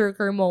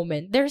tearjerker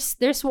moment.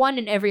 There's one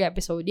in every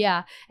episode,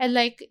 yeah. And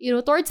like,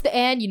 towards the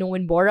end,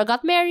 when Bora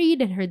got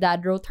married and her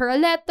dad wrote her a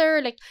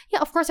letter, like,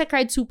 yeah, of course I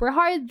cried super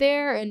hard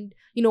there. And,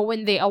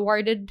 when they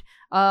awarded,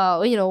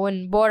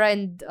 when Bora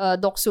and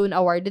Doksun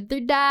awarded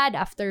their dad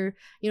after,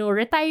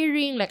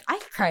 retiring, like, I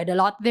cried a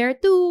lot there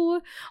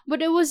too.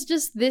 But it was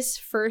just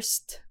this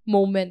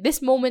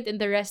moment in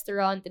the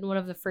restaurant in one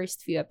of the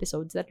first few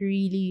episodes that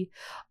really,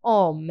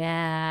 oh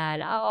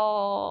man,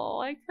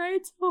 I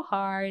cried so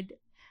hard.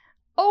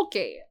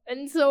 Okay,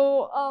 and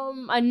so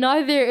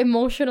another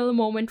emotional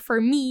moment for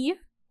me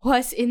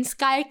was in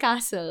Sky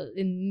Castle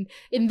in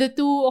the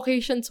two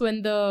occasions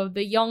when the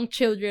young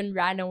children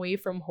ran away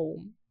from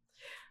home.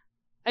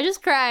 I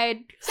just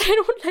cried because I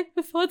don't like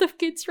the thought of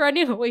kids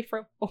running away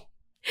from home.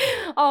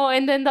 Oh,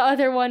 and then the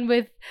other one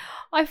with,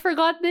 I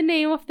forgot the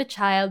name of the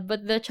child,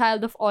 but the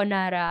child of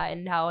Onara,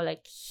 and how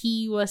like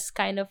he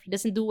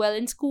doesn't do well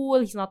in school,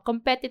 he's not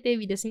competitive,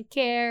 he doesn't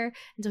care,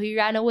 and so he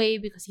ran away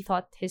because he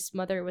thought his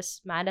mother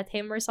was mad at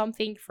him or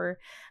something for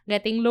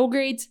getting low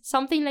grades,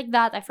 something like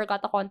that. I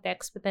forgot the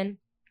context, but then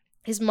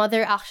his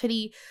mother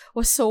actually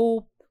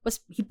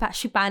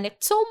she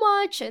panicked so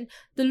much and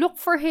to look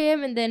for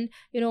him, and then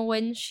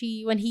when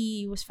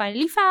he was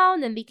finally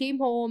found and they came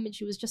home and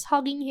she was just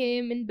hugging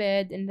him in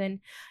bed, and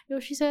then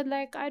she said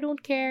like, I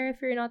don't care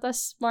if you're not a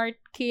smart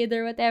kid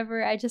or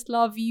whatever, I just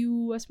love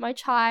you as my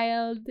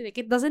child, like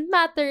it doesn't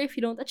matter if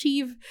you don't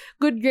achieve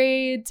good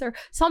grades or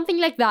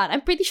something like that.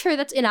 I'm pretty sure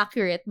that's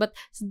inaccurate, but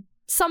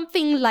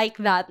something like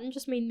that, and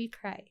just made me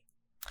cry.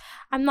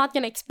 I'm not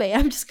gonna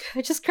explain.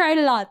 I just cried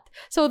a lot.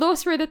 So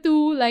those were the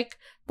two like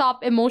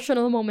top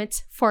emotional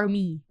moments for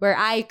me where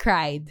I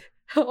cried.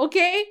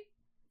 Okay?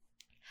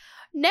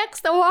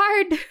 Next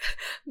award.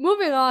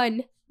 Moving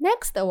on.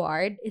 Next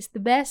award is the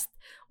best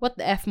what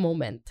the F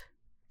moment.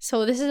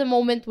 So this is a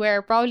moment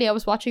where probably I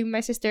was watching with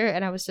my sister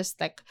and I was just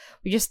like,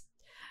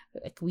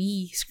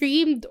 we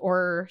screamed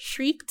or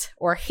shrieked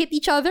or hit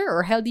each other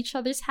or held each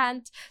other's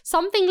hands.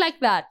 Something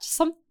like that.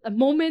 A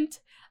moment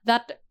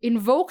that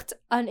invoked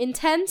an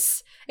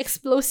intense,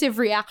 explosive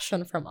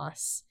reaction from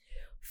us.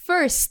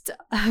 First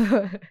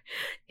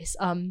is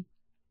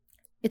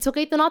It's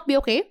Okay to Not Be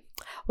Okay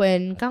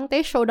when Kang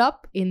Tae showed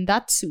up in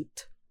that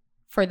suit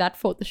for that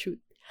photo shoot.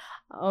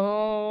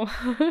 Oh,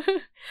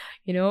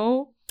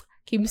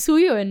 Kim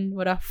Soo-hyun,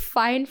 what a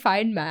fine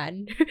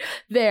man.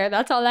 There,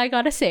 that's all I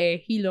gotta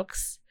say. He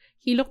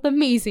looked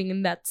amazing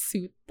in that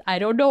suit. I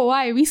don't know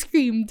why we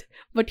screamed,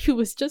 but he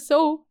was just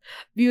so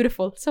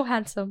beautiful, so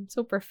handsome,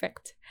 so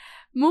perfect.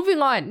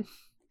 Moving on.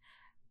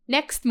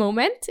 Next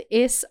moment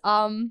is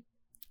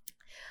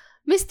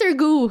Mr.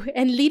 Gu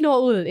and Lee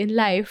Noel in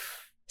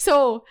life.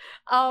 So,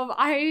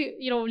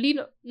 Lee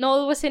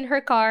Noel was in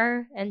her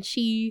car and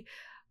she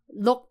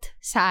looked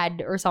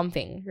sad or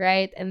something,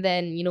 right? And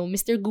then,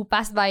 Mr. Gu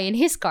passed by in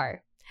his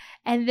car.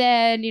 And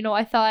then,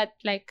 I thought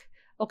like,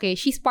 okay,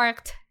 she's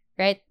parked,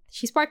 right?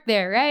 She's parked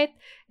there, right?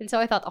 And so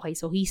I thought, okay,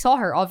 so he saw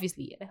her,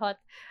 obviously. And I thought,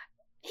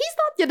 he's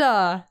not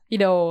gonna,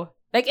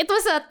 like it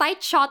was a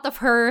tight shot of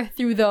her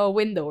through the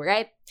window,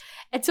 right?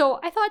 And so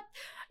I thought,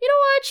 you know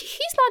what?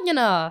 He's not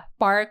gonna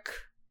park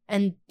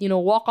and,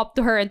 walk up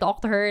to her and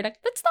talk to her. Like,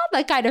 that's not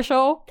that kind of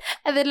show.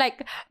 And then,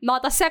 like,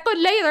 not a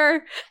second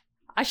later,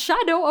 a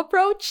shadow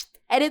approached.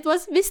 And it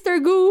was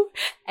Mr. Gu.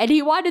 And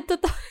he wanted to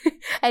talk.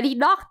 And he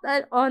knocked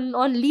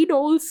on Lee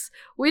Noel's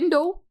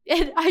window.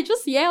 And I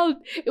just yelled.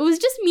 It was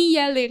just me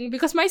yelling.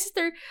 Because my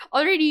sister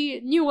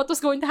already knew what was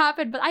going to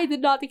happen. But I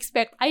did not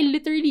expect. I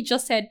literally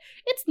just said,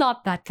 it's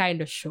not that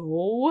kind of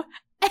show.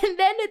 And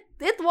then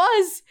it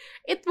was.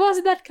 It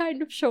was that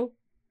kind of show.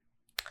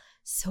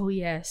 So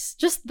yes.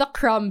 Just the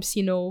crumbs,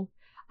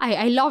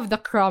 I love the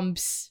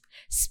crumbs.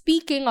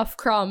 Speaking of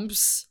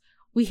crumbs,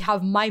 we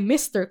have my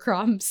Mr.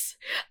 Crumbs.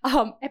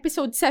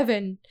 Episode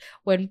 7,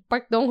 when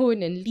Park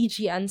Dong-hoon and Lee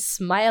Ji-an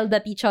smiled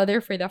at each other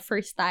for the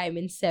first time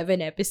in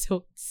 7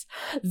 episodes.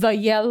 The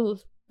yell,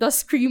 the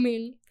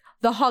screaming,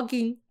 the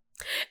hugging.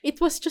 It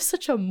was just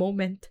such a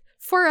moment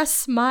for a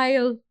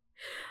smile.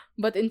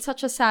 But in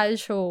such a sad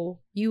show,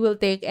 you will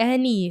take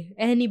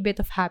any bit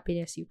of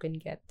happiness you can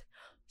get.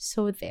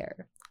 So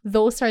there.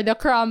 Those are the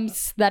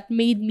crumbs that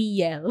made me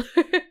yell.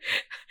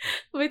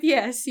 But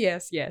yes.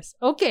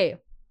 Okay.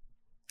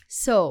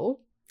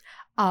 So,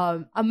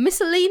 a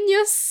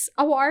miscellaneous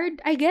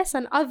award, I guess,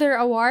 another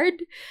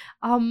award,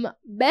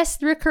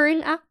 best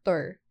recurring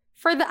actor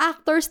for the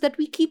actors that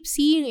we keep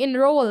seeing in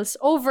roles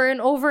over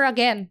and over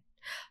again.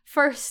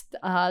 First,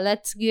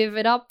 let's give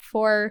it up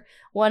for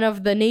one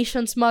of the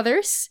nation's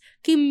mothers,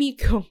 Kim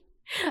Mi-kyung,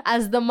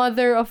 as the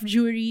mother of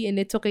Juri in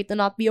It's Okay to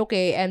Not Be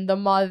Okay, and the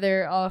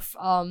mother of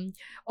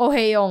Oh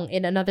Hae-young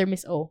in Another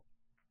Miss O.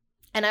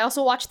 And I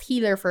also watched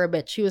Healer for a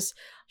bit. She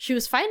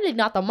was finally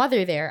not a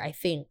mother there, I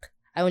think.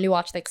 I only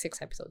watched like 6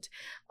 episodes.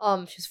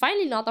 She was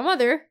finally not a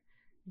mother.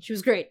 She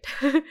was great.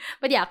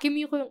 But yeah, Kim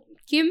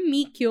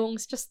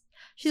Mi-kyung's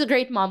she's a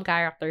great mom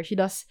character. She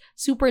does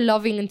super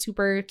loving and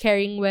super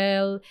caring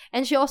well.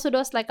 And she also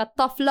does like a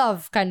tough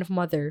love kind of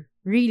mother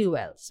really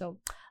well. So,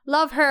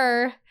 love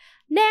her.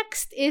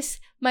 Next is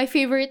my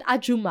favorite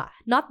Ajuma.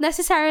 Not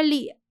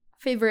necessarily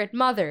favorite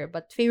mother,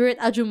 but favorite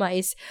Ajuma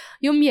is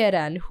Yung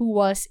Mieran, who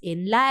was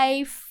in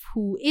Life,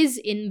 who is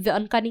in the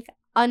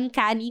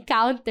Uncanny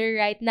Counter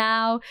right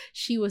now.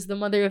 She was the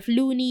mother of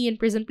Looney in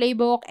Prison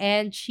Playbook,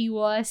 and she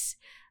was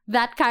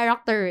that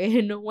character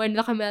in When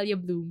the Camellia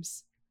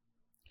Blooms.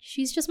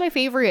 She's just my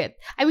favorite.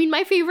 I mean,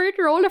 my favorite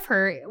role of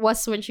her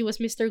was when she was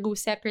Mr.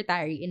 Goose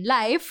secretary in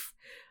Life.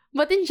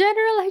 But in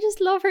general, I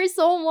just love her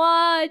so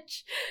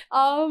much.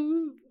 I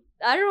don't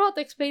know how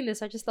to explain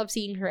this. I just love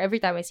seeing her every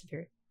time I see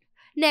her.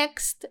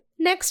 Next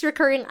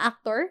recurring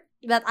actor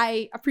that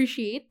I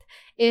appreciate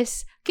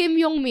is Kim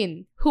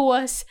Yong-min, who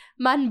was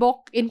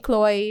Manbok in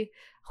Chloe,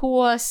 who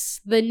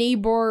was the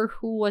neighbor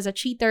who was a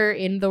cheater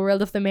in The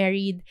World of the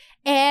Married,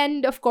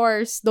 and of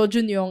course, Do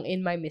Jun-young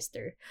in My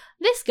Mister.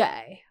 This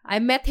guy, I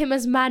met him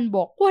as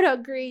Manbok. What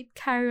a great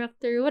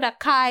character. What a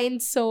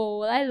kind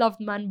soul. I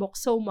loved Manbok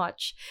so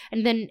much.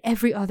 And then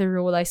every other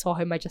role I saw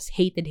him, I just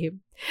hated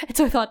him. And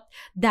so I thought,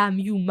 damn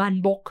you,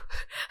 Manbok.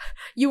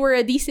 You were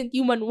a decent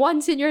human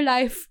once in your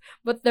life,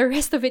 but the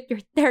rest of it, you're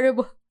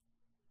terrible.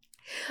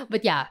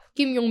 But yeah,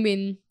 Kim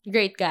Yong-min,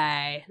 great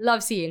guy.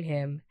 Love seeing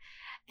him.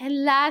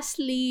 And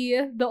lastly,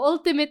 the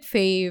ultimate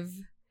fave,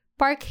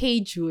 Park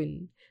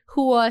Hae-jun,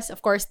 who was,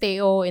 of course,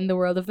 Tae-oh in The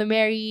World of the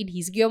Married.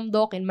 He's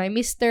Gyeom-dok in My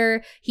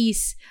Mister.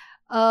 He's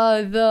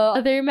the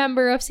other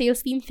member of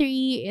Sales Team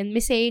 3 in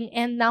Missing.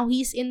 And now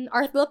he's in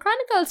Arthdale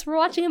Chronicles. We're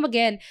watching him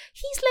again.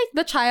 He's like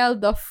the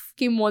child of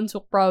Kim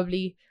Won-suk,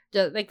 probably.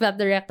 Just like that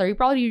director. He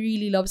probably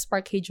really loves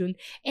Park Hae-jun.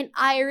 And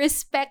I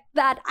respect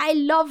that. I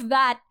love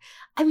that.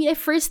 I mean, I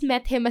first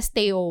met him as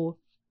Tae-oh.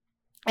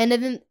 And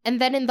then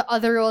in the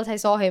other roles I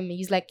saw him,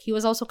 he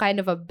was also kind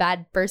of a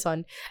bad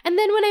person. And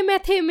then when I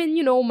met him in,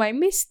 My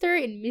Mister,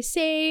 in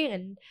Missing,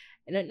 and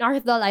in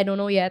Arthdal, I don't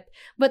know yet.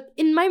 But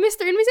in My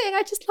Mister and Missing,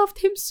 I just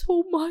loved him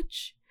so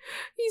much.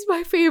 He's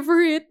my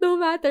favorite, no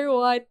matter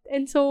what.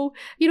 And so,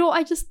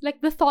 I just like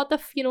the thought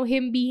of,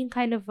 him being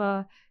kind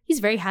of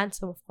he's very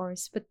handsome, of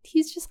course, but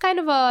he's just kind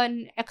of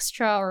an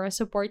extra or a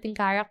supporting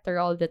character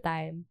all the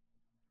time.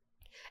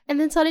 And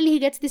then suddenly he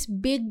gets this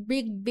big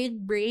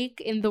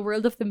break in The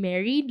World of the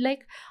Married.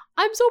 Like,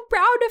 I'm so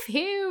proud of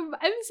him.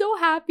 I'm so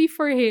happy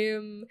for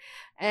him.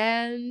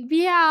 And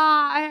yeah,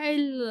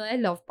 I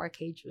love Park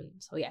Hae-jun.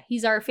 So yeah,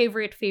 he's our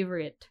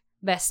favorite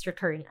best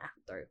recurring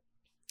actor.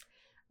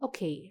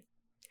 Okay,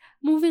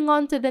 moving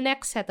on to the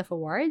next set of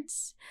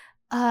awards.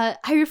 I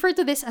refer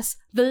to this as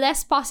the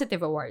less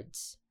positive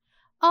awards.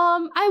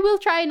 I will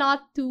try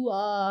not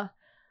to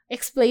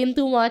explain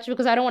too much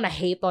because I don't want to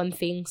hate on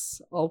things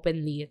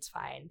openly. It's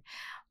fine.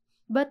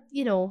 But,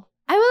 I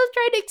will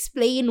try to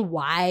explain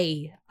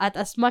why at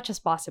as much as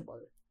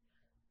possible.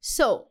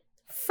 So,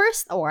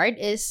 first award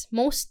is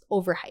most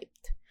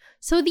overhyped.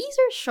 So, these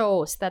are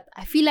shows that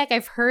I feel like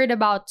I've heard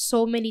about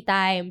so many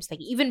times.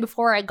 Like, even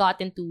before I got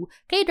into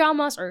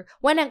K-dramas, or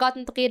when I got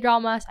into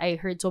K-dramas, I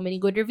heard so many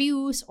good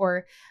reviews,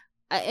 or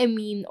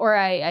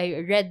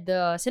I read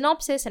the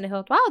synopsis and I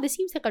thought, wow, this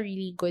seems like a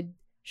really good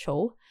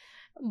show.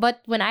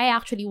 But when I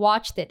actually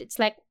watched it, it's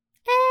like,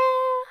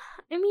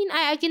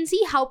 I can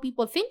see how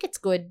people think it's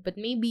good, but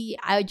maybe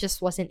I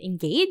just wasn't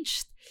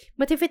engaged.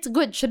 But if it's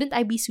good, shouldn't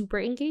I be super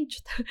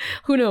engaged?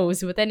 Who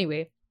knows? But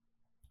anyway.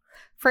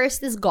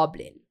 First is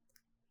Goblin.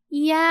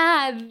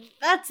 Yeah,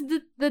 that's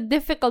the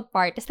difficult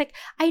part. It's like,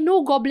 I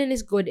know Goblin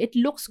is good. It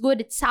looks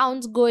good. It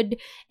sounds good.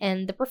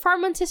 And the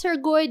performances are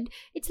good.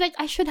 It's like,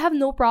 I should have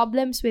no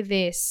problems with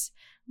this.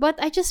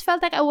 But I just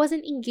felt like I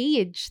wasn't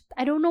engaged.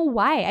 I don't know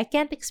why. I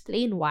can't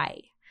explain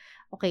why.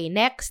 Okay,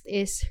 next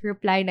is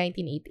Reply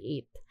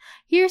 1988.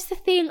 Here's the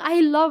thing.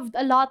 I loved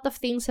a lot of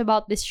things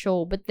about this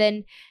show. But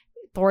then,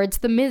 towards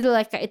the middle,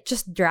 like, it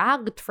just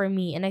dragged for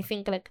me. And I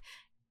think, like,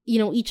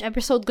 each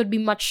episode could be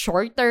much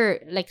shorter.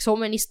 Like, so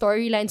many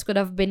storylines could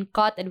have been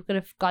cut and we could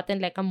have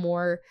gotten, like, a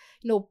more,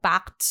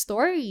 packed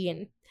story.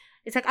 And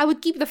it's like, I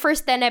would keep the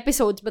first 10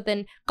 episodes, but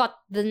then cut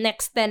the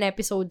next 10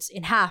 episodes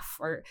in half,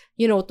 or,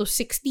 to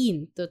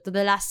 16, to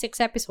the last 6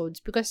 episodes,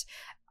 because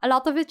a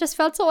lot of it just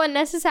felt so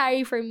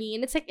unnecessary for me.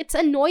 And it's like, it's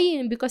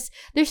annoying because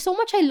there's so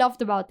much I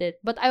loved about it,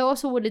 but I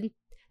also wouldn't,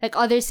 like,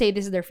 others say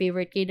this is their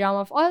favorite K-drama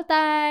of all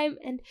time,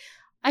 and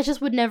I just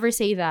would never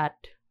say that.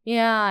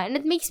 Yeah, and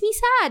it makes me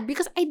sad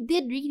because I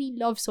did really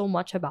love so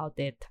much about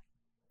it.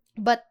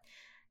 But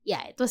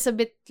yeah, it was a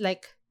bit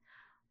like,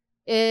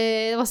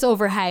 it was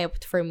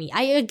overhyped for me.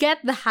 I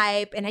get the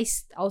hype, and I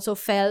also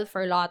fell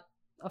for a lot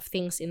of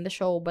things in the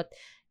show, but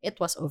it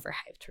was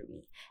overhyped for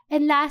me.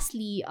 And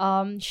lastly,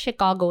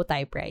 Chicago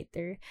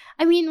Typewriter.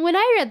 I mean, when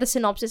I read the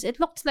synopsis, it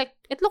looked like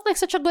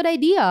such a good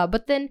idea.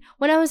 But then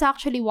when I was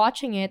actually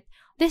watching it,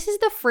 this is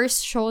the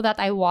first show that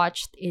I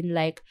watched in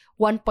like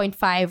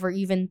 1.5 or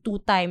even 2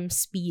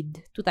 times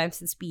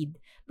the speed.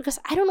 Because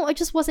I don't know, I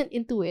just wasn't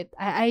into it.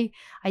 I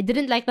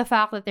didn't like the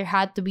fact that there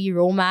had to be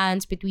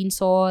romance between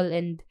Sol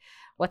and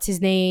what's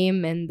his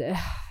name, and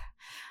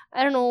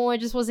I don't know, I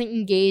just wasn't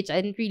engaged.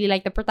 I didn't really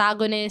like the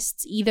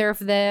protagonists, either of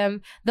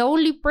them. The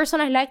only person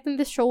I liked in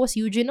this show was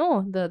Yoo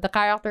Jin-oh, the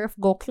character of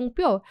Go Kyung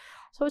Pyo.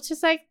 So it's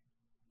just like,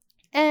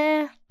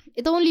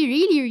 it only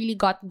really, really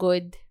got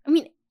good. I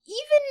mean,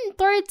 even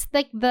towards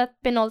like the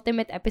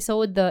penultimate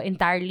episode, the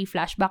entirely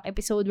flashback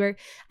episode, where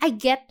I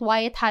get why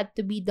it had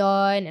to be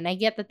done, and I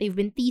get that they've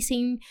been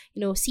teasing,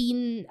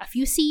 seen a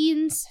few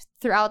scenes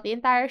throughout the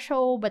entire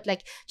show, but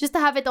like just to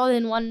have it all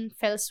in one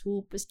fell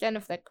swoop is kind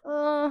of like,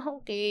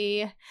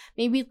 okay,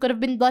 maybe it could have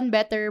been done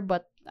better,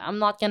 but I'm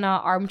not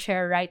gonna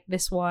armchair write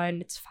this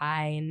one. It's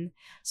fine.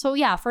 So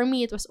yeah, for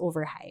me, it was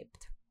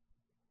overhyped.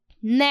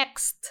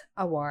 Next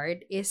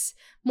award is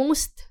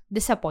most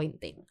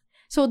disappointing.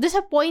 So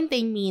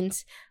disappointing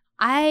means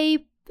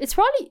it's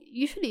probably,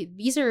 usually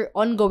these are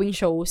ongoing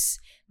shows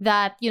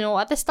that,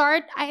 at the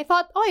start, I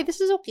thought, oh,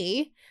 this is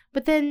okay.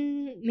 But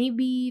then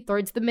maybe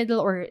towards the middle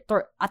or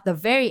at the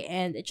very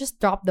end, it just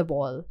dropped the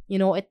ball.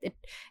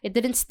 It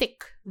didn't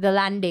stick the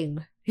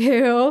landing,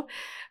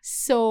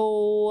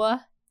 So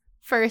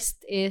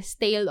first is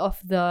Tale of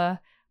the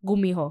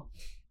Gumiho.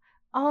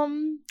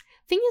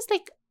 Thing is,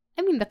 like,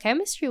 I mean, the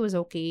chemistry was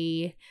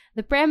okay.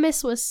 The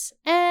premise was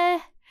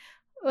it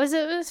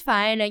was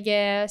fine, I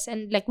guess.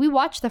 And like, we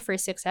watched the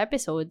first 6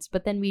 episodes,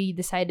 but then we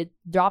decided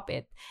to drop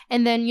it.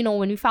 And then,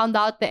 when we found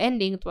out the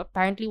ending, it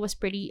apparently was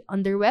pretty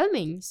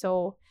underwhelming.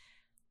 So,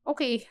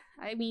 okay,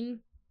 I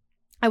mean,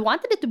 I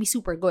wanted it to be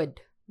super good,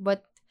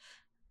 but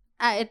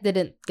it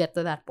didn't get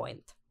to that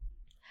point.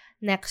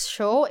 Next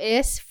show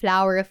is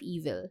Flower of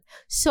Evil.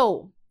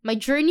 So, my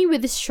journey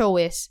with this show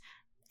is,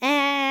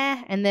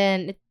 and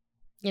then it,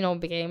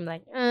 became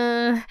like,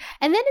 and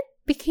then it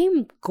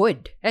became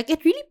good. Like,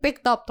 it really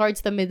picked up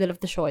towards the middle of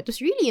the show. It was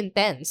really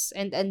intense,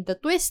 and the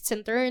twists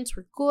and turns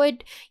were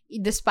good,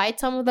 despite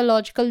some of the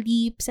logical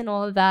leaps and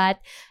all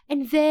that.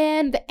 And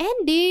then the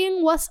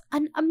ending was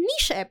an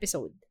Amnesia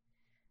episode,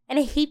 and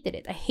I hated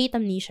it. I hate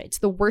Amnesia. It's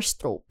the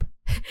worst trope.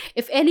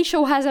 If any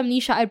show has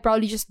Amnesia, I'd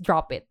probably just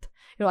drop it.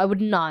 I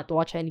would not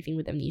watch anything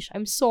with Amnesia.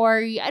 I'm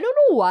sorry. I don't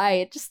know why.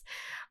 It just,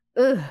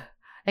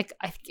 like,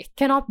 I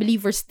cannot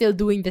believe we're still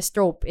doing this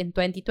trope in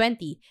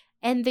 2020.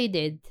 And they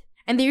did.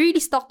 And they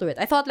really stuck to it.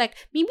 I thought, like,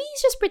 maybe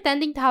he's just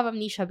pretending to have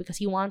amnesia because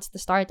he wants to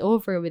start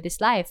over with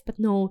his life. But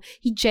no,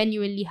 he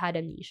genuinely had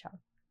amnesia.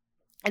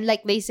 And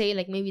like they say,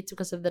 like, maybe it's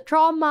because of the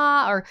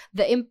trauma or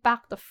the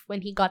impact of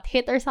when he got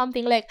hit or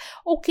something. Like,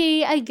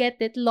 okay, I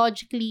get it.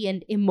 Logically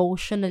and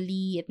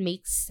emotionally, it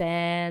makes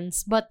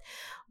sense. But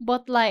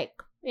like,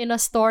 in a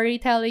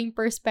storytelling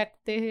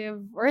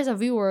perspective, or as a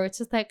viewer, it's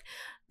just like,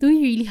 do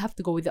we really have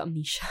to go with the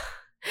amnesia?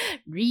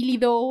 Really,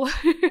 though?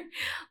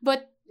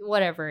 But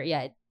whatever,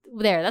 yeah.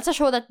 That's a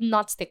show that did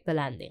not stick the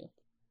landing.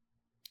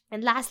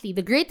 And lastly,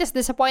 the greatest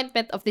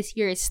disappointment of this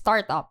year is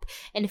Startup.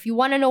 And if you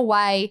want to know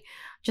why,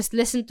 just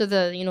listen to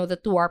the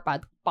 2-hour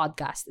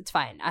podcast. It's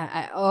fine.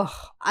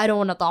 I don't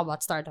want to talk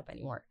about Startup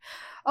anymore.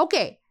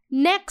 Okay,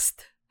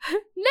 next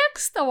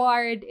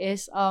award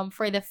is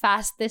for the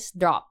fastest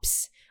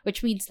drops,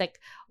 which means like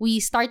we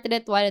started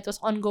it while it was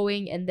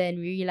ongoing, and then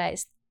we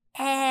realized,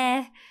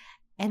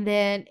 and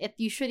then it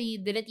usually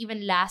didn't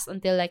even last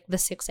until like the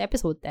 6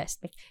 episode test.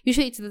 Like,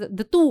 usually it's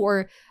the 2,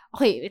 or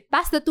okay, it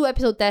passed the 2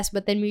 episode test,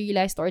 but then we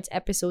realized towards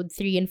episode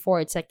 3 and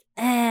 4, it's like,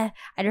 I'd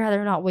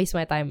rather not waste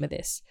my time with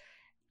this.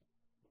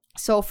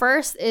 So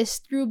first is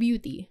True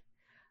Beauty.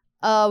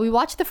 We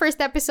watched the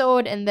first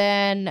episode, and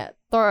then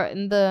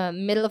in the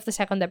middle of the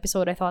second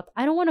episode, I thought,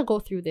 I don't want to go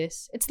through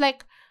this. It's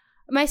like,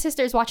 my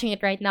sister is watching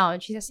it right now,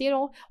 and she says,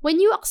 when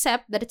you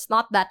accept that it's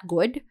not that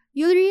good,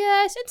 you'll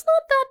realize it's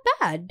not that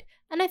bad.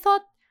 And I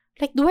thought,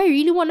 like, do I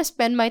really want to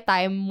spend my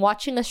time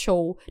watching a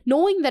show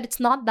knowing that it's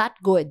not that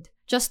good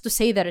just to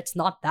say that it's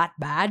not that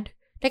bad?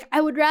 Like,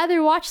 I would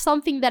rather watch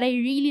something that I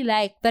really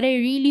like, that I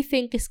really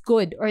think is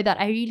good, or that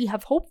I really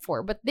have hope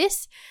for. But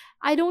this,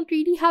 I don't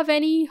really have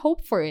any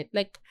hope for it.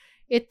 Like,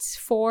 it's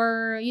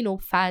for,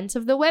 fans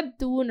of the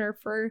webtoon, or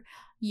for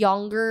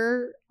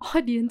younger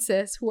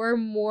audiences who are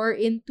more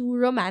into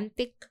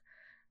romantic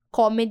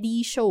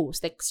comedy shows,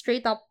 like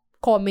straight up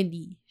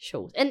comedy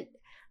shows. And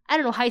I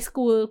don't know, high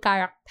school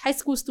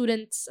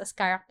students as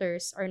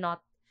characters are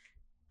not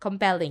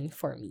compelling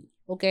for me.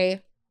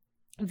 Okay?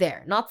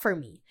 Not for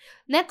me.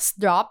 Next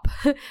drop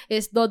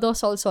is Dodo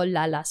Sol Sol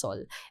Lala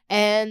Sol.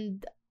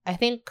 And I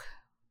think,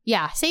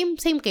 yeah, same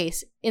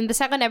case. In the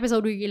second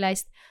episode, we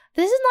realized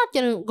this is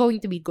not going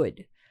to be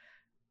good.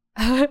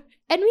 And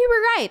we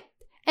were right.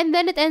 And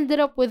then it ended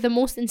up with the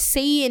most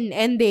insane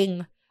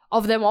ending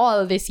of them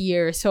all this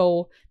year.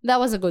 So that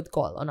was a good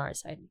call on our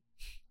side.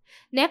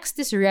 Next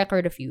is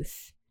Record of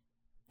Youth.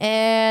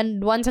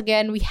 And once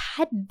again,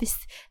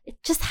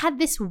 it just had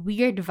this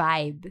weird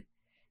vibe.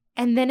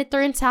 And then it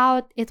turns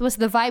out it was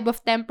the vibe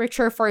of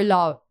Temperature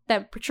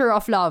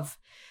of Love,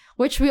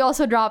 which we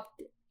also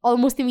dropped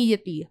almost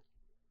immediately.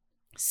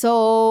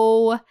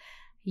 So,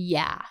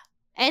 yeah.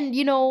 And,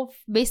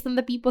 based on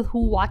the people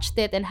who watched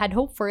it and had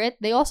hope for it,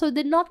 they also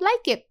did not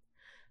like it.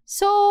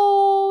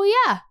 So,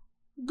 yeah.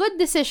 Good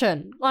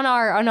decision on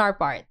our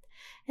part.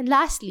 And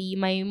lastly,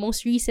 my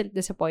most recent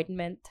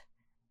disappointment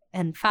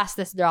and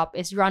fastest drop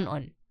is Run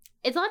On.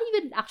 it's not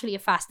even actually a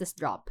fastest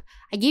drop.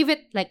 I gave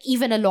it like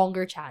even a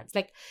longer chance.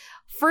 Like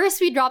first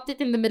we dropped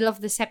it in the middle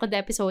of the second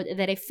episode, and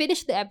then I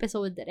finished the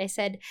episode and I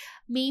said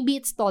maybe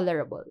it's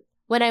tolerable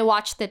when I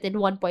watched it in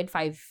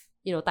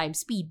 1.5, times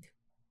speed.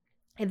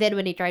 And then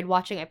when I tried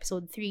watching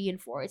episode 3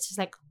 and 4, it's just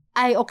like,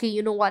 okay,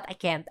 you know what? I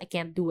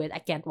can't do it. I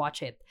can't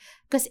watch it.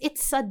 Because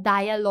it's a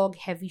dialogue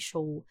heavy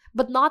show.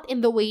 But not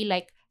in the way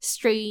like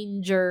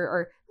Stranger,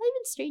 or not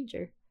even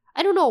Stranger.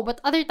 I don't know,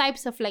 but other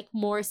types of like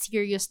more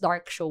serious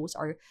dark shows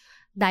are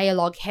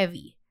dialogue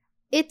heavy.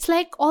 It's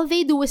like all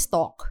they do is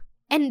talk.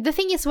 And the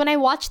thing is, when I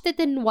watched it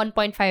in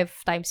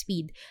 1.5 times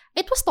speed,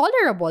 it was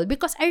tolerable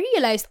because I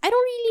realized I don't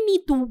really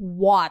need to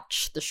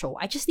watch the show.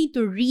 I just need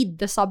to read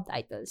the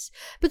subtitles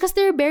because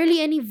there are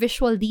barely any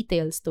visual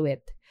details to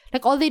it.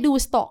 Like all they do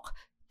is talk,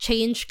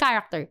 change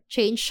character,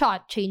 change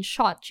shot, change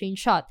shot, change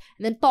shot,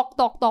 and then talk,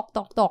 talk, talk,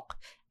 talk, talk.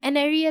 And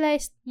I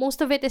realized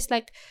most of it is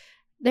like,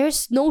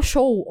 there's no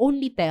show,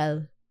 only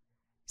tell.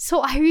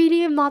 So I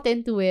really am not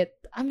into it.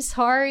 I'm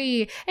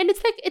sorry. And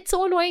it's like, it's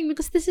so annoying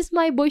because this is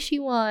my boy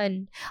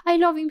Shiwon. I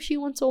love him,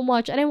 Shiwon, so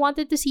much. And I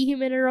wanted to see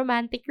him in a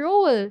romantic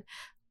role.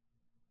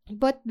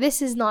 But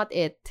this is not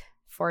it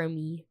for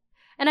me.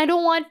 And I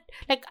don't want,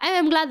 like,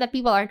 I'm glad that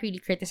people aren't really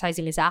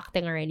criticizing his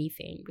acting or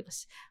anything.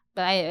 Because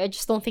I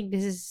just don't think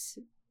this is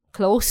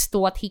close to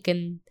what he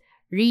can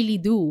really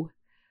do.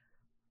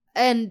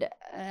 And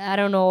I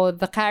don't know,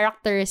 the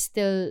character is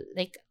still,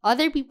 like,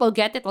 other people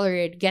get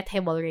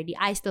him already.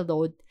 I still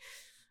don't.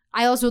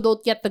 I also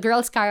don't get the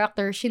girl's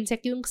character, Shin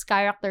Se-kyung's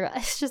character.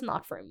 It's just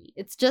not for me.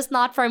 It's just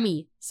not for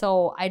me.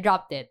 So I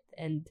dropped it.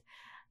 And,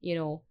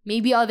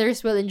 maybe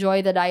others will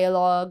enjoy the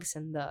dialogues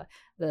and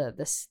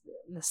the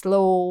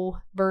slow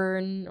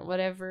burn or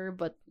whatever.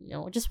 But,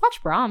 just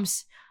watch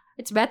Brahms.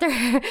 It's better.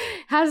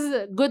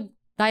 Has good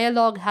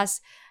dialogue,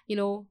 has,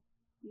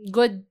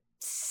 good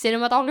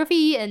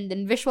cinematography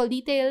and visual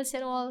details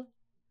and all.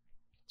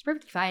 It's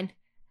perfectly fine.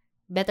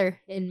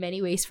 Better in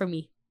many ways for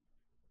me.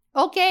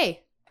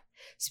 Okay.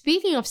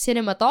 Speaking of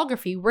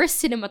cinematography,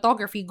 worst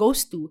cinematography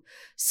goes to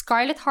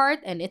Scarlet Heart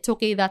and It's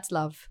Okay That's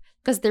Love.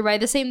 Because they're by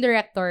the same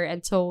director.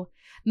 And so,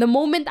 the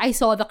moment I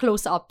saw the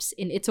close-ups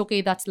in It's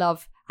Okay That's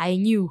Love, I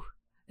knew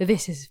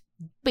this is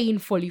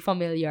painfully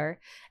familiar.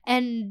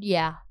 And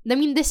yeah, I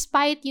mean,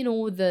 despite, in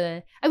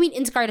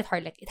Scarlet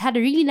Heart, like, it had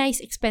a really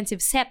nice,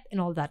 expensive set and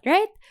all that,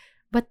 right?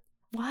 But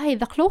why?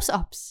 The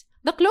close-ups.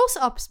 The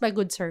close-ups, my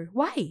good sir.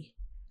 Why?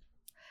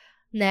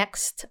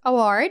 Next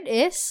award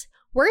is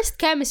Worst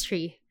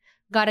Chemistry.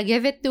 Gotta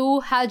give it to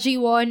Ha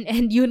Ji-won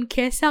and Yoon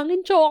Kye-sang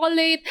in Chocolate.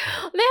 They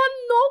have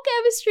no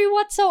chemistry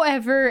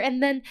whatsoever.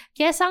 And then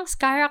Kye-sang's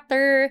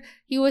character,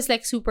 he was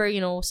like super,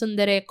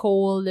 tsundere,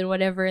 cold and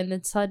whatever. And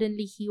then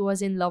suddenly he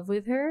was in love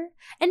with her.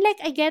 And like,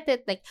 I get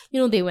it. Like,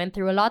 they went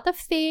through a lot of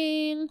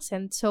things.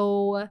 And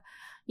so,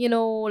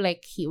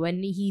 like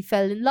when he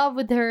fell in love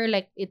with her,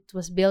 like it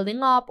was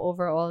building up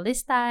over all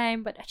this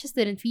time. But I just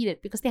didn't feel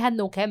it because they had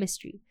no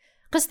chemistry.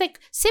 Because, like,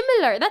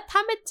 that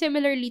happened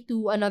similarly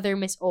to another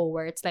Miss O,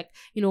 where it's like,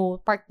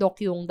 Park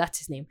Do-kyung, that's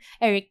his name.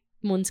 Eric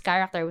Moon's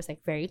character was,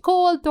 like, very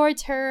cold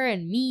towards her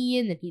and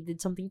mean, and he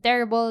did something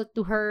terrible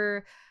to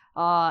her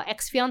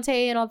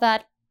ex-fiancé and all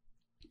that.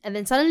 And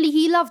then suddenly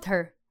he loved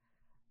her.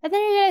 And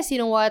then I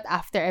realized, what?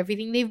 After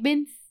everything they've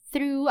been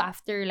through,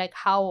 after, like,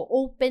 how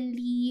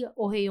openly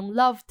Oh Hae-young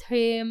loved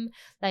him,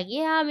 like,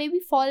 yeah,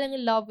 maybe falling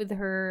in love with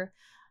her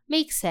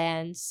makes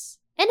sense.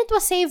 And it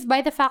was saved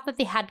by the fact that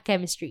they had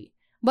chemistry.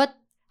 But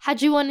Ha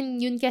Ji-won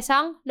and Yoon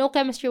Kye-sang, no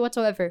chemistry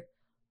whatsoever.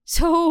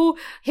 So,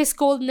 his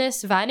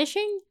coldness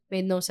vanishing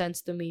made no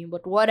sense to me.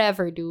 But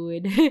whatever,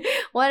 dude.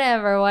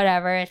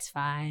 whatever, it's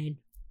fine.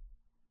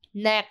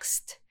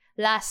 Next.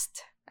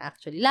 Last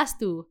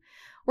two.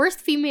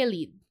 Worst female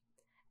lead.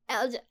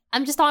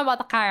 I'm just talking about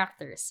the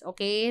characters,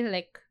 okay?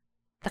 Like,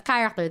 the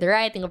character, the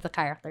writing of the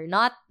character,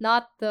 not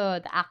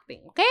the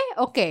acting, okay?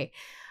 Okay.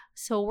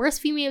 So,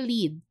 worst female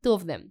lead, two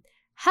of them.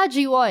 Ha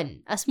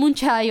Ji-won as Moon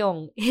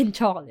Cha-young in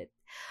Chocolate.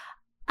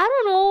 I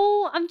don't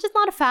know. I'm just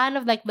not a fan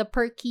of like the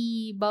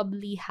perky,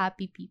 bubbly,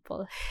 happy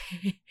people.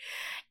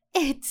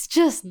 It's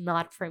just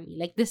not for me.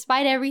 Like,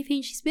 despite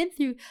everything she's been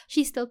through,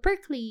 she's still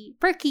perky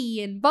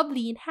and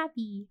bubbly and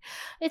happy.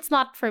 It's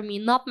not for me.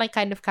 Not my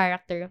kind of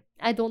character.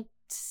 I don't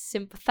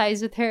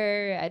sympathize with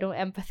her. I don't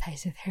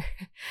empathize with her.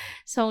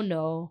 So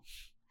no.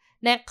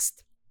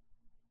 Next.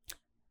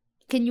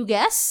 Can you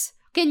guess?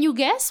 Can you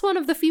guess one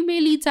of the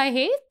female leads I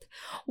hate?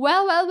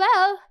 Well,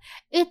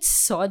 it's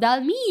So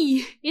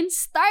Dal-mi in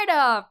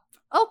Startup.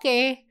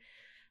 Okay.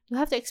 Do I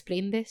have to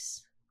explain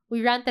this?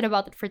 We ranted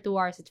about it for 2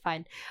 hours, it's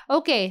fine.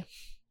 Okay.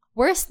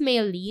 Worst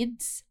male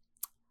leads.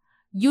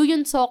 Yoo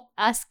Yun-sok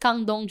as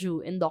Kang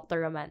Dong-ju in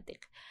Dr.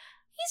 Romantic.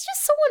 He's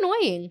just so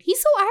annoying.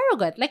 He's so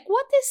arrogant. Like,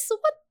 what?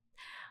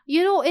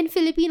 In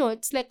Filipino,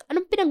 it's like,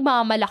 anong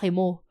pinagmamalaki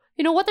mo?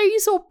 What are you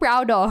so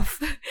proud of?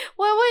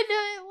 What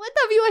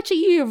have you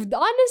achieved?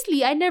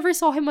 Honestly, I never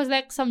saw him as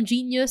like some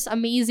genius,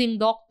 amazing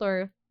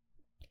doctor.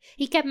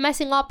 He kept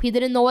messing up. He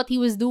didn't know what he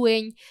was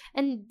doing.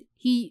 And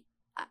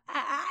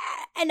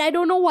I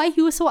don't know why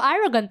he was so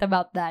arrogant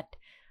about that.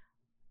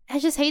 I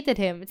just hated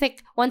him. It's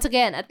like, once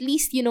again, at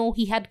least,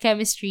 he had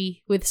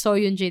chemistry with So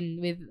Yun Jin,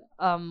 with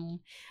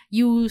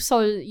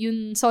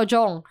Yun So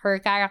Jong, her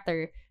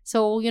character.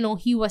 So,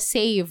 he was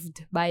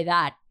saved by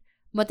that.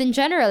 But in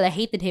general, I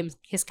hated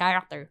his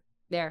character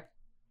there.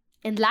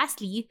 And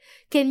lastly,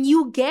 can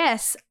you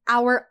guess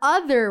our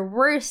other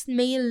worst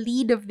male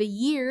lead of the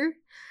year?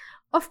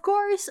 Of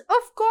course,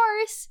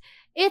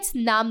 it's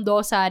Nam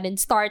Do-san in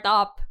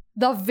Startup.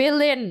 The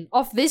villain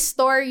of this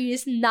story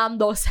is Nam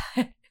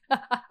Do-san.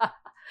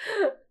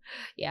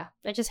 Yeah,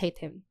 I just hate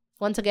him.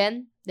 Once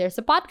again, there's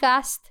a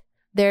podcast.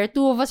 There are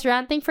two of us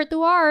ranting for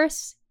 2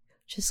 hours.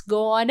 Just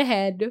go on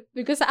ahead,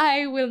 because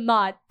I will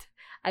not.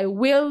 I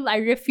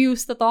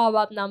refuse to talk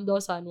about Nam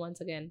Do-san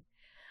once again.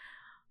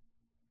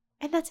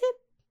 And that's it.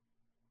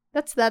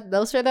 That's that.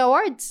 Those are the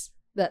awards.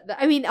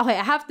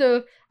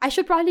 I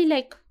should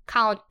probably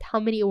count how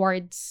many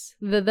awards.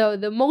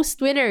 The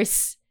most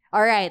winners.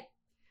 Alright.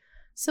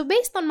 So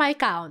based on my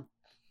count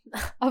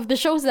of the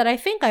shows that I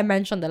think I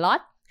mentioned a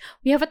lot,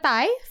 we have a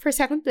tie for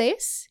second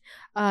place.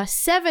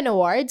 7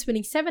 awards,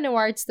 winning 7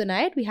 awards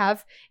tonight. We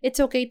have It's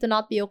Okay to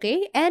Not Be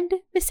Okay and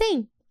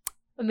Missing.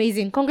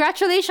 Amazing.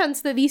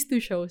 Congratulations to these 2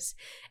 shows.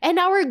 And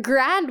our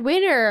grand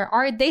winner,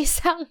 our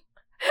Daesang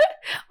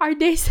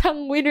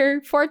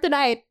winner for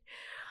tonight,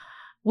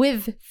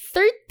 with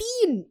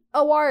 13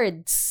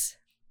 awards.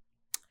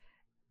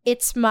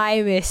 It's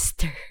my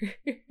mister.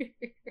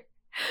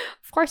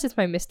 Of course it's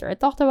my mister. I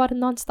talked about it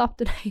nonstop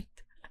tonight.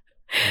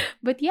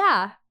 But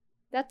yeah,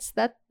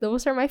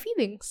 those are my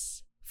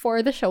feelings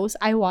for the shows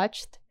I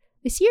watched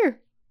this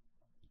year.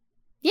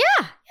 Yeah,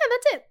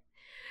 that's it.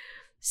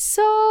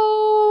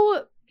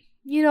 So,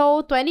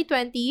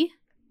 2020,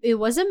 it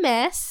was a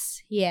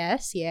mess.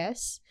 Yes.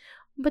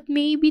 But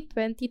maybe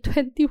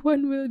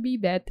 2021 will be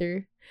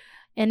better.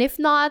 And if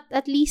not,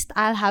 at least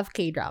I'll have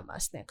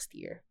K-dramas next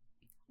year.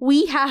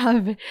 We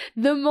have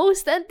the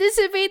most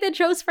anticipated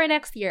shows for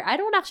next year. I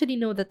don't actually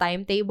know the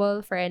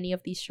timetable for any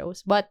of these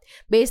shows, but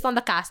based on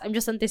the cast, I'm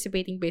just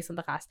anticipating based on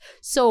the cast.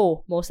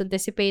 So, most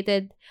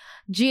anticipated,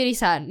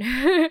 Jiri-san,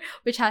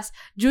 which has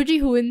Joo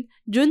Ji-hoon,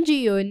 Jun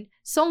Ji-yoon,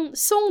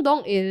 Song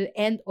Dong-il,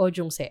 and Oh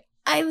Jung-se.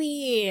 I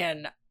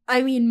mean,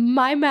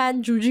 my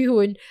man Joo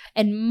Ji-hoon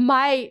and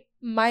my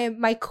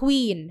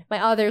queen,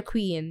 my other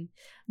queen,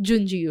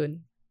 Jun Ji-yoon.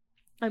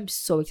 I'm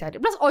so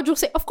excited. Plus Oh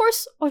Jung-se, of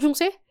course, Oh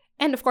Jung-se.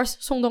 And of course,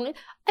 Song Dong-il.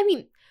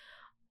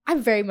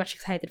 I'm very much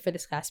excited for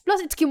this cast.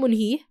 Plus, it's Kim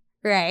Eun-hee,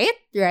 right?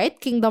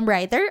 Kingdom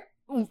writer.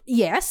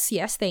 Yes,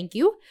 thank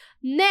you.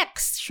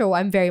 Next show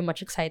I'm very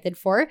much excited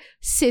for,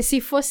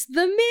 Sisyphus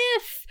the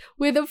Myth,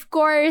 with, of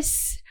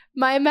course,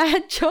 my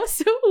man Cho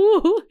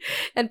Sung-woo.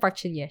 And Park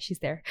Shin-ye, she's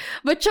there.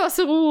 But Cho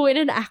Sung-woo in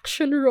an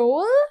action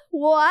role?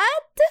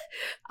 What?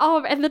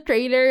 And the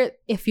trailer,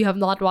 if you have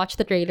not watched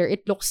the trailer,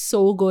 it looks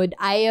so good.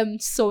 I am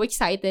so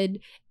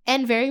excited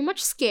and very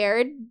much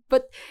scared,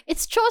 but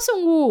it's Cho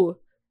Sung-woo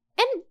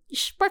and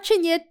Park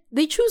Shin-ye.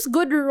 They choose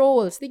good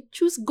roles. They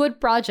choose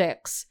good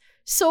projects.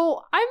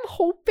 So I'm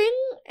hoping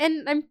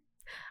and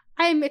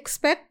I'm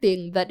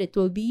expecting that it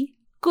will be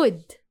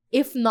good,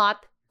 if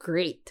not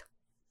great.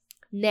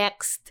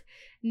 Next,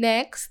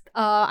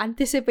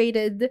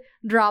 anticipated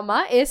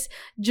drama is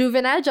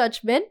Juvenile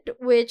Judgment,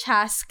 which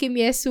has Kim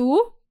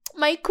Ye-soo,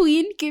 my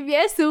queen, Kim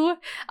Ye-soo,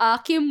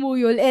 Kim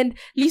Woo-yeol, and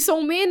Lee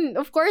Sung-min,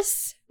 of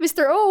course,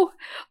 Mr. O.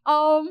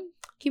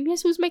 Kim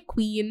Ye-soo's my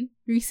queen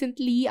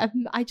recently.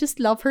 I just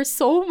love her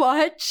so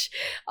much.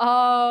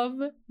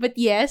 But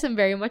yes, I'm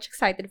very much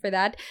excited for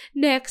that.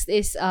 Next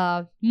is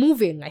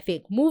Moving, I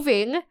think.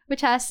 Moving,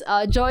 which has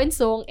Jo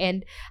In-sung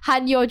and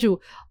Han Yo-joo.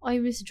 I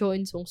miss Jo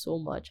In-sung so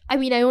much. I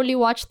only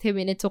watched him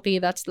in It's Okay,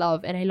 That's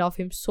Love, and I love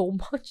him so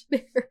much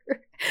there.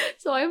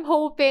 So I'm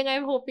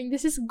hoping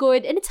this is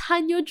good. And it's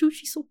Han Yo-joo.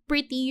 She's so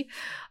pretty.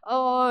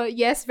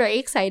 Yes, very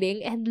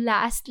exciting. And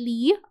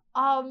lastly,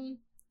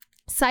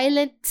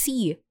 Silent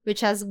Sea,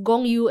 which has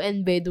Gong Yoo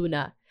and Bae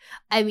Doona.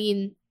 I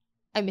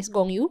miss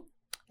Gong Yoo.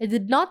 I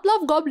did not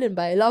love Goblin,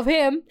 but I love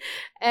him.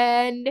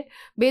 And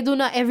Bae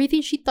Doona,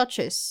 everything she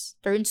touches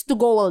turns to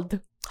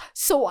gold.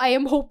 So I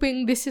am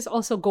hoping this is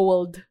also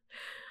gold.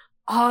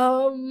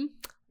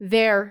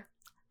 There.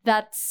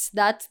 That's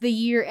the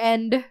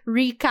year-end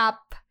recap.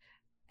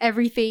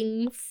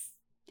 Everything.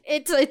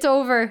 It's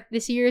over.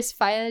 This year is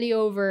finally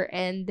over,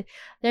 and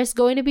there's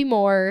going to be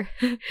more.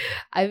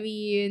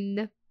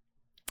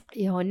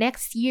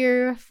 Next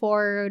year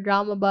for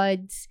Drama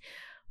Buds,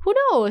 who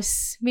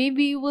knows?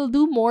 Maybe we'll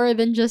do more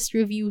than just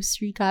reviews,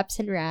 recaps,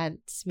 and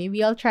rants.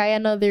 Maybe I'll try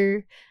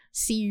another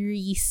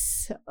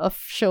series of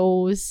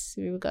shows.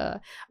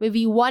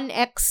 Maybe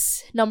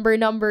 1x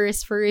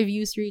numbers for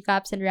reviews,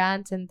 recaps, and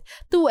rants, and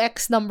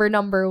 2x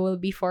number will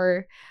be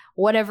for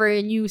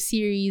whatever new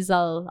series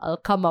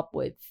I'll come up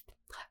with.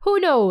 Who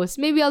knows?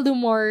 Maybe I'll do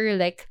more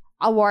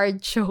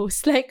award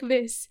shows like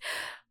this.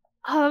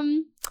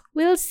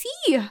 We'll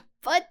see.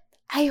 But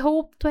I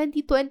hope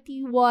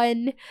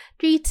 2021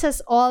 treats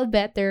us all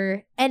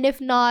better. And if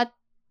not,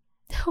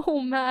 oh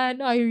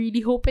man, I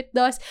really hope it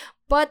does.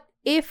 But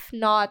if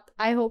not,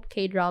 I hope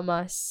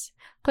K-dramas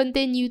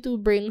continue to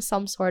bring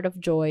some sort of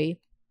joy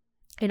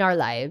in our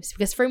lives.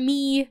 Because for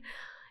me,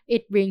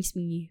 it brings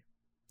me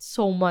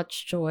so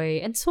much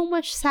joy and so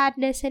much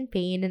sadness and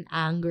pain and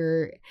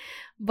anger.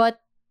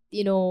 But,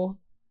 you know,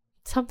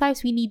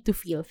 sometimes we need to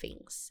feel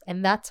things.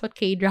 And that's what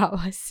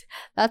K-dramas,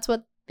 that's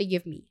what they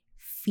give me.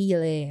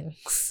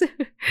 Feelings.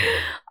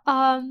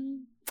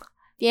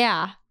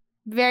 Yeah,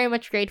 very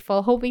much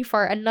grateful. Hoping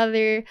for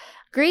another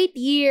great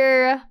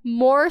year,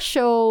 more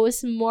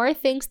shows, more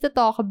things to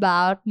talk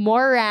about,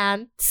 more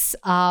rants,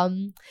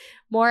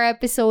 more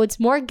episodes,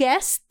 more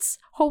guests,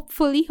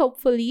 hopefully.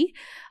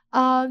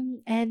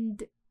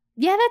 And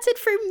yeah, that's it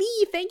for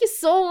me. Thank you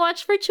so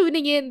much for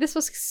tuning in. This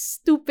was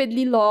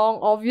stupidly long,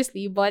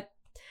 obviously, but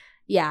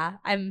yeah,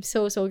 I'm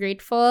so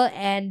grateful,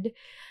 and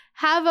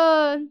have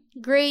a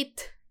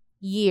great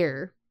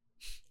year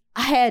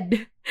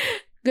ahead.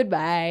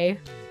 Goodbye.